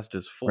podcast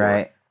is for.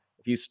 Right.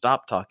 If you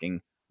stop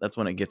talking, that's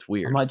when it gets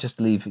weird. I might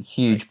just leave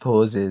huge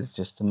pauses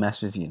just to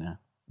mess with you now.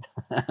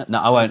 No,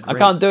 I won't. Great. I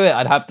can't do it.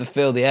 I'd have to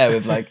fill the air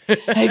with like,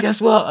 hey, guess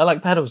what? I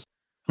like pedals.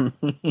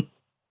 The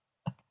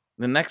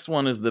next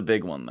one is the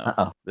big one, though.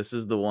 Uh-oh. This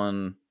is the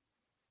one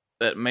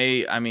that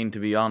to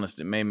be honest,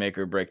 it may make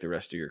or break the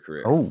rest of your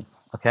career. Oh,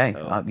 okay.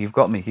 So, you've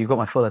got me. You've got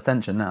my full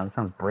attention now. That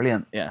sounds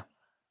brilliant. Yeah.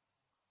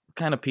 What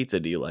kind of pizza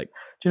do you like?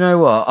 Do you know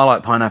what? I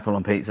like pineapple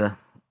on pizza.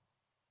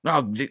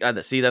 Oh,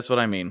 see, that's what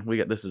I mean.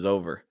 This is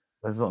over.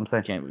 That's what I'm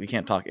saying. We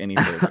can't talk any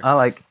further. I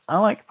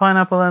like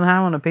pineapple and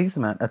ham on a pizza,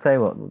 man. I tell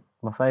you what,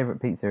 my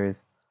favorite pizza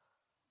is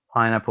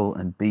pineapple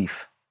and beef,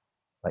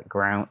 like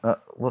ground.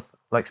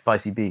 Like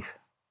spicy beef?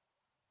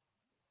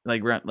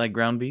 Like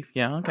ground beef?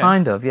 Yeah, okay.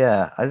 Kind of,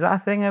 yeah. Is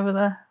that a thing over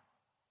there?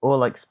 Or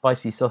like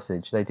spicy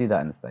sausage? They do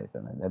that in the States,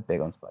 don't they? They're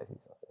big on spicy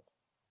sausage.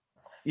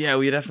 Yeah,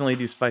 we definitely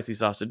do spicy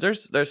sausage.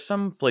 There's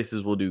some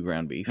places we'll do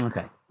ground beef.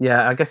 Okay.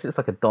 Yeah, I guess it's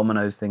like a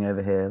Domino's thing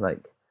over here, like.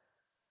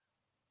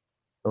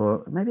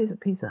 Or maybe it's a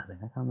pizza thing.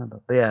 I can't remember.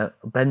 But yeah,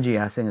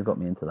 Benji, I think, got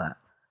me into that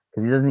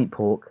because he doesn't eat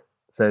pork.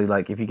 So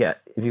like, if you got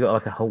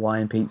like a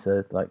Hawaiian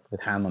pizza like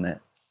with ham on it,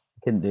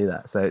 you couldn't do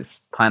that. So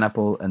it's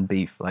pineapple and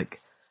beef, like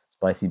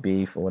spicy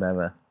beef or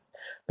whatever.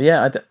 But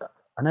yeah,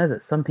 I know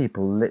that some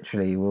people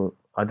literally will.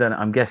 I don't know.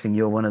 I'm guessing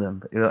you're one of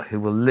them who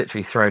will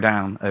literally throw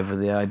down over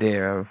the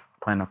idea of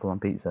pineapple on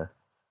pizza.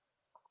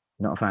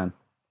 Not a fan.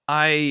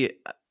 I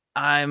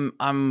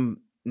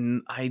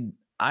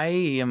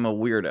am a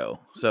weirdo,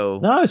 so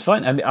no, it's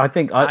fine. I mean, I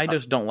think I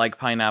just don't like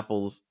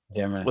pineapples.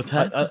 Generally. What's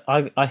that?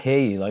 I hear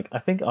you. Like, I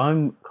think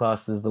I'm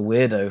classed as the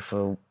weirdo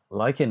for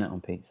liking it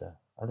on pizza.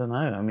 I don't know.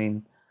 I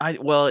mean,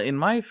 in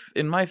my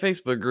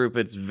Facebook group,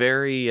 it's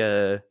very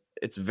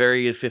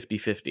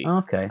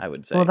 50-50. Okay, I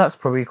would say. Well, that's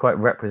probably quite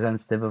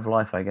representative of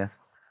life, I guess.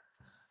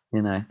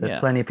 There's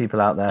plenty of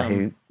people out there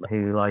who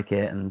like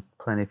it, and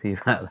plenty of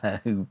people out there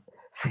who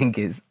think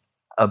it's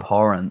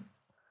abhorrent.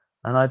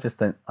 And I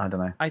don't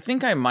know. I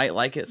think I might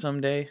like it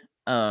someday.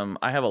 I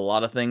have a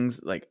lot of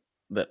things like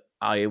that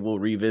I will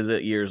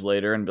revisit years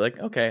later and be like,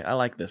 okay, I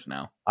like this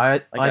now.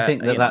 I Like,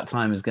 think you that know.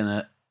 time is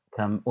gonna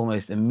come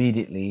almost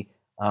immediately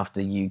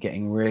after you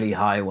getting really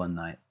high one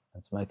night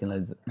and smoking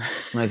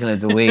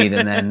loads of weed,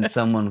 and then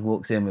someone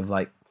walks in with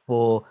like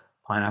 4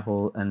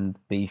 pineapple and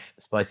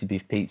spicy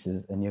beef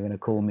pizzas, and you're gonna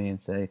call me and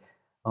say,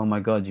 "Oh my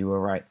God, you were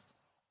right."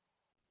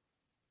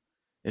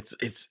 It's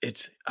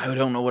I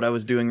don't know what I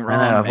was doing I wrong,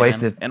 know,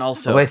 I've man. And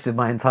also, I wasted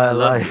my entire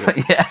love life.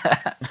 you.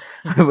 Yeah,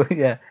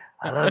 yeah.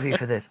 I love you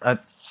for this.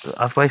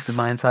 I've wasted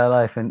my entire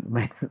life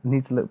and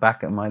need to look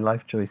back at my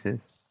life choices.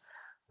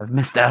 I've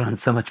missed out on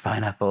so much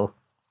pineapple.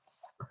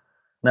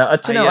 No,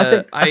 do you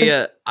know?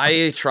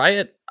 I try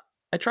it.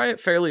 I try it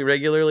fairly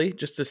regularly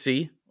just to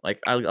see. Like,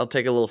 I'll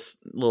take a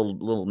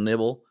little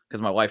nibble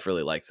because my wife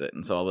really likes it,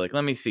 and so I'll be like,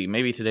 let me see.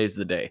 Maybe today's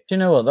the day. Do you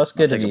know what? That's I'll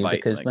good of take a you bite.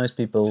 because Like, most it's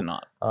people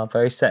not. are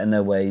very set in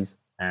their ways,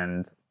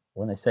 and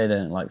when they say they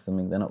don't like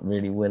something, they're not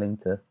really willing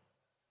to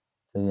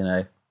you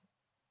know,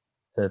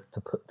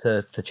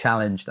 to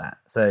challenge that.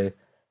 So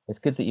it's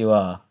good that you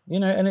are, you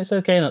know, and it's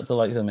okay not to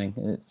like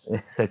something.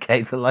 It's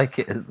okay to like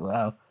it as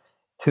well.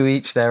 To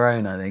each their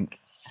own, I think.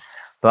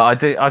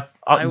 But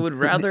I would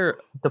rather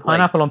the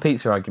pineapple on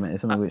pizza argument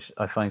is something which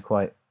I find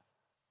quite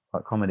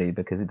comedy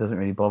because it doesn't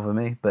really bother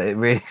me, but it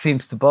really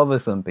seems to bother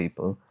some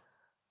people.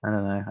 I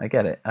don't know. I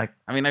get it. I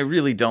mean, I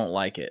really don't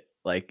like it.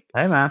 Like,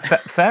 hey man,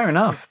 fair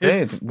enough,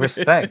 dude.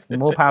 Respect,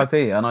 more power to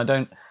you. And I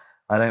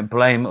don't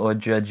blame or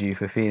judge you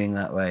for feeling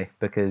that way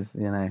because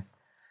you know,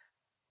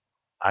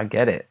 I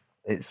get it.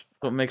 It's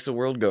what makes the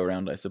world go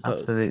round, I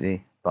suppose.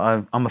 Absolutely.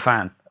 But I'm a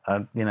fan.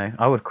 You know,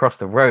 I would cross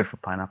the road for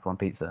pineapple on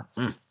pizza.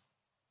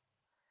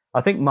 I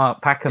think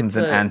Mark Packham's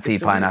an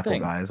anti-pineapple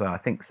guy as well. I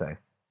think so.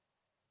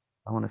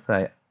 I want to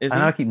say it. I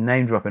know I keep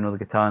name dropping all the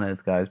guitar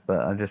nerds guys, but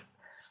I'm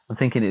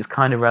thinking it's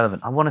kind of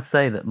relevant. I want to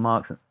say that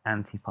Mark's an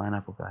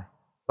anti-pineapple guy,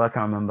 but I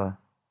can't remember.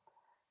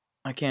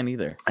 I can't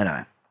either. I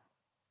know.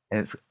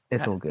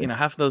 It's all good. You know,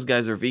 half of those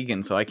guys are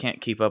vegan, so I can't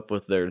keep up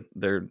with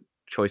their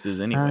choices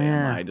anyway. Oh,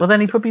 yeah. Well,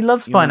 then he probably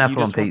loves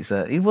pineapple on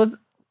pizza. What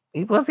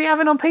was he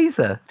having on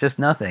pizza? Just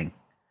nothing.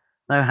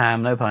 No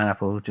ham, no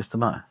pineapple, just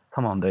tomato.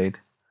 Come on, dude.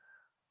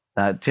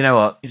 Do you know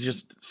what?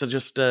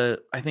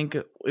 I think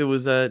it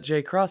was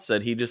Jay Cross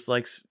said he just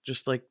likes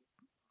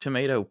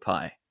tomato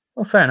pie.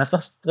 Well, fair enough.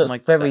 That's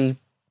like probably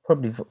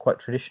quite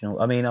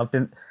traditional. I mean, I've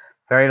been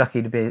very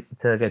lucky to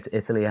go to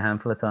Italy a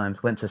handful of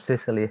times. Went to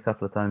Sicily a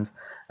couple of times,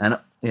 and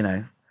you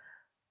know,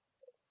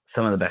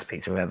 some of the best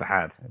pizza I've ever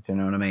had. Do you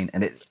know what I mean?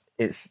 And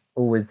it's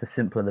always the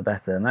simpler the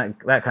better, and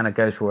that kind of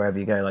goes for wherever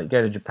you go. Like,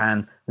 go to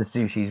Japan, the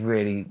sushi's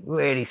really,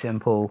 really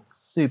simple,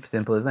 super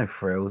simple. There's no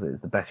frills.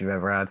 It's the best you've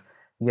ever had.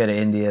 You go to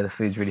India, the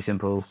food's really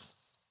simple,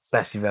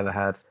 best you've ever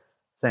had.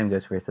 Same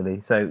goes for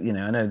Italy. So, you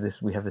know, I know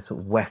we have this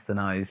sort of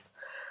westernized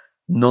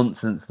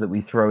nonsense that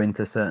we throw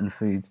into certain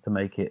foods to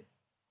make it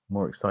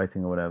more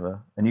exciting or whatever.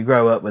 And you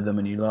grow up with them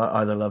and you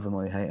either love them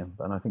or you hate them.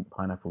 And I think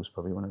pineapple is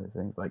probably one of those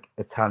things. Like,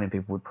 Italian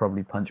people would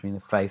probably punch me in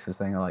the face for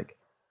saying I like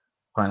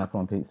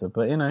pineapple on pizza.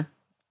 But, you know,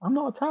 I'm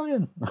not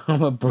Italian.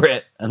 I'm a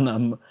Brit, and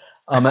I'm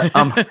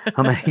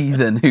a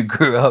heathen who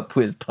grew up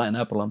with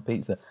pineapple on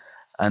pizza.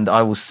 And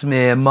I will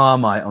smear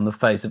Marmite on the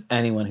face of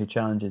anyone who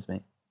challenges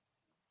me.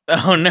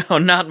 Oh no,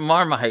 not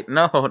Marmite!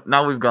 No,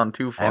 now we've gone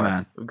too far. Hey,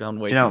 man. We've gone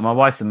way. You know, my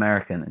wife's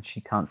American, and she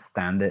can't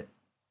stand it.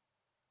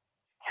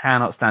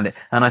 Cannot stand it,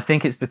 and I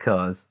think it's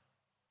because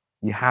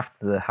you have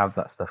to have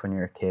that stuff when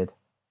you're a kid.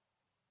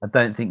 I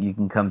don't think you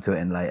can come to it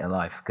in later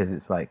life because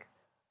it's like,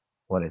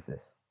 what is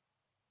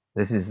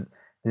this?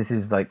 This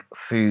is like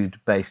food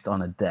based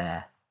on a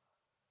dare.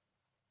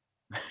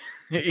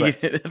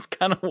 That's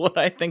kind of what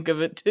I think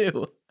of it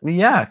too.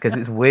 Yeah, because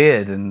it's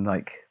weird and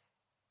like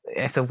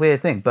it's a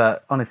weird thing.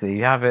 But honestly,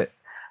 you have it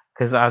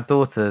because our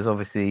daughter's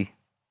obviously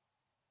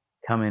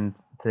coming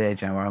to the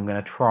age now where I'm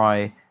going to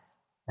try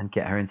and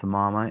get her into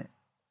Marmite,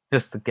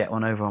 just to get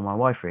one over on my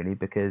wife, really,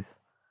 because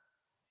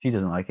she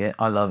doesn't like it.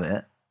 I love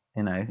it.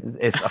 You know,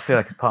 I feel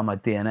like it's part of my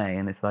DNA,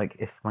 and it's like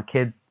if my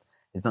kid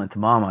is not into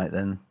Marmite,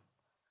 then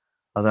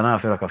I don't know. I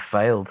feel like I've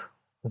failed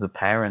as a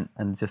parent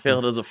and just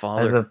failed as a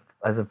father.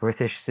 As a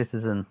British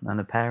citizen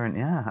and a parent,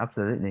 yeah,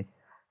 absolutely.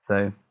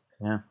 So,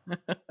 yeah.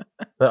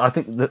 But I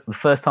think the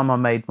first time I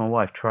made my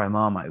wife try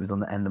Marmite, it was on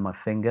the end of my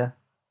finger.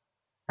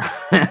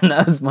 And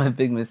that was my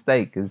big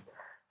mistake, because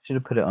I should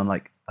have put it on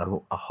like a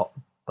hot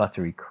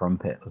buttery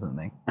crumpet or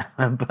something.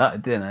 But I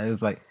didn't. I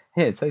was like,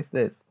 here, taste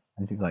this.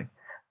 And she was like,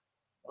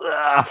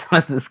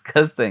 that's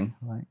disgusting.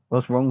 I'm like,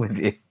 what's wrong with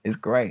you? It's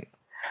great.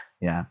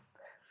 Yeah.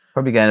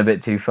 Probably going a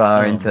bit too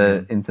far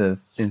into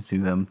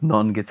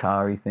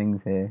non-guitar-y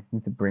things here.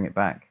 Need to bring it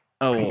back.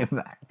 Bring it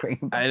back.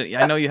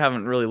 I know you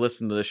haven't really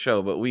listened to the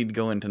show, but we'd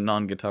go into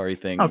non-guitar-y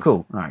things. Oh,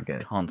 cool. All right,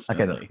 good.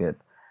 Constantly. Okay, that's good.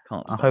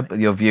 Constantly. I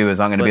hope your viewers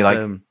aren't going to be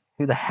like,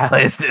 who the hell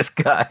is this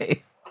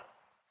guy?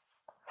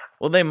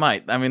 Well, they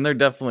might. I mean, they're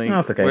definitely. No,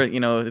 it's okay. You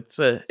know,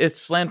 it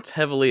slants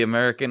heavily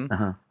American.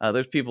 Uh-huh.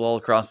 There's people all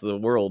across the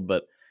world,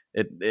 but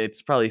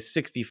it's probably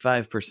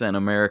 65%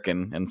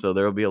 American, and so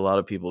there will be a lot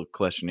of people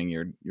questioning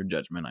your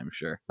judgment, I'm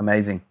sure.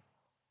 Amazing.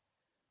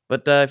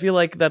 But I feel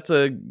like that's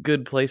a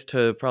good place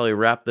to probably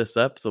wrap this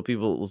up. So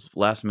people's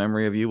last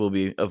memory of you will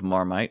be of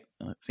Marmite.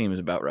 That seems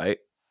about right.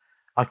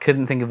 I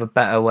couldn't think of a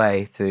better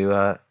way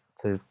to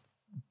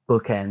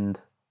bookend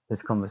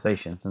this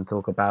conversation than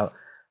talk about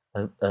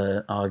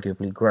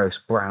arguably gross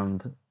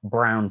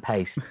brown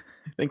paste.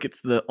 I think it's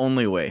the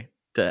only way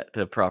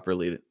to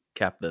properly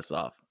cap this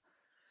off.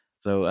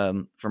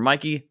 So for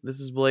Mikey, this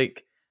is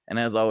Blake. And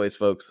as always,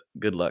 folks,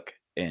 good luck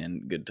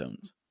and good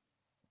tones.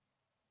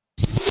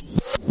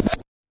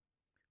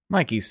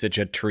 Mikey's such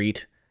a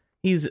treat.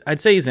 I'd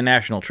say he's a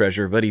national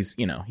treasure, but he's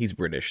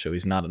British, so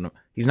he's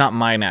not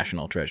my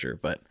national treasure,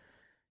 but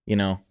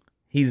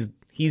he's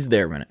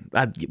there when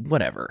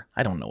whatever.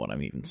 I don't know what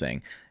I'm even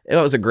saying. It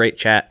was a great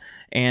chat,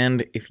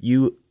 and if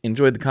you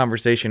enjoyed the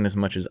conversation as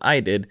much as I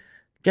did,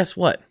 guess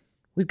what?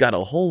 We've got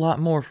a whole lot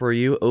more for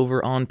you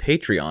over on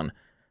Patreon.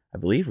 I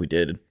believe we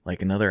did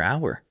like another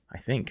hour, I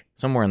think,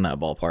 somewhere in that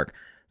ballpark.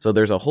 So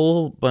there's a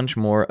whole bunch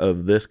more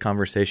of this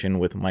conversation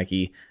with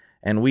Mikey,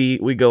 and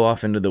we go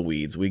off into the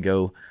weeds. We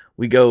go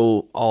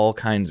all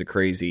kinds of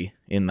crazy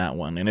in that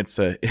one, and it's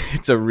a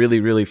really,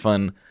 really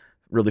fun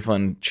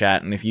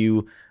chat. And if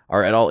you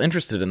are at all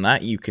interested in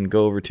that, you can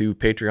go over to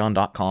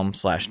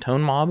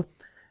patreon.com/tonemob,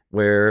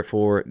 where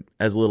for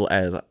as little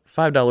as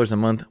 $5 a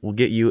month, we'll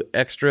get you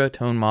extra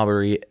Tone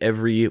Mobbery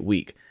every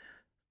week.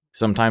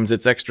 Sometimes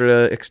it's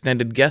extra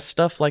extended guest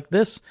stuff like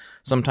this.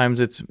 Sometimes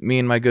it's me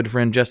and my good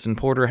friend Justin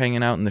Porter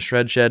hanging out in the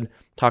shred shed,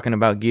 talking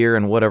about gear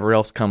and whatever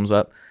else comes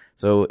up.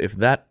 So if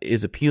that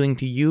is appealing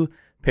to you,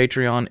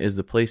 Patreon is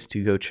the place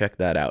to go check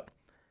that out.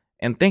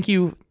 And thank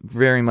you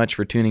very much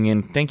for tuning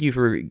in. Thank you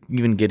for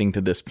even getting to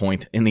this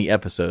point in the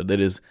episode. That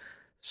is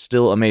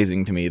still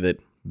amazing to me that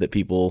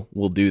people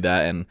will do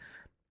that. And,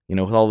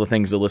 with all the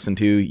things to listen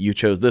to, you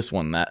chose this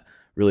one. That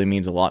really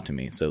means a lot to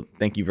me. So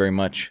thank you very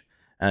much.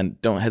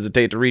 And don't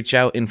hesitate to reach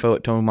out,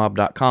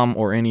 info@tonemob.com,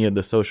 or any of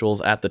the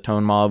socials at the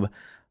Tone Mob.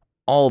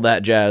 All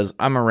that jazz.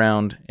 I'm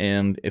around,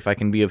 and if I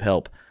can be of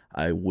help,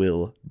 I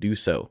will do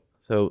so.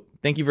 So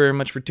thank you very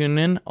much for tuning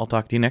in. I'll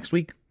talk to you next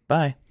week.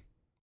 Bye.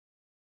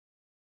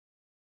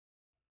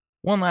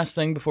 One last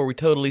thing before we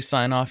totally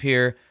sign off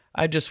here.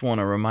 I just want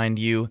to remind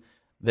you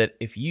that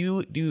if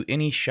you do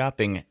any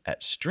shopping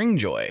at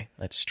Stringjoy,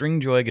 that's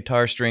Stringjoy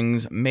guitar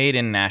strings made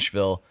in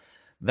Nashville,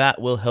 that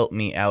will help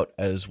me out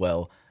as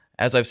well.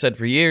 As I've said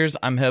for years,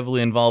 I'm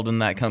heavily involved in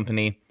that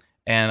company,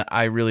 and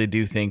I really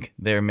do think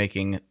they're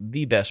making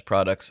the best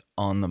products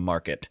on the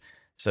market.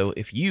 So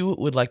if you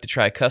would like to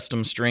try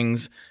custom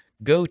strings,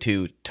 go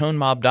to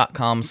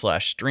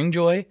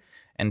tonemob.com/stringjoy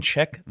and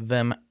check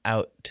them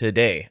out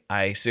today.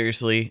 I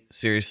seriously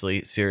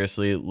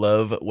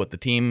love what the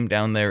team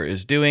down there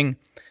is doing.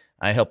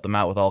 I help them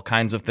out with all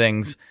kinds of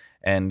things,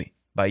 and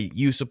by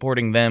you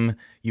supporting them,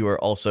 you are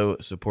also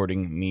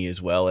supporting me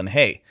as well. And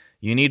hey,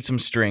 you need some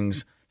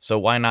strings, so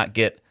why not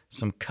get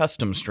some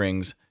custom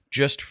strings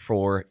just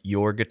for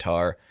your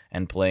guitar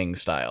and playing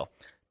style?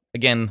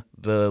 Again,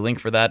 the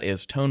link for that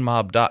is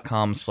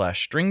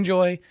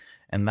tonemob.com/stringjoy,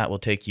 and that will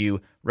take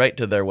you right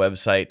to their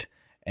website,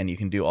 and you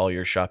can do all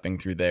your shopping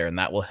through there, and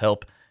that will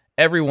help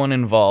everyone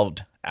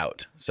involved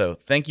out. So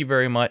thank you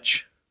very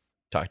much.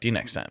 Talk to you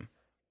next time.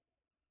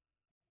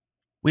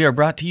 We are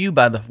brought to you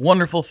by the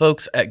wonderful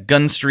folks at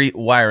Gun Street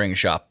Wiring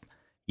Shop.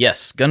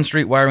 Yes, Gun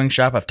Street Wiring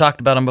Shop. I've talked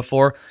about them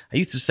before. I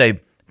used to say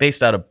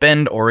based out of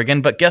Bend,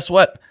 Oregon, but guess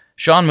what?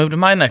 Sean moved to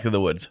my neck of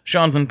the woods.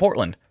 Sean's in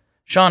Portland.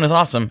 Sean is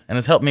awesome and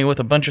has helped me with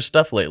a bunch of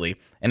stuff lately.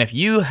 And if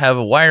you have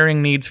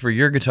wiring needs for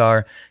your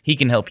guitar, he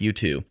can help you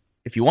too.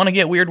 If you want to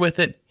get weird with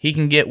it, he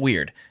can get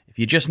weird. If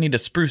you just need to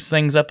spruce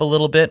things up a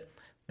little bit,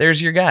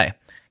 there's your guy.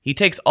 He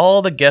takes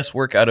all the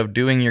guesswork out of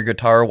doing your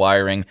guitar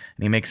wiring,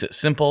 and he makes it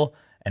simple,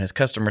 and his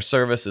customer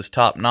service is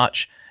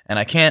top-notch, and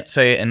I can't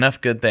say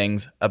enough good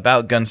things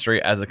about Gun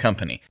Street as a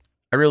company.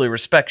 I really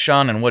respect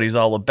Sean and what he's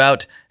all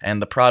about,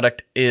 and the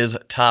product is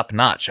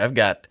top-notch. I've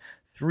got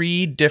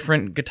 3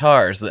 different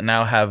guitars that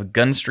now have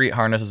Gun Street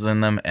harnesses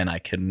in them, and I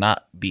could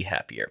not be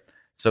happier.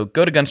 So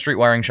go to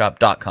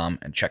gunstreetwiringshop.com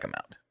and check them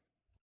out.